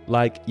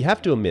 Like, you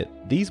have to admit,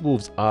 these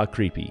wolves are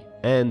creepy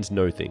and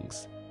know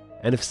things.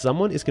 And if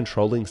someone is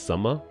controlling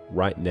Summer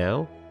right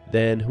now,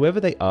 then whoever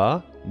they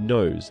are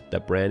knows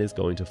that Bran is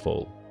going to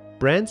fall.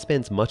 Bran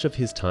spends much of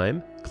his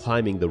time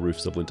climbing the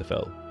roofs of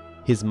Winterfell.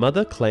 His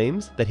mother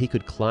claims that he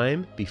could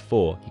climb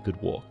before he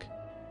could walk.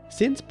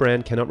 Since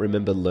Bran cannot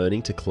remember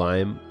learning to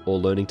climb or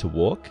learning to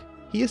walk,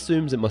 he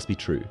assumes it must be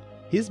true.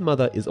 His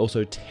mother is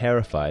also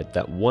terrified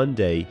that one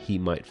day he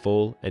might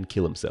fall and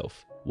kill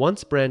himself.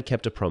 Once Bran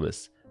kept a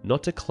promise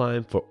not to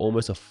climb for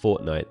almost a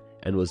fortnight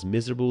and was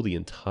miserable the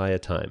entire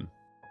time.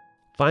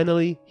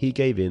 Finally, he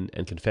gave in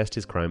and confessed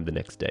his crime the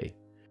next day.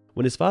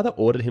 When his father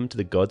ordered him to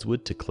the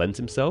Godswood to cleanse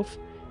himself,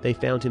 they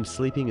found him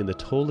sleeping in the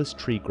tallest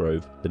tree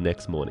grove the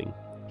next morning.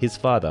 His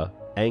father,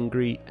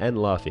 angry and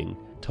laughing,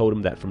 told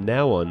him that from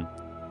now on,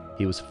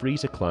 he was free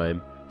to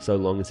climb so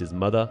long as his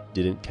mother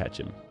didn't catch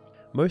him.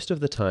 Most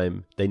of the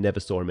time, they never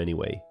saw him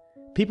anyway.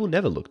 People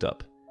never looked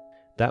up.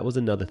 That was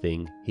another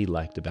thing he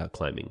liked about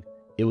climbing.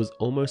 It was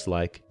almost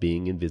like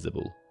being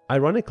invisible.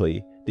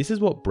 Ironically, this is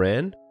what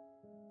Bran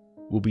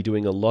will be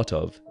doing a lot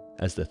of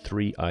as the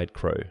Three-Eyed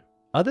Crow.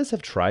 Others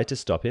have tried to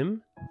stop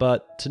him,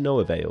 but to no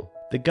avail.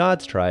 The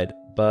guards tried,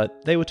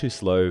 but they were too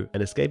slow,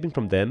 and escaping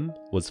from them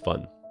was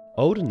fun.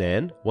 Old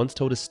Nan once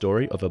told a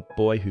story of a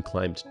boy who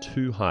climbed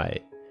too high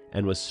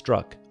and was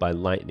struck by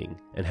lightning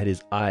and had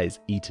his eyes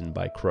eaten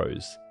by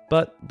crows.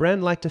 But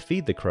Bran liked to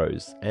feed the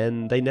crows,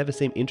 and they never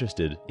seemed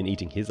interested in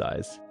eating his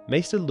eyes.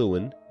 Maester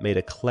Luwin made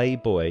a clay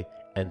boy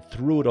and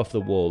threw it off the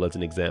wall as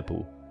an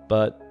example,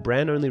 but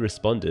Bran only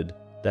responded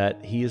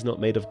that he is not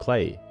made of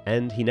clay,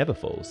 and he never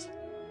falls.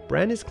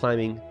 Bran is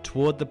climbing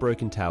toward the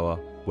broken tower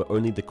where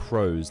only the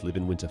crows live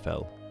in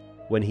Winterfell,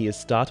 when he is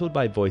startled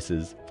by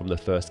voices from the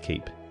first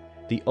keep,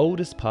 the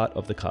oldest part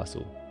of the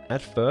castle.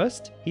 At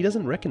first, he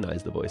doesn't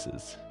recognize the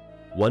voices.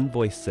 One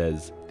voice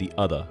says the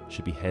other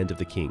should be Hand of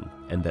the King,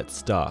 and that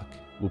Stark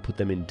will put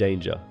them in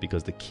danger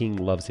because the king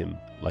loves him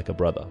like a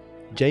brother.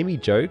 Jaime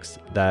jokes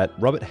that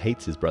Robert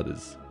hates his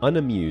brothers.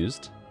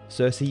 Unamused,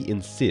 Cersei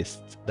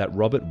insists that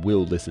Robert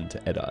will listen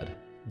to Eddard.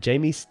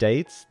 Jaime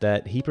states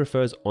that he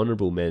prefers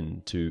honourable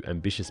men to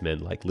ambitious men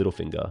like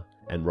Littlefinger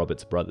and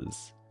Robert's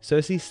brothers.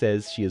 Cersei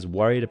says she is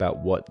worried about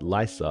what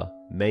Lysa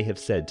may have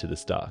said to the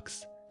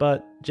Starks,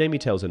 but Jaime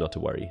tells her not to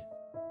worry,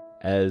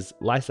 as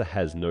Lysa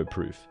has no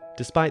proof.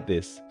 Despite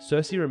this,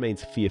 Cersei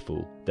remains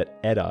fearful that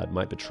Eddard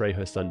might betray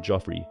her son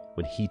Joffrey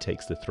when he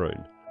takes the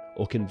throne,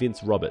 or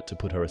convince Robert to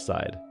put her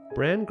aside.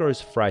 Bran grows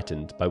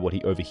frightened by what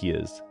he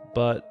overhears,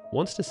 but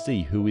wants to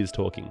see who is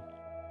talking.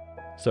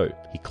 So,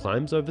 he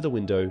climbs over the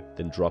window,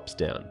 then drops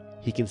down.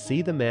 He can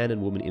see the man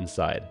and woman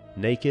inside,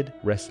 naked,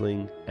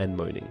 wrestling, and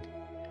moaning.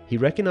 He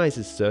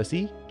recognizes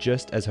Cersei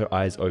just as her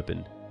eyes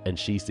open, and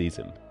she sees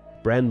him.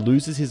 Bran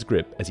loses his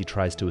grip as he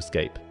tries to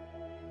escape,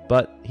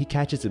 but he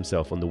catches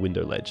himself on the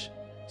window ledge.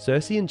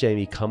 Cersei and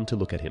Jaime come to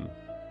look at him.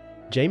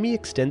 Jaime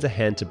extends a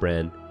hand to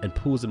Bran and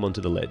pulls him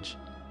onto the ledge.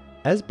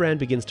 As Bran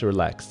begins to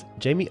relax,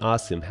 Jaime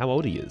asks him how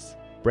old he is.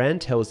 Bran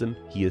tells him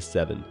he is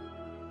 7.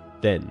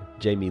 Then,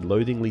 Jaime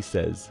loathingly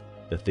says,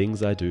 "The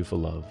things I do for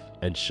love,"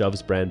 and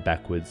shoves Bran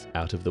backwards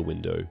out of the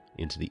window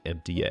into the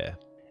empty air.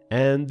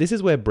 And this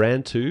is where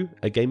Bran 2,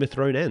 A Game of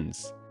Thrones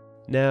ends.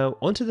 Now,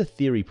 onto the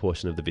theory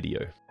portion of the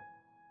video.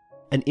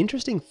 An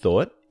interesting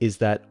thought is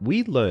that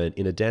we learn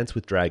in A Dance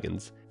with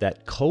Dragons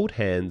that Cold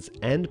Hands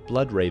and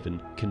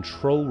Bloodraven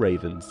control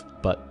ravens,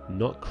 but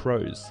not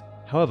crows.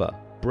 However,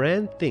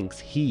 Bran thinks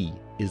he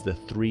is the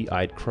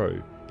Three-Eyed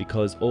Crow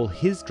because all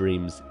his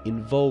dreams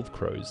involve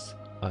crows.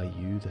 "Are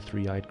you the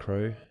Three-Eyed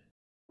Crow?"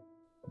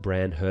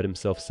 Bran heard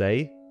himself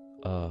say.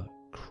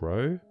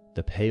 Crow?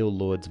 The Pale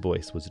Lord's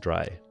voice was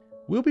dry.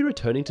 We'll be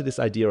returning to this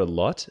idea a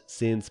lot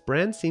since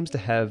Bran seems to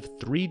have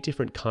 3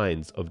 different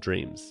kinds of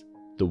dreams.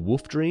 The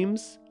wolf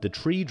dreams, the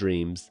tree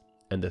dreams,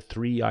 and the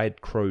Three-Eyed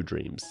Crow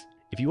dreams.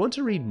 If you want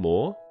to read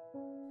more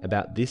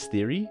about this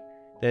theory,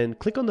 then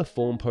click on the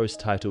forum post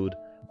titled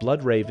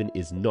 "Bloodraven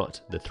is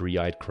not the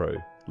Three-Eyed Crow."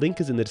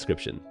 Link is in the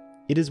description.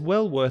 It is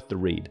well worth the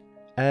read.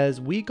 As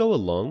we go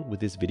along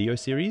with this video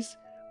series,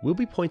 we'll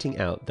be pointing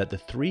out that the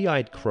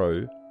Three-Eyed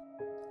Crow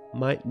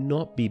might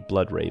not be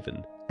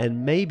Bloodraven,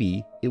 and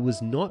maybe it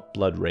was not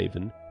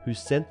Bloodraven who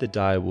sent the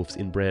direwolves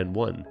in Bran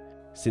 1,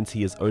 since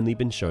he has only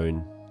been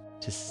shown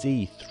to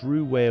see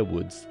through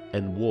werewoods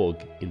and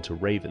warg into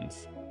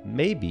ravens.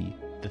 Maybe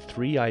the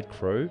Three-Eyed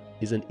Crow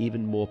is an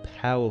even more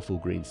powerful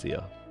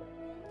Greenseer,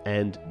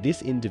 and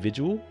this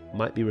individual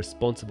might be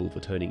responsible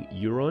for turning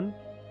Euron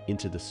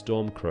into the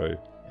Storm Crow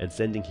and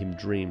sending him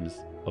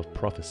dreams of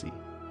prophecy.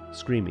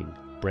 Screaming,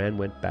 Bran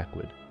went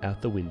backward,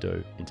 out the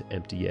window into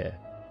empty air.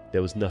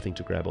 there was nothing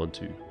to grab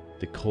onto.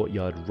 The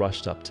courtyard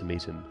rushed up to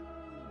meet him.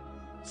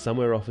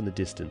 Somewhere off in the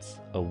distance,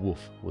 a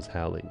wolf was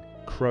howling.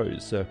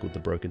 Crows circled the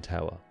broken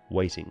tower,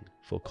 waiting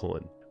for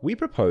corn. We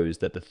propose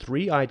that the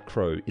three-eyed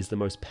crow is the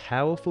most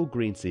powerful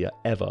greenseer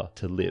ever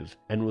to live,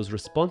 and was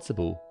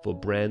responsible for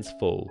Bran's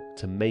fall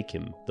to make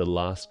him the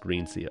last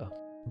greenseer.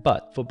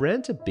 But for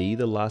Bran to be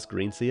the last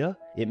greenseer,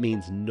 it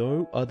means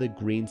no other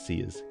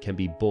greenseers can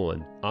be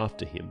born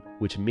after him,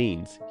 which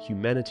means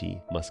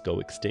humanity must go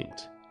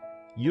extinct.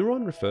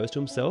 Euron refers to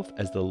himself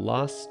as the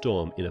last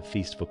storm in A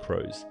Feast for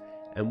Crows,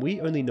 and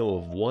we only know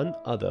of one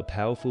other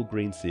powerful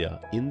greenseer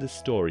in the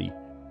story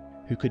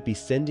who could be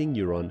sending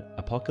Euron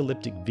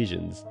apocalyptic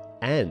visions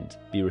and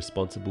be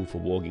responsible for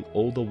walking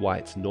all the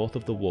whites north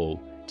of the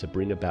wall to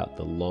bring about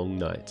the long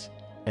night.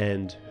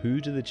 And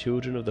who do the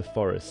children of the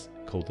forest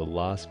call the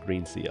last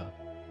greenseer?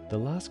 The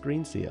last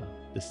greenseer,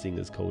 the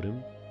singers called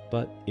him,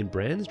 but in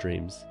Bran's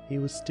dreams, he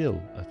was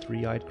still a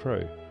three-eyed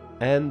crow.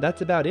 And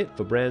that's about it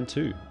for Bran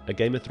 2, A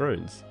Game of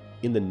Thrones.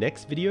 In the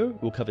next video,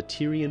 we'll cover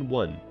Tyrion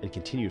 1 and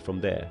continue from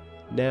there.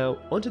 Now,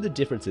 onto the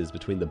differences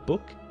between the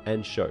book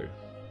and show.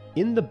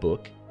 In the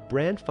book,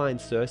 Bran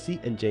finds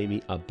Cersei and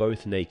Jaime are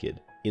both naked.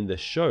 In the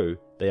show,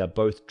 they are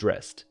both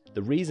dressed.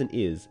 The reason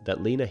is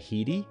that Lena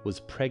Headey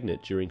was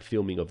pregnant during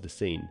filming of the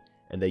scene,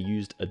 and they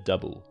used a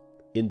double.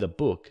 In the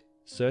book,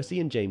 Cersei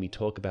and Jaime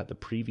talk about the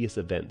previous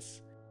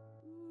events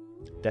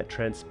that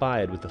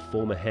transpired with the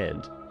former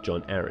hand,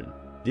 Jon Arryn.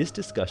 This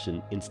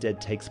discussion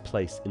instead takes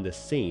place in the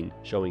scene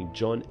showing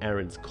Jon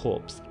Arryn's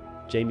corpse.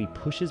 Jaime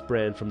pushes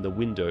Bran from the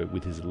window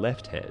with his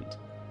left hand.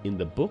 In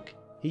the book,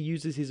 he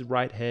uses his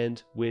right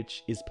hand,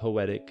 which is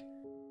poetic,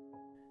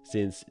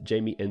 since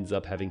Jaime ends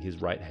up having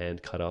his right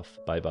hand cut off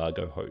by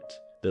Vargo Hoat,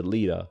 the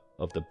leader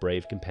of the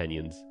brave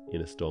companions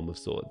in A Storm of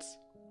Swords.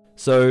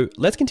 So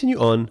let's continue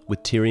on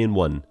with Tyrion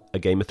 1, A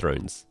Game of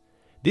Thrones.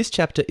 This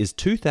chapter is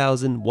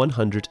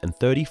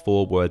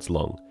 2,134 words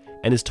long,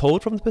 and is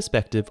told from the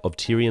perspective of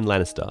Tyrion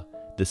Lannister,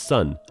 the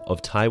son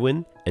of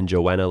Tywin and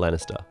Joanna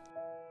Lannister.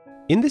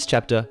 In this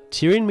chapter,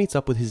 Tyrion meets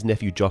up with his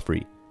nephew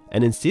Joffrey,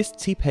 and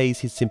insists he pays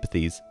his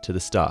sympathies to the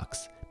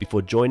Starks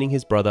before joining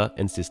his brother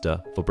and sister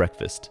for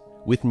breakfast,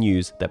 with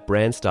news that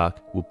Bran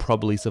Stark will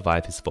probably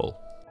survive his fall.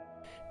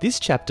 This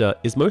chapter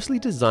is mostly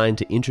designed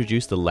to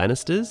introduce the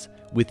Lannisters,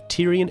 with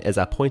Tyrion as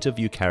our point of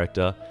view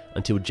character,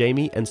 until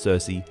Jaime and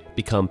Cersei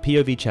become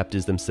POV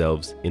chapters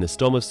themselves in A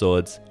Storm of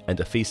Swords and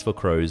A Feast for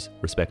Crows,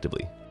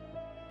 respectively.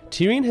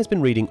 Tyrion has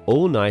been reading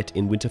all night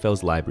in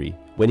Winterfell's library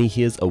when he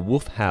hears a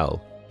wolf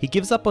howl. He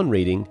gives up on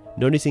reading,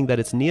 noticing that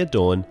it's near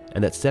dawn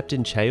and that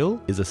Septon Chayle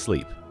is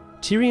asleep.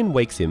 Tyrion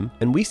wakes him,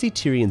 and we see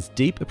Tyrion's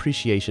deep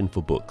appreciation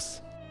for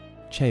books.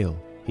 "Chayle,"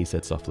 he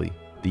said softly.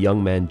 The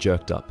young man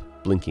jerked up,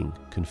 blinking,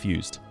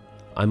 confused.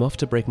 "I'm off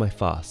to break my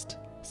fast.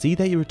 See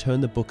that you return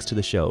the books to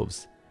the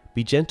shelves.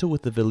 Be gentle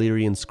with the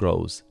Valyrian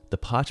scrolls. The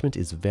parchment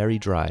is very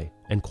dry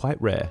and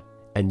quite rare,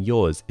 and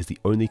yours is the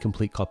only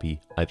complete copy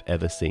I've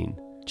ever seen."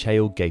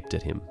 Chayle gaped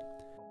at him.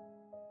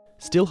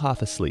 Still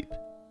half asleep,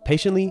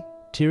 patiently,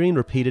 Tyrion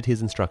repeated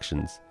his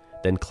instructions,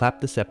 then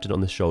clapped the Septon on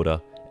the shoulder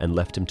and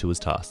left him to his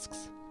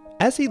tasks.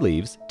 As he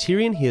leaves,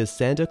 Tyrion hears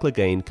Sandor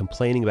Clegane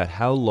complaining about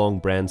how long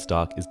Bran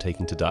Stark is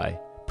taking to die.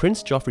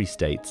 Prince Joffrey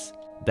states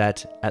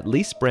that at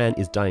least Bran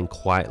is dying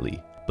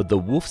quietly, but the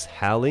wolf's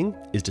howling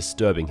is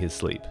disturbing his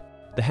sleep.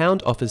 The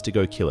Hound offers to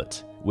go kill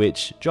it,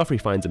 which Joffrey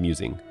finds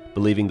amusing,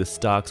 believing the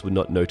Starks would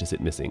not notice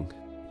it missing.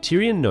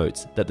 Tyrion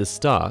notes that the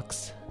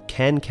Starks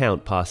can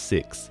count past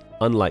 6,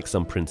 unlike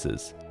some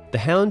princes. The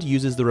Hound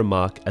uses the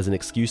remark as an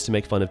excuse to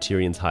make fun of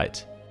Tyrion's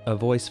height. "A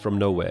voice from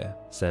nowhere,"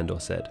 Sandor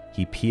said.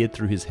 He peered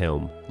through his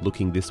helm,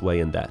 looking this way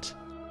and that.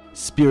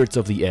 "Spirits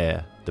of the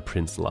air," the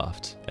prince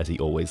laughed, as he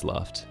always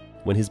laughed.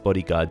 When his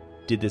bodyguard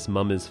did this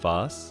mummer's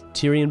farce,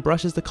 Tyrion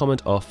brushes the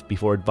comment off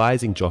before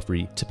advising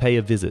Joffrey to pay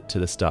a visit to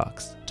the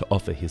Starks to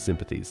offer his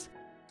sympathies.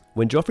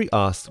 When Joffrey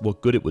asks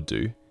what good it would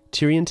do,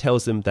 Tyrion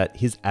tells him that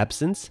his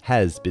absence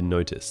has been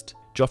noticed.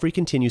 Joffrey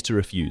continues to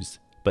refuse,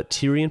 but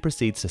Tyrion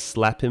proceeds to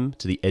slap him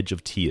to the edge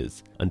of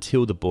tears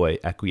until the boy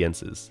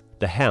acquiesces.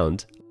 The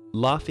Hound,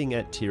 laughing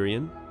at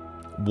Tyrion,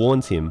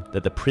 warns him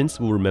that the prince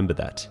will remember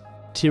that.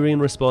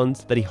 Tyrion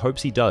responds that he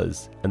hopes he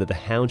does, and that the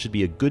Hound should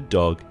be a good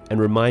dog and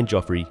remind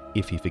Joffrey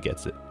if he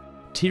forgets it.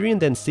 Tyrion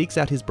then seeks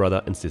out his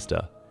brother and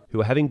sister,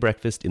 who are having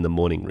breakfast in the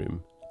morning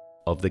room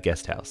of the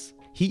guest house.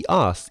 He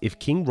asks if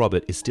King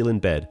Robert is still in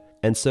bed,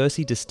 and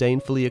Cersei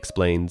disdainfully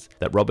explains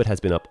that Robert has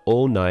been up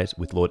all night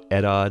with Lord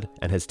Eddard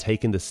and has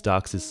taken the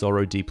Starks'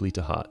 sorrow deeply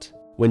to heart.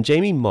 When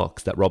Jaime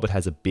mocks that Robert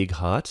has a big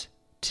heart,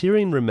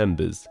 Tyrion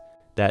remembers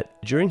that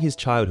during his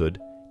childhood,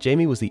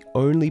 Jaime was the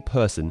only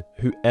person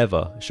who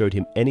ever showed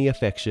him any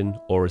affection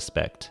or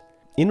respect.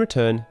 In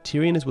return,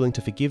 Tyrion is willing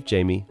to forgive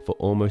Jaime for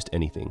almost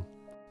anything.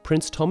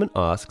 Prince Tommen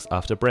asks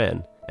after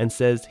Bran, and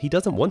says he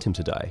doesn't want him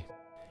to die.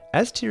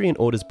 As Tyrion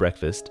orders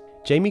breakfast,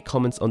 Jaime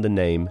comments on the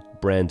name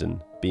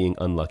Brandon being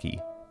unlucky,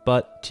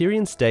 but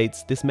Tyrion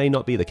states this may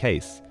not be the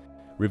case,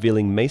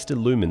 revealing Maester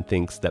Lumen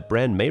thinks that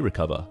Bran may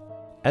recover.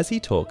 As he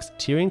talks,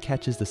 Tyrion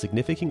catches the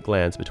significant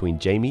glance between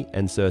Jaime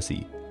and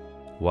Cersei.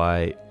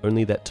 Why,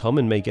 only that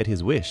Tommen may get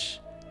his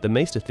wish. The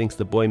maester thinks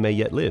the boy may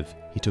yet live.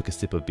 He took a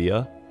sip of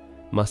beer.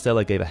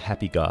 Marcella gave a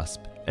happy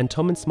gasp, and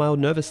Tommen smiled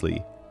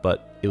nervously.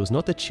 But it was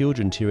not the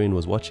children Tyrion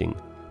was watching.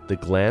 The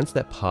glance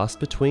that passed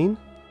between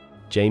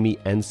Jaime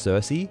and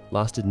Cersei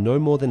lasted no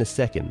more than a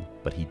second,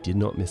 but he did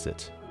not miss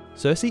it.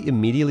 Cersei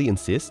immediately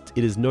insists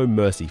it is no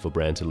mercy for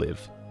Bran to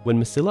live. When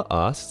Marcella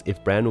asks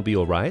if Bran will be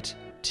alright,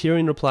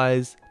 Tyrion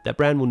replies that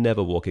Bran will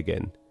never walk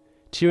again.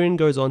 Tyrion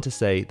goes on to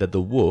say that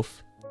the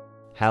wolf,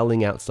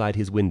 howling outside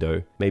his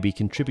window, may be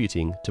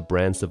contributing to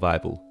Bran's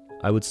survival.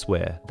 I would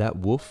swear that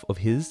wolf of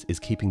his is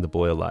keeping the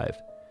boy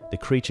alive. The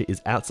creature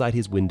is outside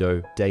his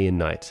window day and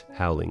night,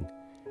 howling.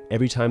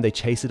 Every time they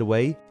chase it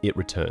away, it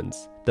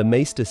returns. The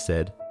maester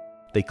said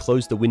they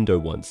closed the window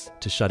once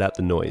to shut out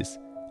the noise,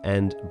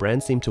 and Bran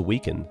seemed to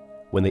weaken.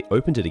 When they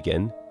opened it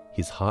again,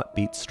 his heart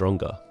beat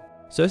stronger.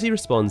 Cersei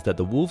responds that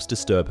the wolves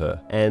disturb her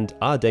and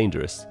are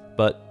dangerous,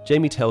 but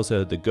Jaime tells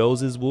her the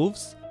girls'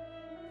 wolves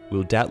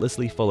will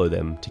doubtlessly follow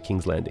them to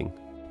King's Landing.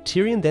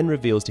 Tyrion then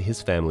reveals to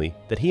his family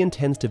that he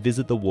intends to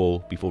visit the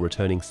wall before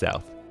returning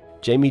south.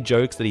 Jaime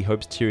jokes that he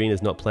hopes Tyrion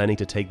is not planning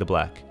to take the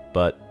Black,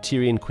 but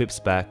Tyrion quips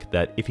back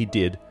that if he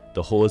did,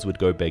 the whores would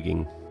go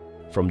begging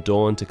from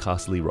Dorne to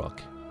Castle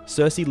Rock.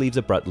 Cersei leaves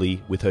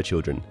abruptly with her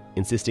children,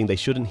 insisting they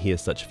shouldn't hear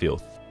such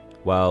filth,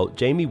 while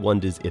Jaime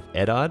wonders if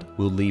Eddard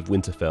will leave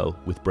Winterfell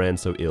with Bran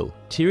so ill.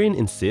 Tyrion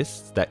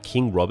insists that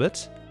King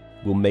Robert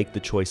will make the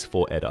choice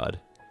for Eddard.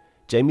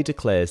 Jaime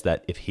declares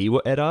that if he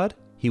were Eddard,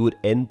 he would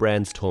end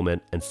Bran's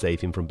torment and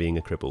save him from being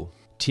a cripple.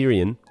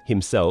 Tyrion,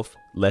 himself,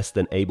 less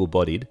than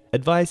able-bodied,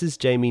 advises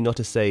Jaime not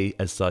to say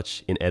as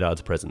such in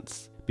Eddard's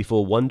presence,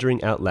 before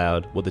wondering out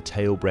loud what the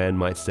tale Bran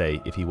might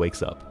say if he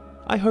wakes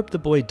up. I hope the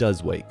boy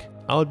does wake.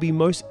 I would be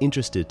most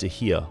interested to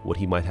hear what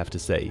he might have to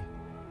say.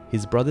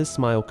 His brother's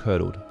smile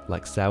curdled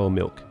like sour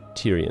milk.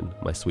 Tyrion,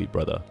 my sweet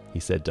brother, he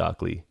said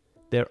darkly.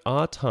 There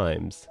are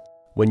times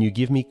when you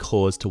give me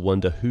cause to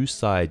wonder whose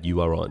side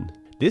you are on.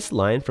 This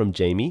line from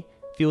Jaime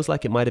feels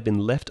like it might have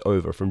been left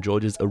over from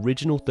George's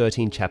original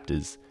 13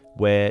 chapters,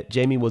 where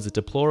Jaime was a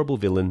deplorable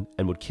villain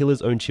and would kill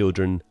his own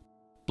children,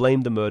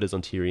 blame the murders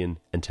on Tyrion,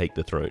 and take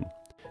the throne.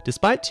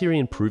 Despite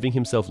Tyrion proving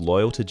himself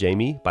loyal to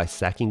Jaime by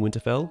sacking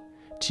Winterfell,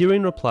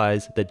 Tyrion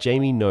replies that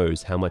Jaime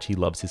knows how much he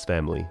loves his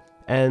family.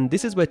 And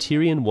this is where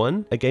Tyrion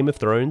 1, A Game of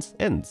Thrones,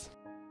 ends.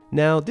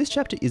 Now, this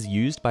chapter is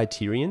used by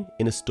Tyrion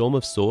in A Storm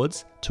of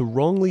Swords to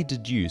wrongly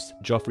deduce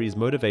Joffrey's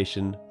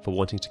motivation for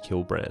wanting to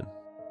kill Bran.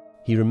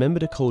 He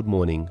remembered a cold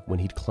morning when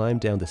he'd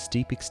climbed down the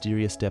steep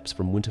exterior steps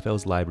from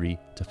Winterfell's library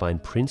to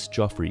find Prince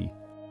Joffrey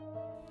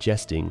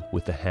jesting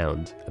with the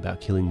Hound about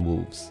killing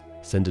wolves.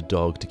 Send a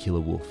dog to kill a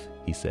wolf,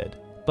 he said.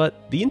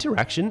 But the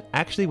interaction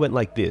actually went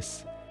like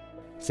this.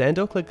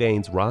 Sandor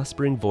Clegane's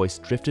rasping voice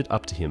drifted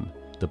up to him.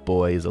 The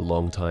boy is a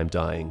long time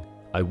dying.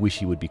 I wish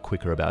he would be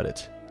quicker about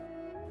it.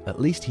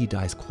 At least he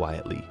dies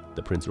quietly,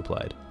 the prince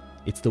replied.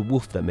 It's the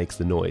wolf that makes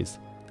the noise.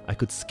 I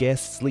could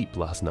scarce sleep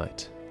last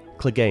night.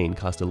 Clegane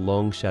cast a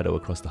long shadow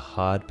across the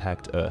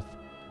hard-packed earth.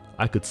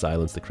 I could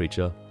silence the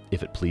creature,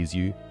 if it please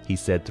you, he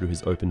said through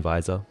his open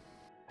visor.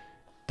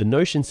 The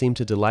notion seemed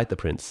to delight the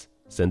prince.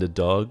 Send a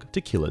dog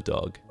to kill a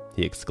dog,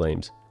 he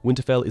exclaimed.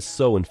 Winterfell is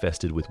so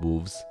infested with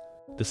wolves.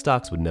 The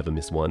Starks would never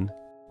miss one.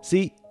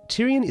 See,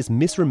 Tyrion is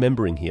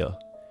misremembering here.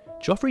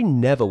 Joffrey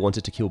never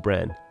wanted to kill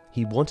Bran.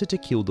 He wanted to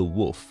kill the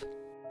wolf.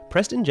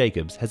 Preston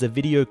Jacobs has a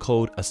video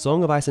called A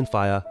Song of Ice and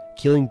Fire,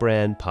 Killing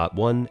Bran Part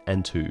 1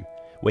 and 2,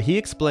 where he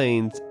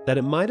explains that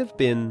it might have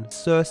been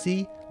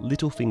Cersei,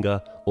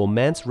 Littlefinger, or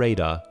Mance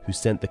Rayder who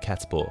sent the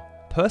cat's paw.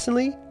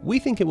 Personally, we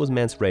think it was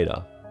Mance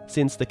Rayder,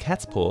 since the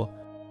cat's paw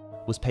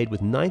was paid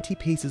with 90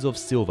 pieces of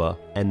silver,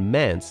 and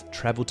Mance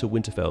travelled to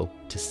Winterfell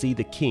to see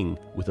the king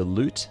with a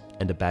lute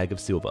and a bag of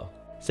silver.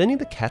 Sending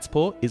the cat's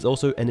paw is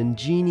also an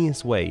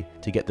ingenious way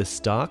to get the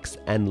Starks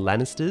and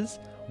Lannisters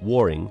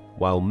warring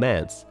while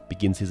Mance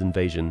begins his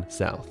invasion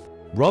south.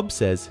 Robb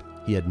says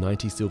he had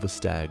 90 silver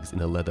stags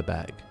in a leather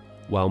bag,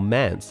 while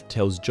Mance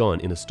tells Jon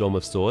in A Storm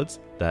of Swords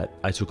that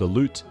I took a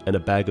lute and a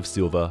bag of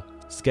silver,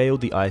 scaled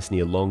the ice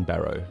near Long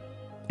Barrow.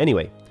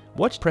 Anyway,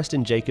 watch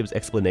Preston Jacobs'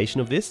 explanation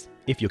of this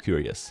if you're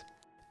curious.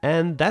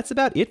 And that's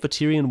about it for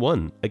Tyrion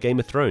 1, A Game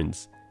of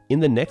Thrones. In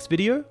the next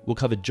video, we'll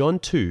cover Jon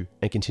 2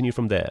 and continue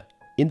from there.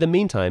 In the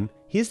meantime,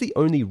 here's the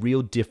only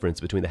real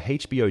difference between the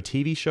HBO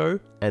TV show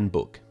and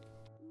book.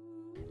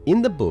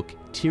 In the book,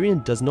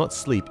 Tyrion does not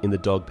sleep in the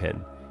dog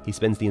pen. He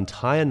spends the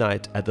entire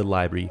night at the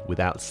library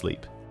without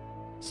sleep.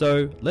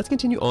 So let's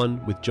continue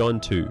on with Jon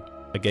 2,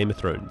 A Game of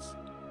Thrones.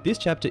 This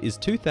chapter is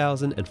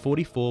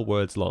 2,044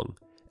 words long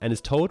and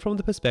is told from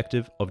the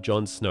perspective of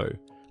Jon Snow,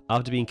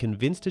 after being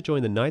convinced to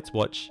join the Night's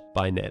Watch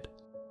by Ned.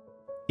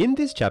 In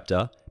this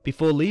chapter,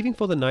 before leaving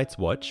for the Night's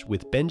Watch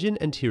with Benjen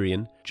and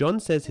Tyrion, Jon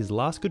says his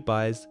last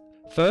goodbyes,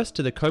 first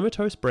to the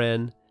comatose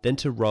Bran, then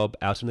to Robb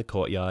out in the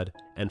courtyard,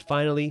 and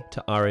finally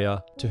to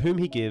Arya, to whom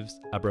he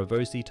gives a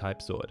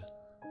Braavosi-type sword.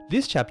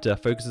 This chapter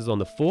focuses on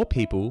the 4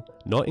 people,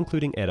 not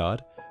including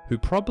Eddard, who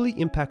probably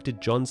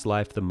impacted Jon's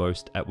life the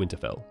most at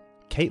Winterfell: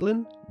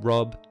 Catelyn,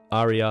 Robb,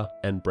 Arya,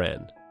 and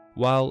Bran.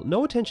 while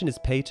no attention is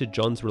paid to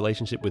Jon's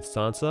relationship with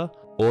Sansa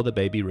or the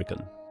baby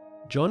Rickon.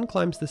 Jon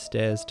climbs the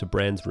stairs to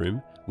Bran's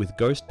room with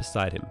Ghost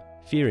beside him,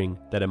 fearing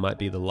that it might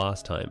be the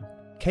last time.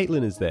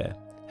 Catelyn is there,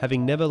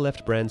 having never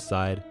left Bran's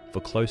side for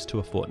close to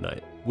a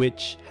fortnight,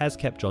 which has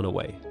kept Jon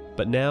away.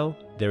 But now,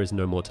 there is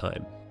no more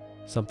time.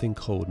 Something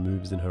cold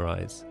moves in her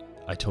eyes.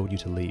 "I told you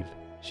to leave,"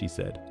 she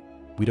said.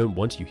 "We don't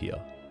want you here."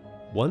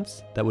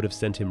 Once, that would have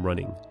sent him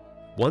running.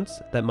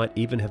 Once, that might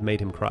even have made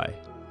him cry.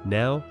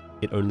 Now,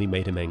 it only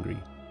made him angry.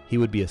 He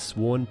would be a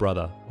sworn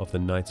brother of the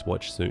Night's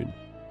Watch soon,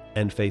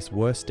 and face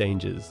worse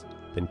dangers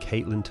than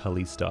Catelyn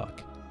Tully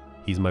Stark.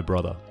 "He's my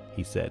brother,"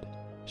 he said.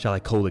 "Shall I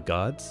call the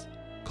guards?"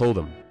 "Call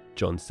them,"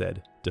 Jon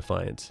said,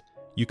 defiant.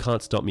 "You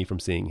can't stop me from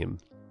seeing him."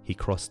 He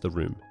crossed the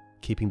room,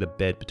 keeping the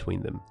bed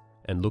between them,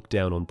 and looked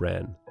down on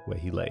Bran, where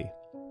he lay.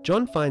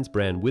 Jon finds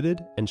Bran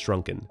withered and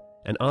shrunken,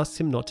 and asks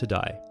him not to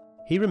die.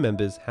 He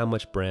remembers how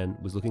much Bran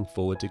was looking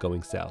forward to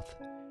going south.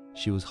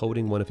 She was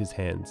holding one of his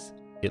hands.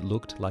 It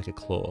looked like a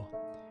claw.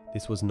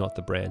 This was not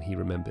the Bran he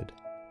remembered.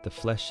 The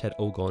flesh had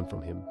all gone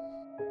from him.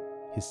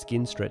 His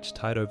skin stretched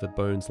tight over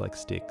bones like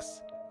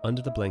sticks.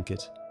 Under the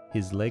blanket,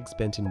 his legs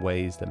bent in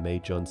ways that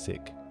made Jon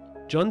sick.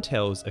 Jon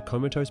tells a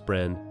comatose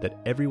Bran that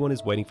everyone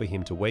is waiting for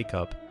him to wake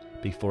up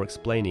before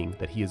explaining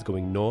that he is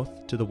going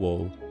north to the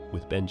Wall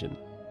with Benjen.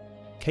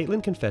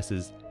 Catelyn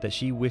confesses that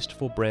she wished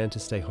for Bran to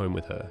stay home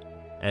with her,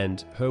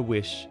 and her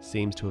wish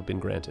seems to have been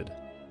granted.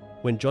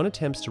 When Jon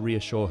attempts to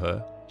reassure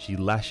her, she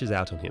lashes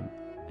out on him,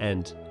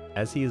 and,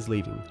 as he is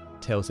leaving,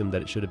 tells him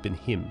that it should have been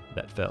him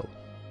that fell.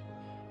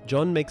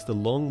 Jon makes the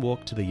long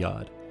walk to the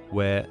yard,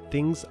 where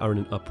things are in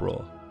an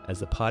uproar as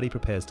the party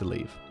prepares to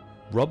leave.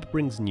 Robb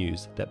brings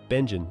news that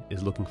Benjen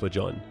is looking for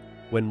Jon.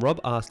 When Robb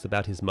asks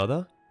about his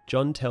mother,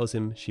 Jon tells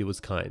him she was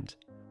kind.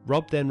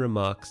 Robb then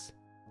remarks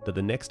that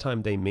the next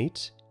time they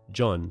meet,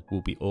 Jon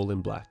will be all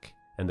in black,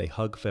 and they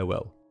hug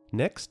farewell.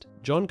 Next,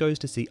 Jon goes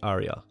to see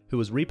Arya, who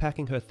was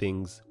repacking her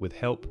things with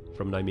help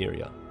from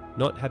Nymeria,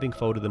 not having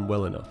folded them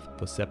well enough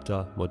for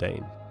Septa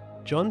Mordain.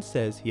 Jon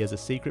says he has a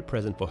secret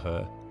present for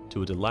her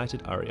to a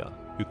delighted Arya,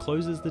 who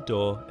closes the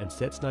door and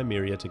sets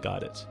Nymeria to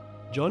guard it.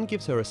 Jon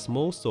gives her a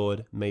small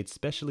sword made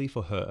specially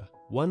for her,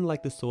 one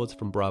like the swords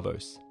from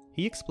Braavos.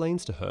 He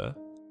explains to her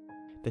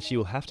that she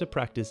will have to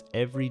practice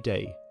every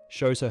day,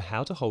 shows her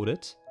how to hold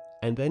it,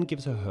 and then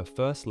gives her her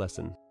first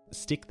lesson: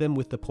 stick them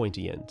with the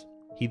pointy end.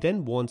 He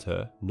then warns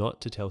her not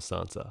to tell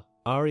Sansa.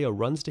 Arya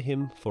runs to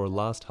him for a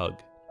last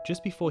hug.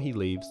 Just before he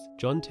leaves,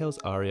 Jon tells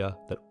Arya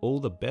that all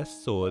the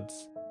best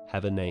swords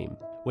have a name.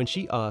 When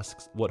she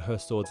asks what her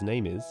sword's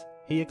name is,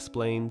 he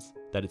explains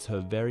that it's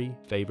her very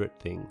favourite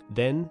thing.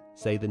 Then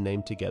say the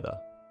name together: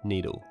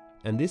 Needle.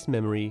 And this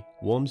memory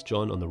warms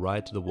Jon on the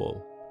ride to the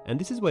Wall. And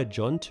this is where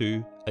Jon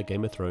 2, A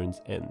Game of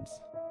Thrones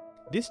ends.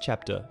 This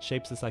chapter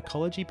shapes the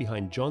psychology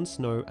behind Jon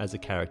Snow as a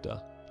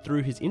character,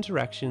 through his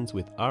interactions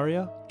with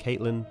Arya,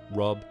 Catelyn,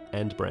 Robb,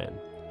 and Bran.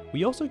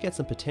 We also get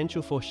some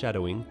potential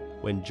foreshadowing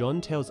when Jon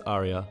tells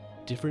Arya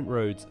different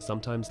roads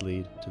sometimes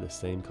lead to the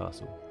same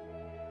castle.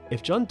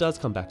 If Jon does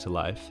come back to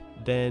life,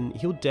 then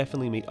he'll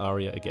definitely meet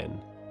Arya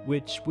again,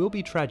 which will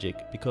be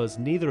tragic because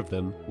neither of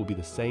them will be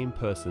the same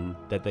person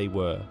that they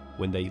were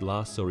when they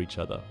last saw each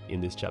other in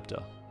this chapter.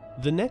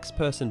 The next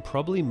person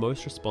probably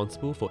most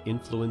responsible for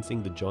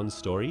influencing the Jon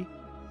story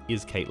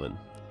is Catelyn,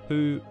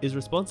 who is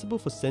responsible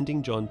for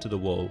sending Jon to the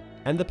Wall,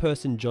 and the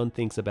person Jon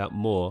thinks about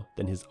more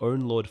than his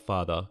own Lord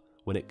Father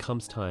when it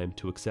comes time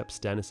to accept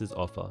Stannis'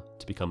 offer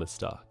to become a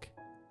Stark.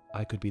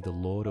 "I could be the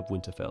Lord of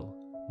Winterfell,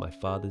 my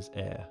father's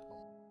heir."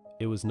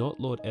 It was not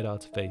Lord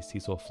Eddard's face he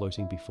saw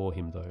floating before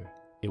him though.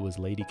 It was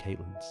Lady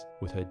Catelyn's,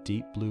 with her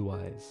deep blue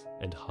eyes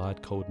and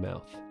hard cold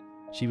mouth.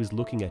 She was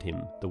looking at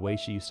him the way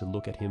she used to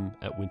look at him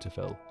at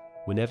Winterfell,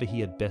 whenever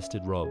he had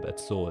bested Robb at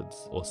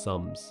swords or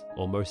sums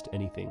or most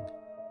anything.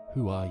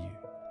 "Who are you?"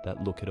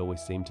 that look had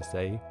always seemed to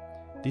say.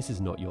 "This is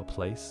not your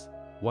place.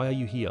 Why are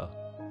you here?"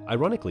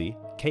 Ironically,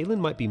 Catelyn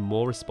might be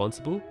more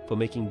responsible for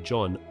making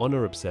Jon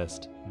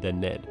honor-obsessed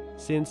than Ned,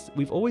 since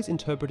we've always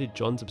interpreted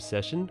Jon's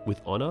obsession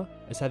with honor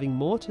as having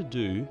more to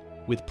do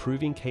with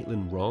proving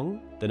Catelyn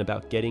wrong than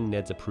about getting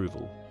Ned's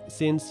approval.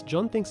 Since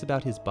Jon thinks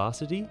about his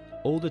bastardy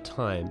all the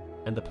time,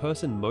 and the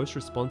person most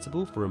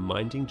responsible for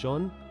reminding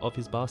Jon of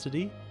his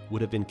bastardy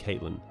would have been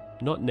Catelyn,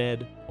 not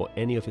Ned or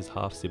any of his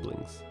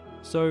half-siblings.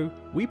 So,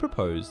 we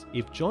propose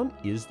if Jon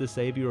is the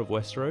savior of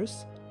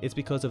Westeros, it's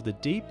because of the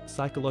deep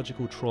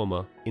psychological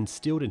trauma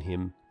instilled in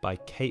him by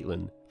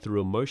Catelyn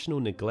through emotional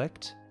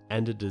neglect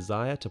and a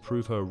desire to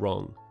prove her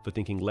wrong for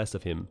thinking less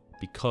of him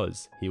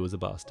because he was a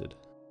bastard.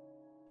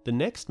 The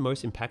next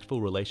most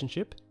impactful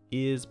relationship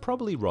is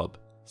probably Robb,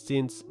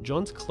 since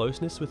Jon's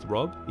closeness with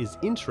Robb is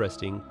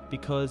interesting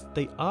because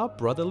they are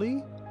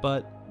brotherly,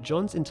 but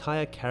Jon's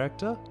entire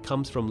character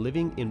comes from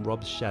living in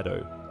Robb's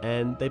shadow,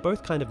 and they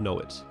both kind of know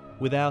it,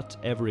 without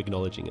ever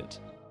acknowledging it.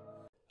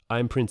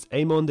 "I'm Prince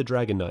Aemon the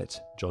Dragon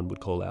Knight," Jon would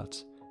call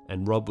out,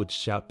 and Robb would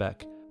shout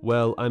back,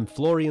 "Well, I'm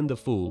Florian the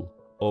Fool,"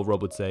 or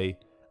Robb would say,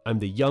 "I'm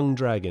the Young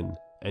Dragon,"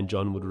 and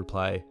Jon would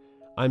reply,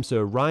 "I'm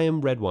Sir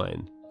Ryam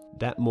Redwine."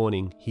 That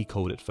morning, he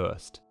called it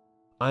first.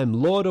 "I'm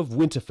Lord of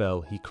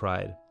Winterfell," he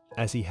cried,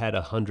 as he had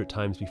 100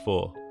 times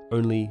before.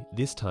 Only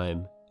this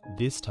time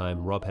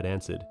Robb had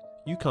answered,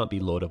 "You can't be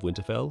Lord of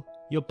Winterfell,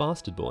 you're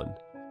bastard-born.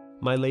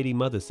 My lady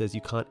mother says you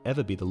can't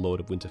ever be the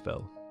Lord of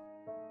Winterfell."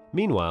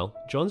 Meanwhile,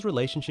 Jon's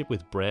relationship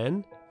with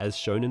Bran, as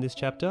shown in this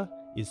chapter,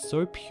 is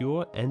so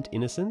pure and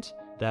innocent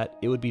that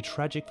it would be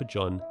tragic for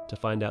Jon to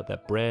find out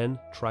that Bran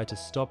tried to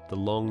stop the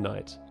Long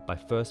Night by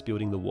first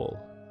building the wall,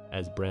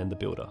 as Bran the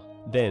Builder,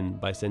 then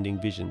by sending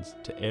visions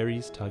to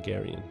Aerys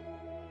Targaryen.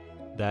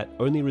 That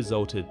only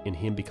resulted in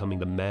him becoming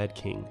the Mad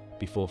King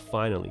before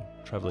finally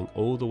travelling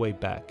all the way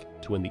back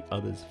to when the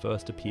others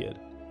first appeared,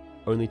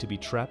 only to be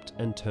trapped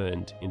and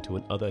turned into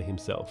an other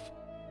himself,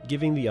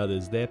 giving the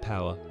others their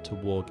power to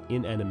walk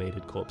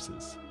inanimated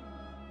corpses.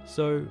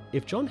 So,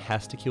 if Jon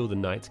has to kill the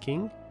Night's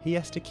King, he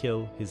has to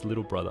kill his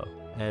little brother,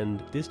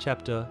 and this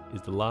chapter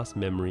is the last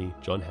memory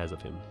Jon has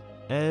of him.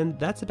 And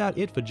that's about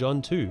it for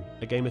Jon 2,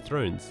 A Game of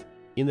Thrones.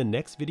 In the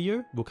next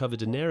video, we'll cover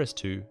Daenerys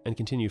 2 and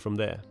continue from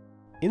there.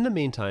 In the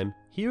meantime,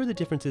 here are the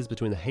differences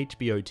between the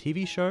HBO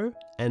TV show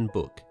and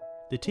book.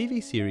 The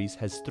TV series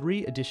has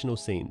 3 additional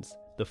scenes.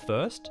 The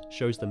first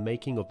shows the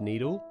making of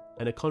Needle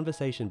and a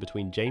conversation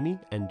between Jaime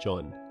and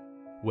Jon,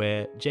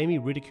 where Jaime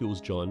ridicules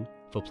Jon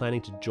for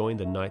planning to join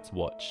the Night's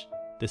Watch.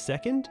 The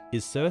second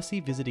is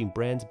Cersei visiting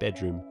Bran's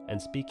bedroom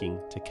and speaking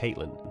to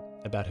Catelyn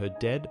about her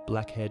dead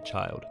black-haired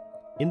child.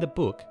 In the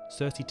book,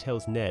 Cersei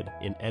tells Ned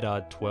in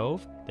Eddard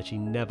 12 that she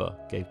never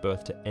gave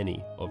birth to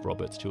any of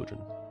Robert's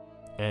children,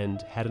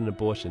 and had an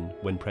abortion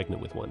when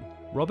pregnant with one.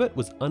 Robert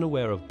was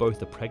unaware of both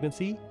the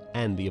pregnancy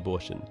and the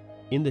abortion.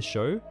 In the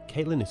show,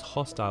 Catelyn is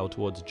hostile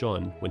towards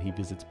Jon when he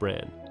visits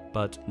Bran,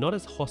 but not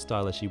as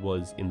hostile as she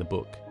was in the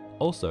book.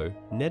 Also,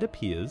 Ned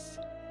appears,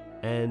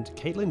 and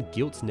Catelyn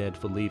guilts Ned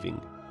for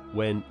leaving,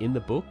 when in the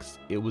books,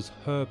 it was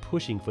her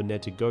pushing for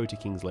Ned to go to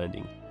King's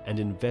Landing and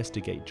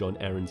investigate Jon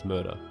Arryn's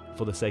murder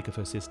for the sake of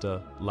her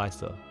sister,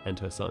 Lysa, and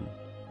her son.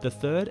 The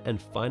third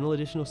and final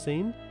additional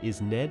scene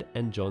is Ned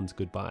and Jon's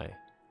goodbye,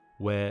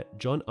 where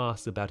Jon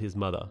asks about his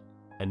mother,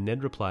 and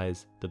Ned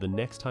replies that the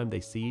next time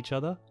they see each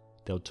other,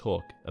 they'll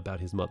talk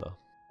about his mother.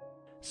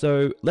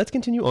 So let's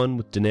continue on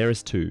with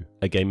Daenerys 2,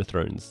 A Game of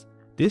Thrones.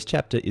 This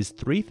chapter is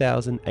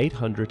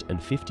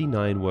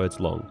 3,859 words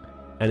long,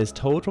 and is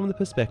told from the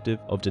perspective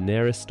of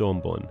Daenerys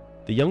Stormborn,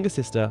 the younger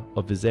sister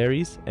of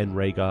Viserys and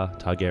Rhaegar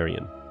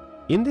Targaryen.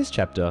 In this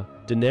chapter,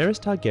 Daenerys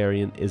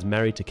Targaryen is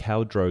married to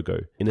Khal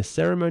Drogo in a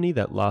ceremony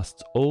that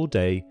lasts all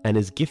day and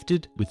is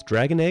gifted with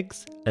dragon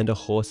eggs and a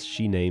horse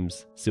she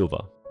names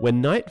Silver.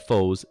 When night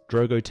falls,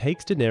 Drogo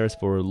takes Daenerys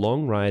for a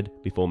long ride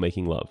before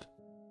making love.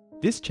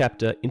 This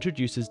chapter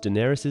introduces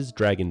Daenerys'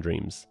 dragon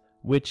dreams,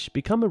 which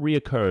become a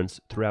reoccurrence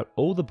throughout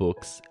all the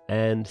books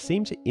and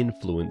seem to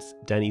influence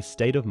Dany's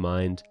state of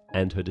mind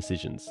and her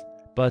decisions.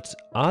 But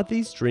are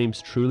these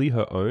dreams truly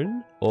her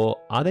own, or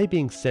are they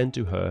being sent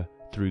to her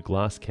through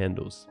glass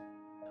candles?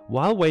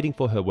 While waiting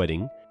for her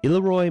wedding,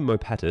 Illyroy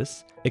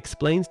Mopatis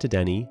explains to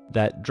Dany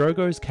that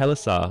Drogo's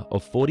Khalasar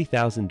of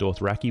 40,000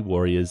 Dothraki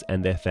warriors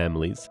and their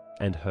families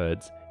and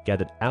herds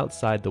gathered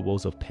outside the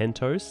walls of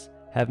Pentos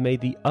have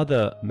made the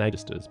other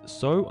Magisters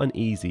so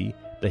uneasy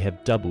they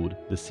have doubled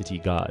the city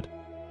guard.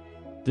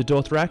 The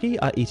Dothraki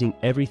are eating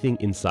everything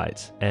in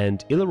sight,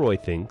 and Illyroy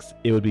thinks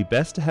it would be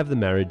best to have the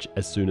marriage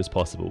as soon as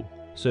possible.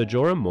 Ser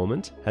Jorah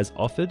Mormont has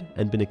offered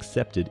and been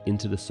accepted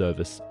into the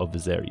service of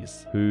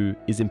Viserys, who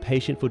is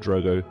impatient for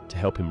Drogo to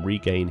help him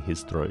regain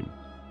his throne.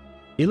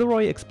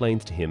 Illyroy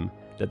explains to him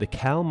that the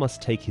Khal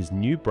must take his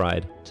new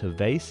bride to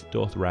Vaes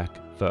Dothrak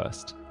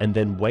first, and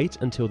then wait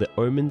until the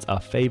omens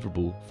are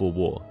favourable for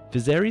war.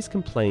 Viserys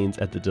complains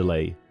at the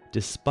delay,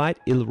 despite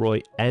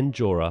Illyroy and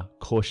Jorah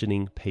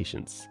cautioning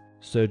patience.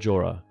 Ser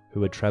Jorah,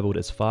 who had travelled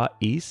as far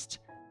east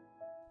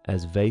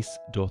as Vaes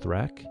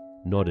Dothrak,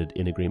 nodded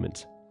in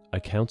agreement. "I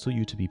counsel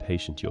you to be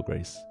patient, Your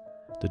Grace.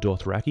 The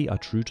Dothraki are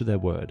true to their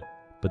word,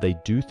 but they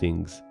do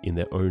things in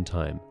their own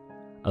time.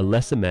 A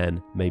lesser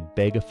man may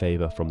beg a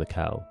favour from the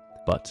Khal,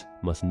 but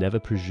must never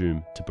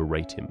presume to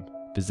berate him."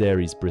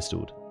 Viserys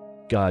bristled.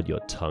 "Guard your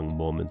tongue,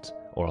 Mormont,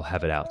 or I'll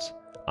have it out.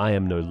 I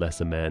am no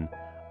lesser man.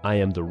 I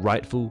am the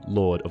rightful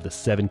Lord of the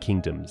Seven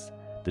Kingdoms.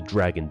 The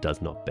dragon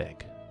does not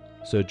beg."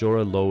 Ser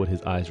Jorah lowered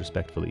his eyes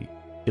respectfully.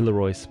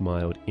 Illyroy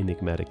smiled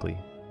enigmatically.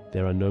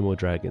 There are no more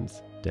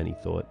dragons, Dany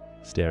thought,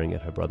 staring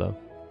at her brother,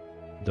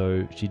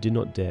 though she did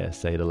not dare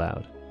say it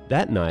aloud.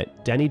 That night,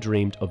 Dany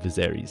dreamed of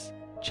Viserys,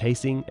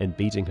 chasing and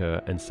beating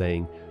her and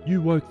saying,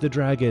 "You woke the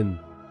dragon!"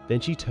 Then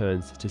she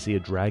turns to see a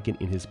dragon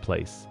in his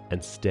place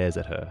and stares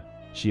at her.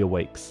 She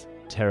awakes,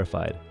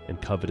 terrified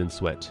and covered in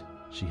sweat.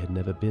 She had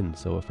never been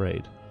so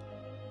afraid.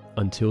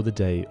 Until the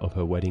day of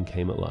her wedding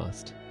came at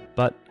last.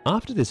 But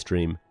after this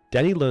dream,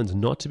 Dany learns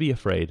not to be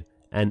afraid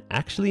and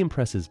actually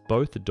impresses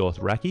both the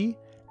Dothraki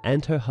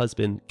and her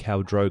husband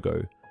Khal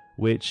Drogo,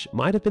 which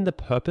might have been the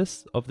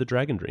purpose of the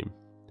dragon dream.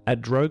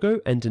 At Drogo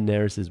and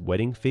Daenerys'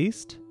 wedding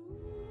feast,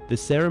 the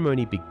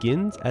ceremony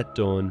begins at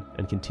dawn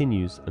and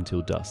continues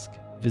until dusk.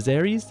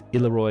 Viserys,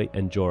 Illyroy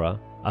and Jorah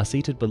are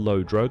seated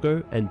below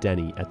Drogo and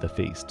Dany at the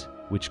feast,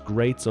 which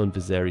grates on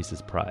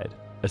Viserys' pride.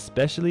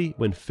 especially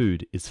when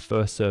food is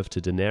first served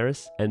to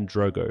Daenerys and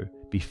Drogo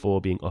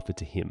before being offered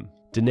to him.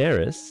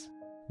 Daenerys,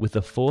 with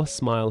the forced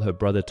smile her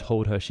brother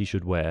told her she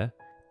should wear,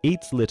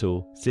 eats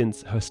little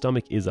since her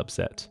stomach is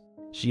upset.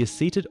 She is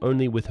seated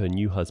only with her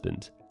new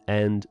husband,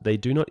 and they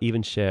do not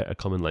even share a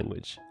common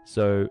language,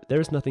 so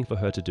there is nothing for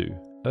her to do.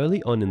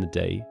 Early on in the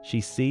day,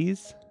 she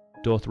sees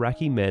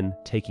Dothraki men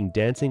taking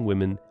dancing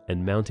women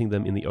and mounting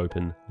them in the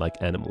open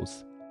like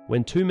animals.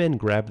 When two men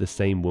grab the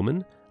same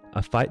woman,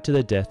 a fight to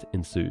the death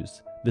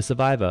ensues. The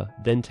survivor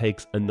then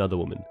takes another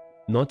woman,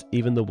 not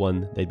even the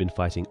one they'd been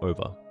fighting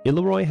over.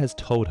 Illyroy has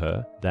told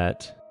her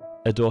that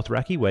a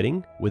Dothraki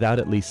wedding without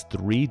at least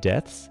 3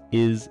 deaths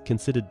is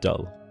considered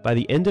dull. By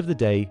the end of the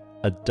day,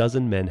 a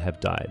dozen men have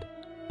died,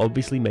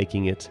 obviously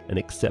making it an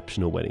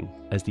exceptional wedding.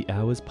 As the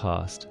hours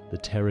passed, the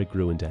terror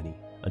grew in Dani,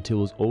 until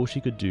it was all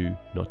she could do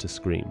not to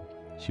scream.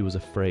 She was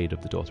afraid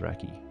of the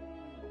Dothraki,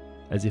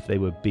 as if they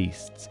were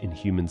beasts in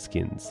human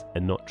skins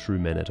and not true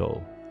men at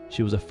all.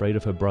 She was afraid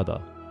of her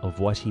brother, of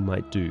what he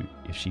might do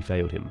if she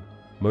failed him.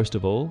 Most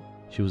of all,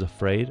 she was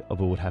afraid of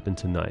what would happen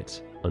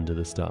tonight under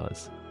the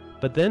stars.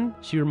 But then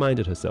she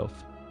reminded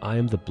herself, I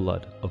am the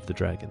blood of the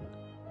dragon,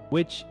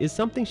 which is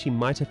something she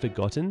might have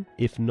forgotten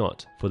if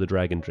not for the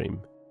dragon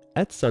dream.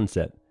 At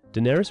sunset,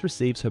 Daenerys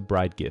receives her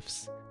bride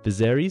gifts.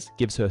 Viserys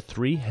gives her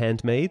 3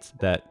 handmaids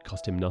that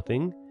cost him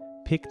nothing,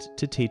 picked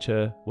to teach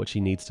her what she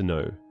needs to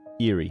know.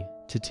 Irri,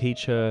 to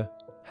teach her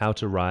how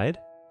to ride,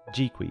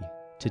 Jiqui,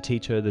 to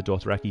teach her the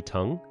Dothraki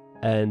tongue,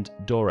 and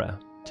Dora,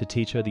 to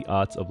teach her the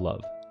arts of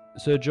love.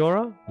 Ser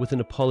Jorah, with an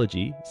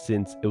apology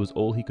since it was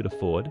all he could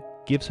afford,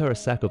 gives her a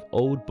sack of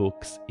old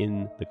books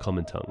in the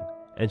common tongue,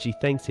 and she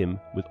thanks him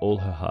with all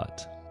her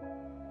heart.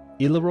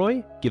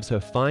 Illyroy gives her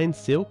fine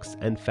silks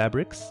and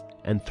fabrics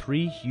and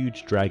 3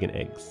 huge dragon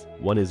eggs.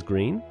 One is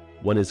green,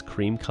 one is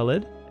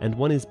cream-coloured, and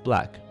one is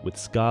black with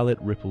scarlet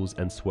ripples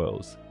and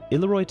swirls.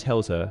 Illyroy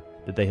tells her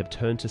that they have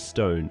turned to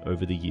stone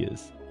over the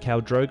years.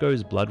 Khal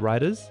Drogo's blood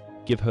riders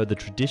give her the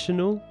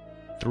traditional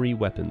 3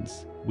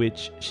 weapons,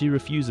 which she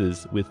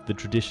refuses with the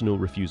traditional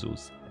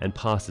refusals and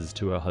passes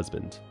to her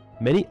husband.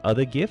 Many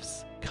other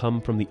gifts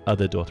come from the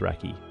other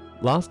Dothraki.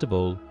 Last of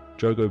all,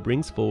 Drogo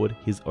brings forward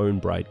his own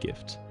bride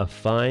gift, a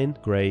fine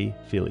grey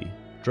filly.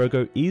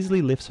 Drogo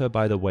easily lifts her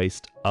by the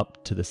waist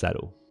up to the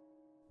saddle.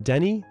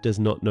 Dani does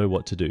not know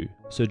what to do,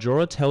 so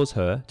Jorah tells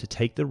her to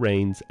take the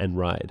reins and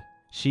ride.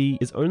 She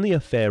is only a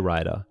fair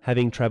rider,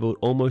 having travelled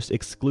almost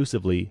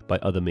exclusively by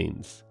other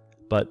means.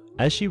 But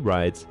as she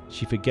rides,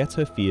 she forgets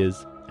her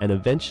fears and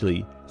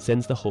eventually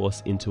sends the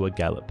horse into a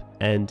gallop,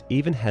 and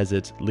even has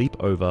it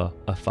leap over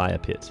a fire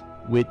pit,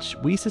 which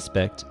we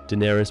suspect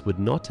Daenerys would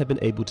not have been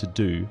able to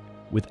do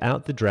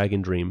without the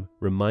dragon dream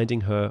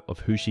reminding her of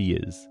who she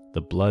is,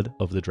 the blood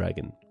of the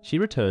dragon. She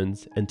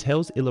returns and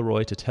tells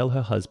Illyroy to tell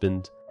her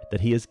husband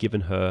that he has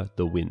given her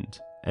the wind,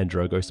 and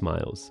Drogo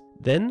smiles.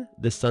 Then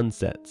the sun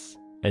sets,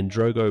 and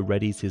Drogo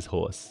readies his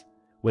horse.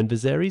 When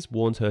Viserys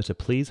warns her to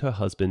please her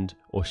husband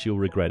or she'll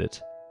regret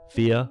it,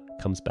 fear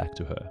comes back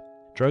to her.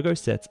 Drogo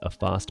sets a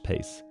fast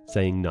pace,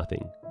 saying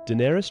nothing.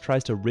 Daenerys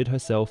tries to rid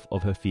herself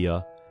of her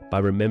fear by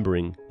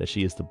remembering that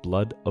she is the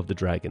blood of the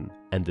dragon,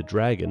 and the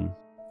dragon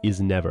is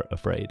never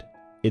afraid.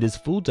 It is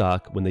full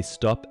dark when they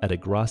stop at a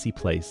grassy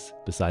place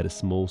beside a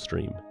small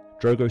stream.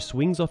 Drogo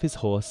swings off his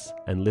horse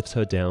and lifts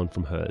her down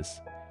from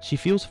hers. She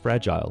feels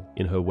fragile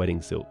in her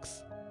wedding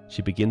silks.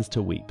 She begins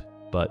to weep,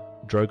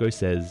 but Drogo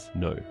says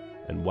no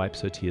and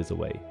wipes her tears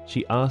away.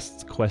 She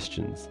asks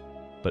questions,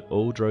 but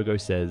all Drogo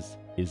says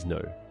is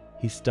no.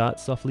 He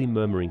starts softly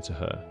murmuring to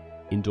her,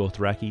 in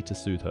Dothraki to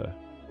soothe her.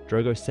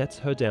 Drogo sets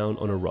her down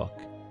on a rock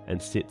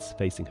and sits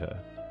facing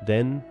her,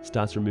 then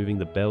starts removing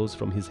the bells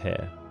from his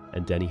hair,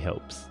 and Dani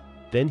helps.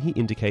 Then he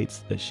indicates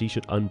that she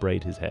should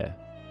unbraid his hair,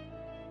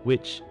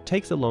 which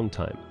takes a long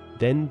time.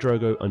 Then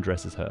Drogo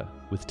undresses her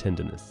with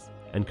tenderness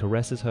and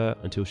caresses her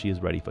until she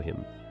is ready for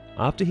him.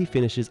 After he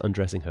finishes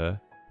undressing her,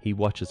 he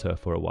watches her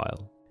for a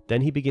while.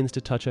 Then he begins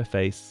to touch her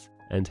face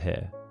and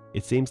hair.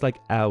 It seems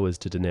like hours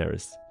to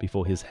Daenerys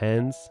before his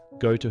hands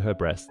go to her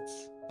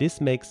breasts.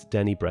 This makes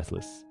Dani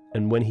breathless,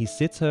 and when he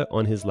sits her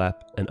on his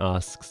lap and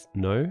asks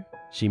no,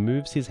 she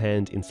moves his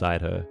hand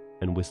inside her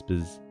and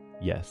whispers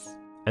yes.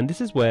 And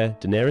this is where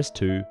Daenerys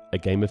 2, A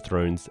Game of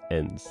Thrones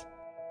ends.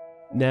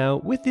 Now,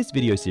 with this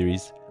video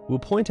series, we'll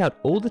point out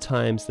all the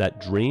times that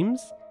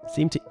dreams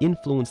seem to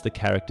influence the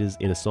characters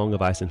in A Song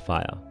of Ice and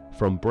Fire,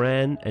 from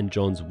Bran and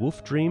Jon's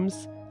wolf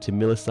dreams to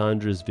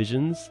Melisandre's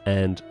visions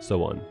and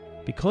so on.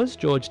 Because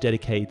George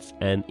dedicates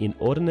an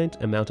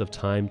inordinate amount of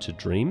time to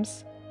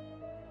dreams,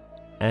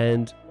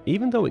 and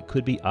even though it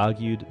could be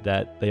argued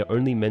that they are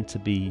only meant to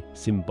be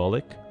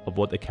symbolic of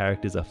what the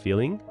characters are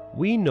feeling,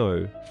 we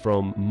know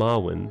from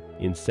Marwyn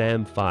in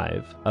Sam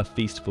 5, A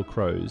Feast for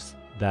Crows,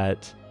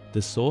 that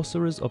the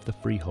sorcerers of the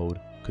Freehold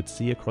could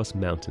see across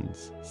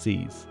mountains,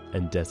 seas,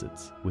 and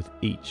deserts with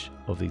each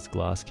of these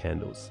glass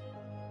candles.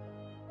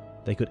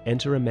 They could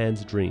enter a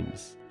man's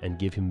dreams and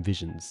give him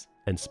visions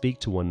and speak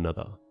to one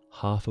another,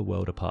 half a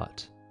world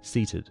apart,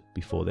 seated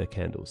before their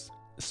candles.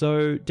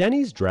 So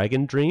Dani's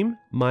dragon dream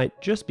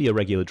might just be a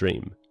regular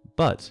dream,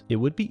 But it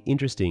would be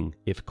interesting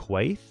if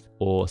Quaithe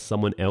or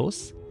someone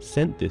else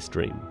sent this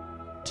dream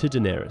to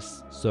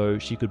Daenerys so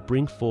she could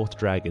bring forth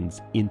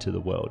dragons into the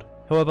world.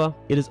 However,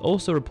 it is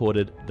also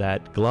reported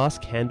that glass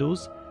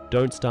candles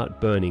don't start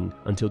burning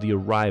until the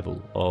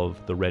arrival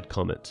of the Red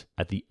Comet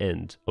at the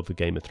end of the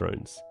Game of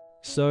Thrones.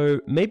 So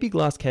maybe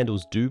glass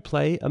candles do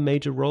play a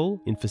major role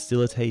in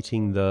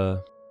facilitating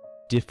the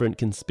different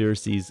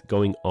conspiracies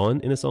going on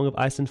in A Song of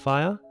Ice and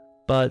Fire,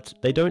 but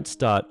they don't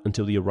start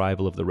until the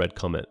arrival of the Red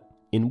Comet,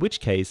 in which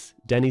case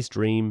Dany's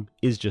dream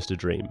is just a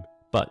dream.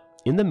 But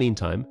in the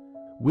meantime,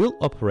 we'll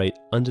operate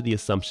under the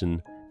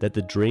assumption that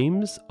the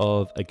dreams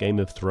of A Game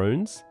of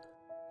Thrones,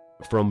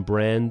 from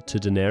Bran to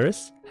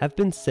Daenerys, have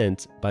been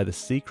sent by the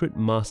secret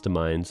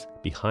masterminds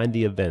behind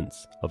the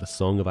events of A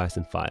Song of Ice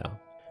and Fire.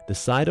 The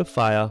side of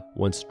fire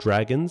wants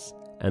dragons,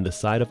 and the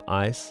side of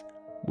ice,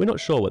 we're not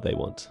sure what they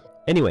want.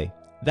 Anyway,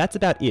 that's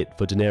about it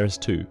for Daenerys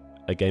 2,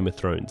 A Game of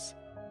Thrones.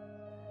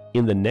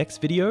 In the next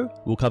video,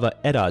 we'll cover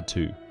Eddard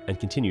 2 and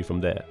continue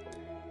from there.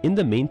 In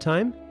the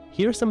meantime,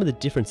 here are some of the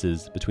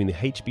differences between the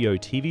HBO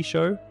TV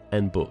show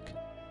and book.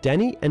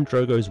 Dany and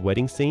Drogo's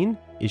wedding scene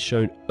is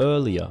shown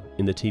earlier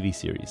in the TV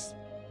series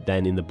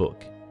than in the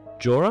book.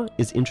 Jorah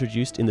is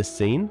introduced in the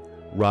scene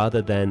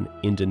rather than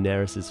in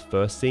Daenerys'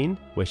 first scene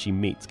where she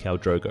meets Khal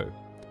Drogo.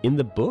 In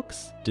the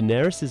books,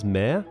 Daenerys'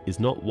 mare is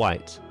not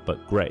white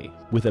but grey,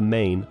 with a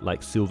mane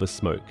like silver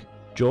smoke.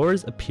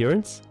 Jorah's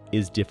appearance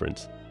is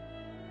different.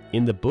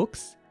 In the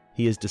books,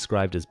 he is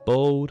described as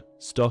bold,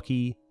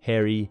 stocky,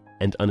 hairy,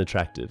 and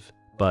unattractive,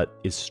 but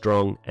is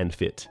strong and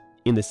fit.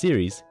 In the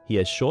series, he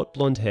has short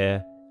blonde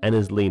hair and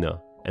is leaner,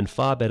 and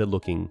far better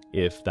looking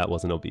if that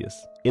wasn't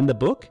obvious. In the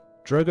book,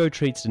 Drogo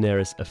treats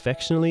Daenerys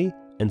affectionately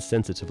and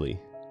sensitively.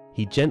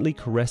 He gently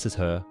caresses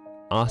her,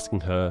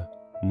 asking her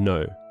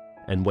no,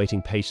 and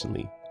waiting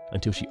patiently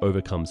until she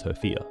overcomes her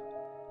fear,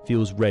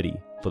 feels ready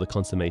for the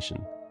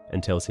consummation,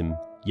 and tells him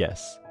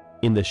yes.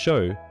 In the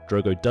show,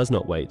 Drogo does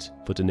not wait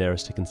for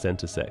Daenerys to consent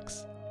to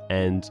sex,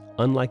 and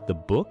unlike the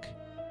book,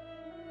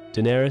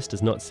 Daenerys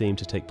does not seem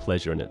to take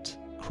pleasure in it,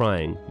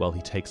 crying while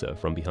he takes her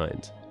from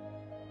behind.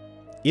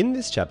 In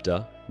this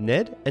chapter,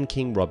 Ned and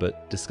King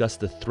Robert discuss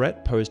the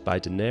threat posed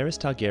by Daenerys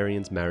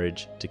Targaryen's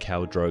marriage to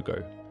Khal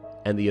Drogo,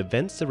 and the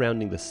events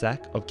surrounding the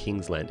sack of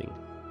King's Landing,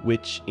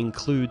 which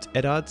includes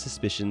Eddard's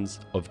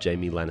suspicions of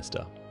Jaime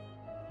Lannister.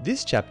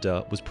 This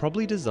chapter was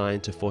probably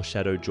designed to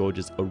foreshadow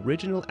George's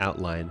original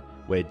outline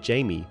where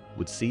Jaime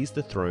would seize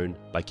the throne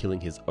by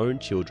killing his own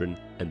children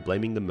and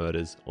blaming the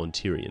murders on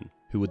Tyrion,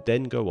 who would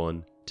then go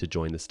on to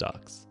join the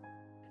Starks.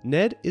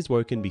 Ned is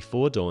woken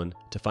before dawn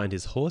to find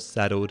his horse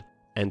saddled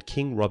and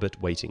King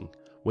Robert waiting.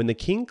 When the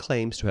king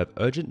claims to have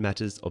urgent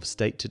matters of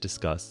state to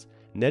discuss,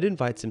 Ned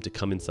invites him to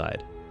come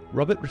inside.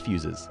 Robert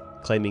refuses,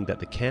 claiming that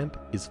the camp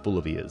is full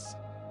of ears.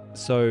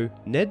 So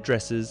Ned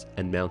dresses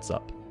and mounts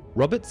up.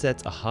 Robert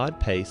sets a hard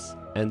pace,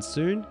 and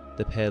soon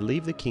the pair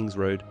leave the King's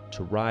Road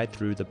to ride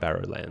through the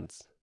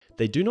Barrowlands.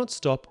 They do not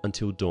stop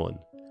until dawn,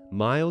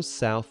 miles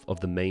south of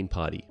the main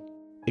party.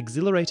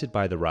 Exhilarated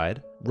by the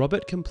ride,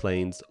 Robert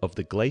complains of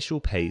the glacial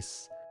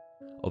pace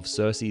of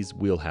Cersei's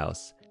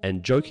wheelhouse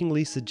and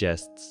jokingly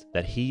suggests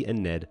that he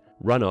and Ned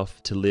run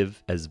off to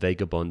live as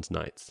vagabond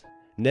knights.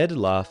 Ned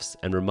laughs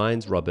and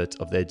reminds Robert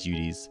of their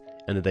duties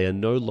and that they are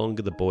no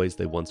longer the boys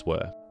they once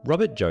were.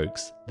 Robert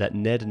jokes that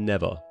Ned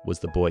never was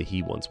the boy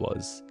he once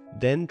was,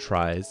 then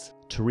tries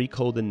to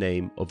recall the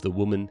name of the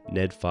woman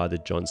Ned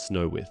fathered Jon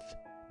Snow with.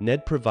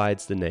 Ned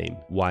provides the name,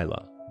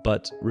 Wyla,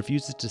 but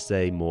refuses to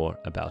say more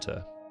about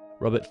her.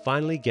 Robert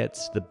finally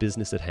gets to the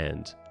business at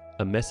hand,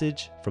 a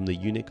message from the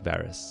eunuch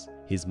Varys,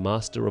 his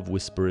master of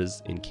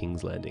whisperers in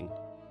King's Landing.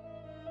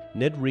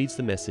 Ned reads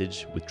the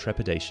message with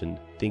trepidation,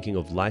 thinking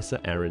of Lysa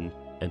Arryn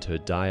and her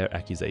dire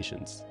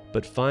accusations,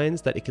 but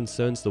finds that it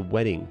concerns the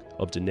wedding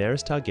of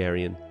Daenerys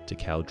Targaryen to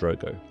Khal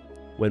Drogo.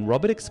 When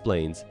Robert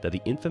explains that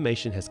the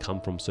information has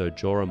come from Ser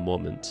Jorah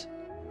Mormont,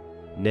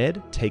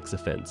 Ned takes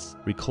offense,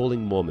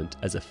 recalling Mormont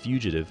as a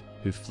fugitive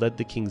who fled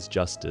the king's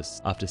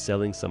justice after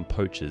selling some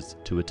poachers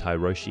to a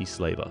Tyroshi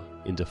slaver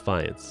in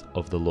defiance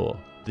of the law.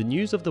 The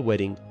news of the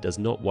wedding does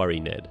not worry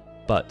Ned,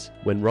 but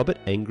when Robert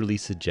angrily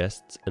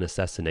suggests an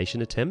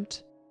assassination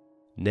attempt,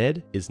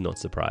 Ned is not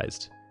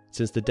surprised.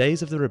 Since the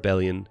days of the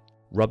rebellion,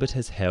 Robert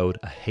has held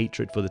a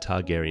hatred for the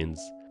Targaryens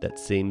that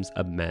seems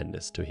a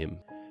madness to him.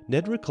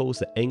 Ned recalls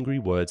the angry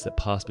words that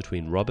passed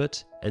between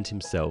Robert and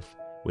himself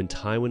when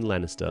Tywin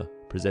Lannister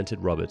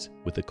presented Robert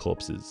with the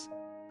corpses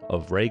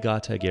of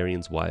Rhaegar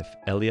Targaryen's wife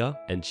Elia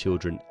and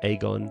children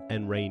Aegon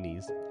and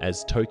Rhaenys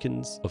as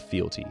tokens of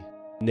fealty.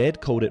 Ned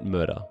called it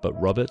murder, but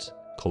Robert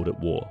called it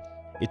war.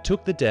 It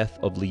took the death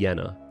of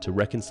Lyanna to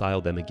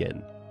reconcile them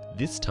again.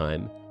 This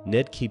time,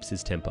 Ned keeps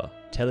his temper,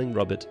 telling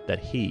Robert that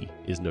he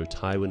is no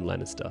Tywin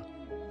Lannister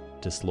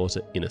to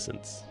slaughter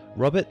innocents.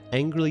 Robert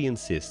angrily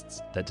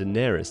insists that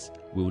Daenerys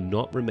will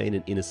not remain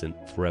an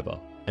innocent forever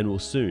and will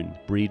soon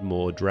breed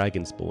more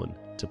dragonspawn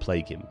to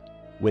plague him.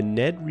 When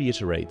Ned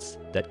reiterates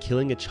that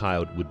killing a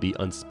child would be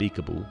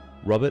unspeakable,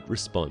 Robert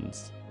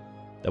responds,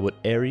 that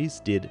what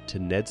Aerys did to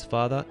Ned's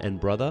father and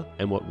brother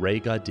and what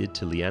Rhaegar did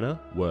to Lyanna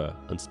were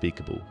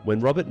unspeakable. When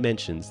Robert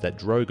mentions that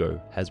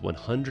Drogo has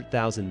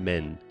 100,000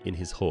 men in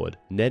his horde,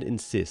 Ned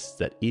insists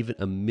that even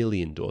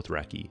 1,000,000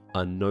 Dothraki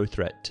are no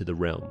threat to the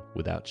realm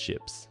without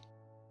ships.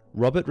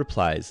 Robert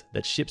replies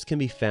that ships can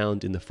be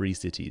found in the Free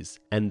Cities,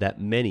 and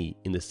that many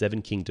in the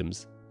Seven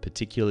Kingdoms,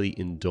 particularly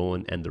in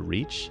Dorne and the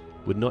Reach,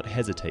 would not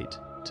hesitate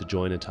to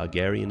join a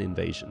Targaryen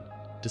invasion.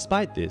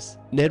 Despite this,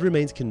 Ned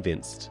remains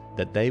convinced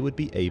that they would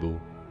be able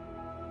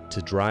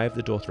to drive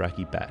the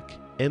Dothraki back,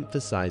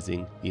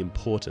 emphasizing the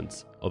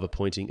importance of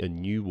appointing a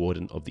new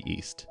Warden of the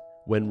East.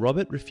 When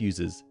Robert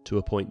refuses to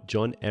appoint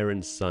Jon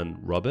Arryn's son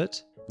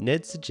Robert,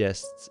 Ned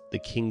suggests the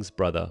king's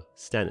brother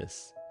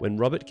Stannis. When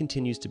Robert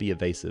continues to be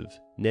evasive,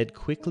 Ned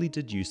quickly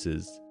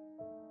deduces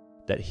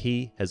that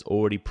he has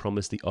already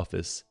promised the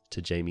office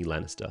to Jaime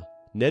Lannister.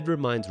 Ned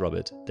reminds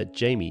Robert that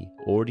Jaime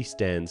already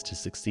stands to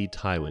succeed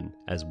Tywin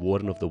as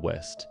Warden of the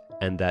West,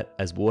 and that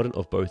as Warden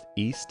of both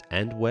East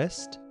and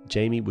West,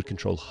 Jaime would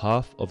control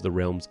half of the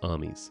realm's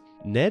armies.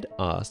 Ned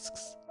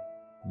asks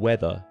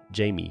whether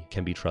Jaime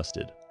can be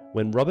trusted.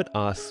 When Robert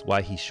asks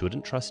why he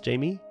shouldn't trust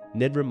Jaime,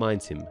 Ned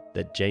reminds him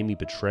that Jaime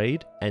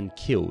betrayed and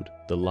killed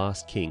the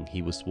last king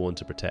he was sworn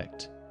to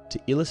protect. To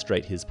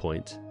illustrate his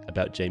point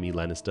about Jaime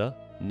Lannister,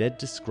 Ned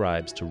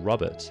describes to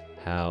Robert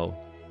how,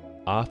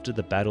 after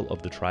the Battle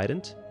of the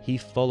Trident, he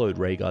followed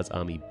Rhaegar's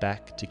army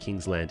back to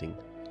King's Landing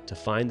to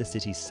find the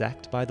city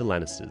sacked by the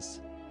Lannisters.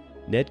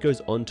 Ned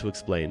goes on to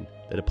explain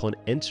that upon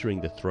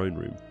entering the throne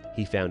room,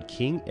 he found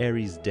King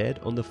Aerys dead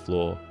on the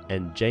floor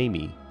and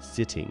Jaime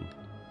sitting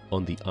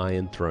on the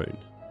Iron Throne.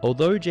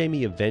 Although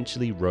Jaime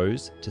eventually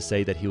rose to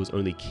say that he was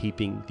only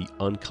keeping the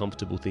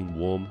uncomfortable thing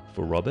warm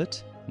for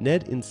Robert,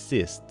 Ned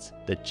insists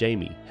that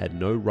Jaime had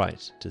no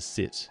right to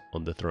sit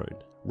on the throne.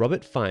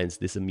 Robert finds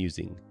this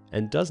amusing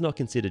and does not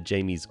consider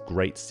Jaime's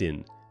great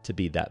sin to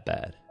be that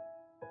bad.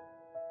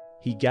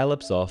 He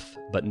gallops off,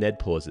 but Ned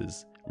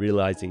pauses,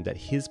 realizing that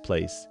his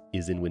place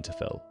is in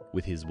Winterfell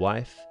with his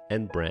wife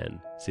and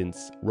Bran,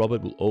 since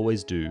Robert will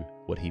always do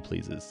what he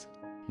pleases.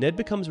 Ned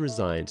becomes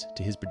resigned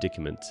to his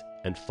predicament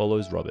and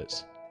follows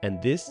Robert,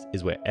 and this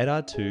is where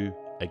Eddard II,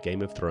 A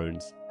Game of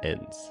Thrones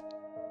ends.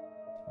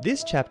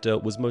 This chapter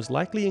was most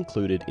likely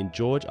included in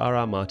George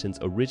R.R. Martin's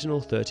original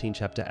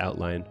 13-chapter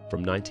outline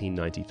from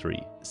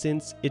 1993,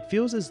 since it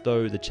feels as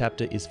though the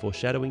chapter is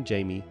foreshadowing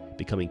Jaime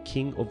becoming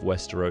king of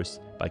Westeros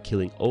by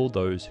killing all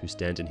those who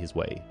stand in his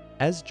way.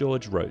 As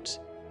George wrote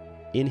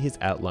in his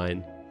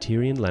outline,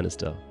 Tyrion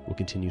Lannister will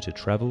continue to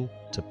travel,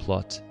 to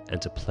plot,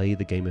 and to play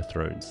the Game of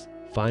Thrones,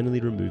 finally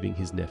removing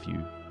his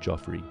nephew,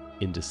 Joffrey,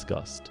 in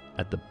disgust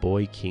at the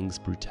boy king's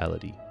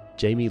brutality.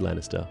 Jaime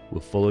Lannister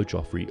will follow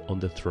Joffrey on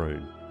the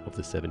throne of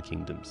the Seven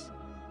Kingdoms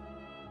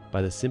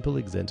by the simple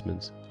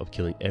resentment of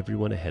killing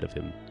everyone ahead of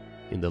him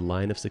in the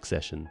line of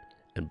succession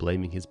and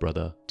blaming his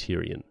brother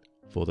Tyrion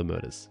for the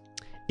murders.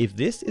 If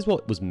this is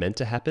what was meant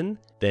to happen,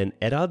 then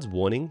Eddard's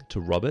warning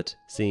to Robert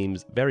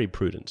seems very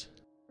prudent.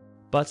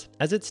 But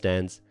as it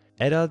stands,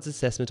 Eddard's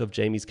assessment of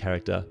Jaime's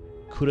character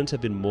couldn't have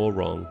been more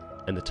wrong,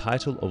 and the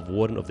title of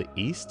Warden of the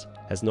East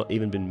has not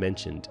even been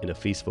mentioned in A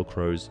Feast for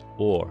Crows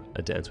or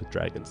A Dance with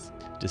Dragons,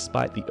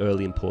 despite the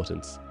early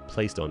importance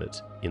placed on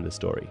it in the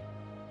story.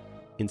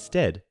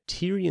 Instead,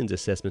 Tyrion's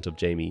assessment of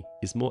Jaime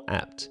is more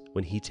apt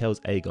when he tells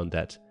Aegon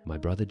that, "My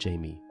brother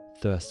Jaime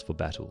thirsts for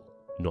battle,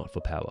 not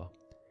for power.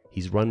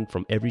 He's run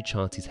from every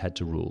chance he's had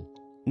to rule."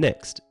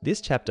 Next,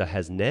 this chapter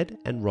has Ned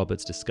and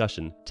Robert's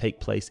discussion take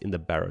place in the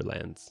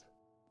Barrowlands,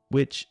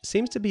 which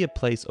seems to be a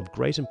place of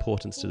great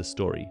importance to the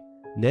story.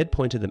 Ned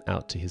pointed them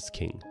out to his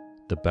king,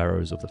 the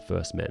barrows of the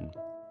first men.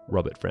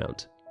 Robert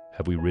frowned.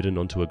 "Have we ridden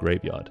onto a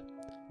graveyard?"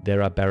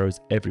 "There are barrows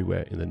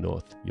everywhere in the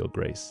north, your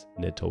grace,"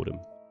 Ned told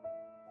him.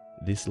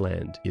 "This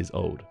land is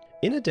old."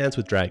 In A Dance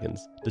with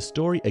Dragons, the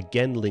story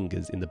again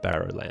lingers in the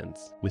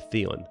Barrowlands, with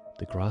Theon,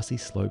 the grassy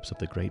slopes of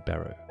the Great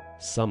Barrow.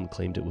 Some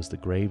claimed it was the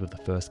grave of the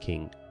first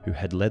king, who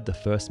had led the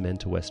first men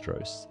to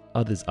Westeros.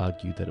 Others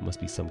argued that it must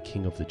be some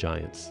king of the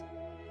giants,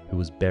 who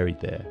was buried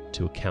there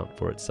to account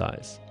for its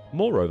size.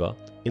 Moreover,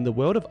 in the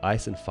world of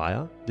Ice and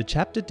Fire, the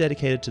chapter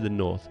dedicated to the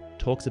north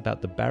talks about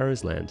the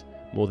Barrows land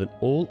more than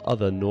all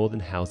other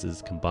northern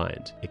houses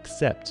combined,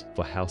 except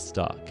for House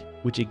Stark,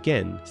 which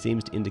again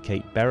seems to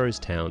indicate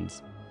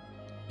Barrowstown's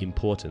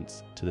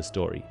importance to the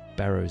story.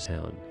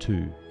 Barrowstown,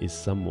 too, is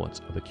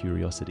somewhat of a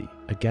curiosity,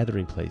 a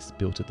gathering place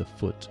built at the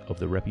foot of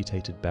the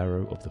reputed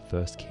barrow of the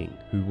first king,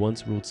 who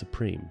once ruled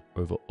supreme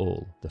over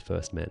all the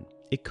first men.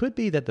 It could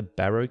be that the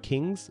Barrow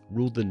Kings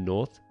ruled the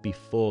north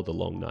before the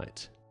Long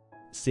Night,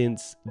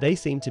 since they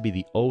seem to be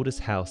the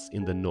oldest house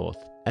in the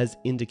north, as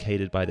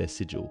indicated by their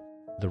sigil.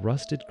 The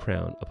rusted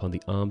crown upon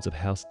the arms of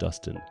House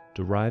Dustin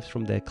derives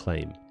from their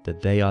claim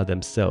that they are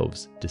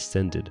themselves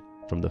descended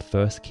from the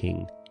first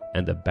king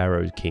and the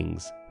Barrow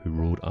Kings who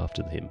ruled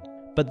after him.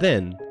 But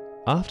then,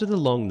 after the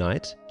Long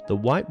Night, the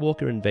White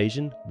Walker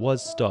invasion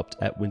was stopped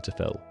at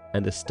Winterfell,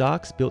 and the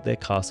Starks built their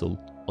castle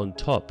on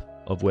top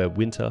of where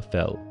winter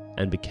fell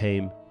and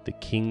became the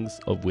Kings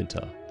of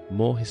Winter,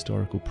 more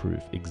historical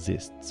proof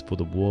exists for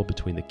the war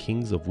between the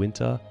Kings of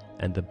Winter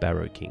and the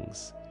Barrow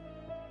Kings,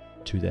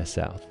 to their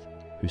south,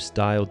 who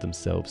styled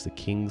themselves the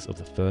Kings of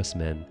the First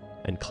Men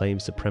and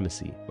claimed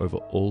supremacy over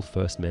all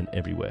First Men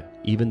everywhere.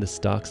 Even the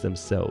Starks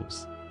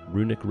themselves,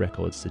 runic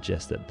records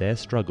suggest that their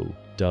struggle,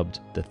 dubbed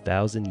the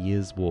 1,000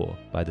 Years' War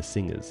by the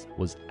singers,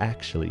 was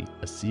actually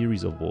a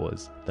series of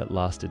wars that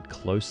lasted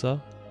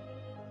closer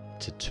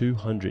to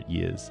 200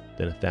 years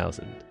than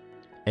 1,000,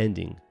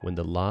 ending when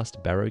the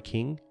last Barrow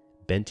King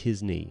bent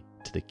his knee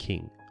to the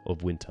King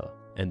of Winter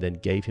and then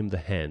gave him the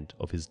hand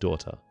of his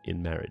daughter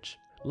in marriage.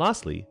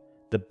 Lastly,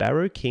 the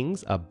Barrow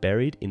Kings are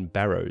buried in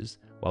barrows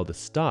while the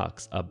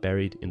Starks are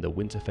buried in the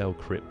Winterfell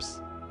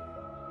crypts.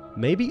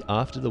 Maybe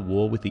after the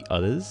war with the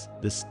others,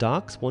 the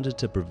Starks wanted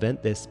to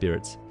prevent their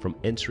spirits from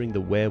entering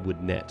the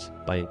weirwood net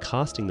by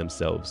encasting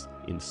themselves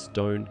in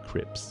stone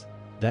crypts.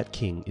 That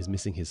king is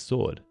missing his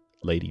sword,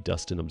 Lady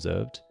Dustin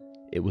observed.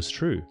 It was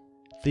true.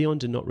 Theon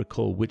did not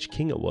recall which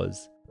king it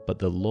was, but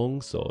the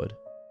long sword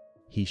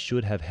he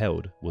should have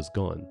held was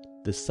gone.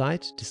 The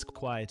sight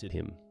disquieted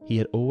him. He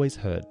had always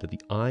heard that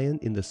the iron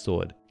in the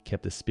sword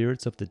kept the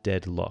spirits of the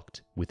dead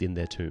locked within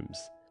their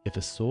tombs. If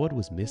a sword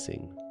was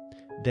missing,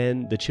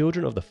 then the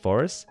children of the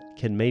forest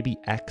can maybe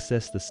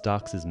access the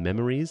Starks'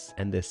 memories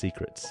and their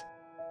secrets.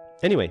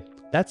 Anyway,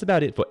 that's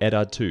about it for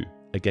Eddard 2,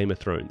 A Game of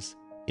Thrones.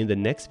 In the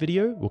next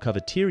video, we'll cover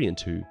Tyrion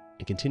 2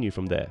 and continue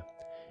from there.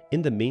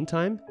 In the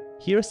meantime,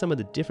 here are some of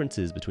the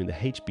differences between the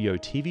HBO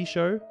TV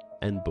show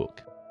and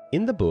book.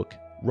 In the book,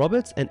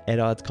 Robert's and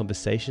Eddard's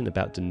conversation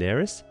about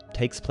Daenerys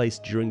takes place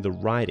during the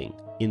writing.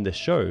 In the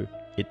show,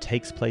 it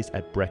takes place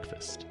at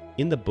breakfast.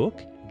 In the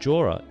book,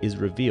 Jorah is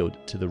revealed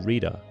to the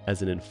reader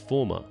as an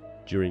informer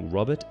during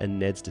Robert and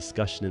Ned's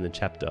discussion in the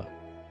chapter,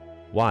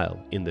 while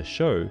in the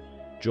show,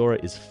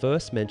 Jorah is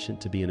first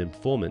mentioned to be an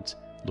informant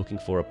looking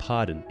for a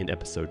pardon in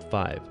episode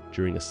 5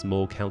 during a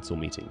small council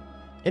meeting.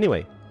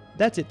 Anyway,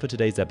 that's it for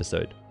today's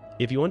episode.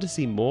 If you want to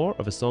see more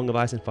of A Song of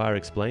Ice and Fire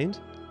Explained,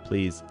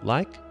 please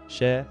like,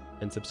 share,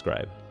 and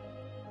subscribe.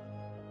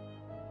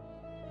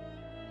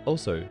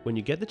 Also, when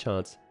you get the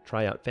chance,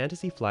 try out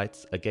Fantasy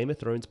Flight's A Game of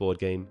Thrones board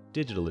game,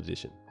 digital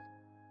edition.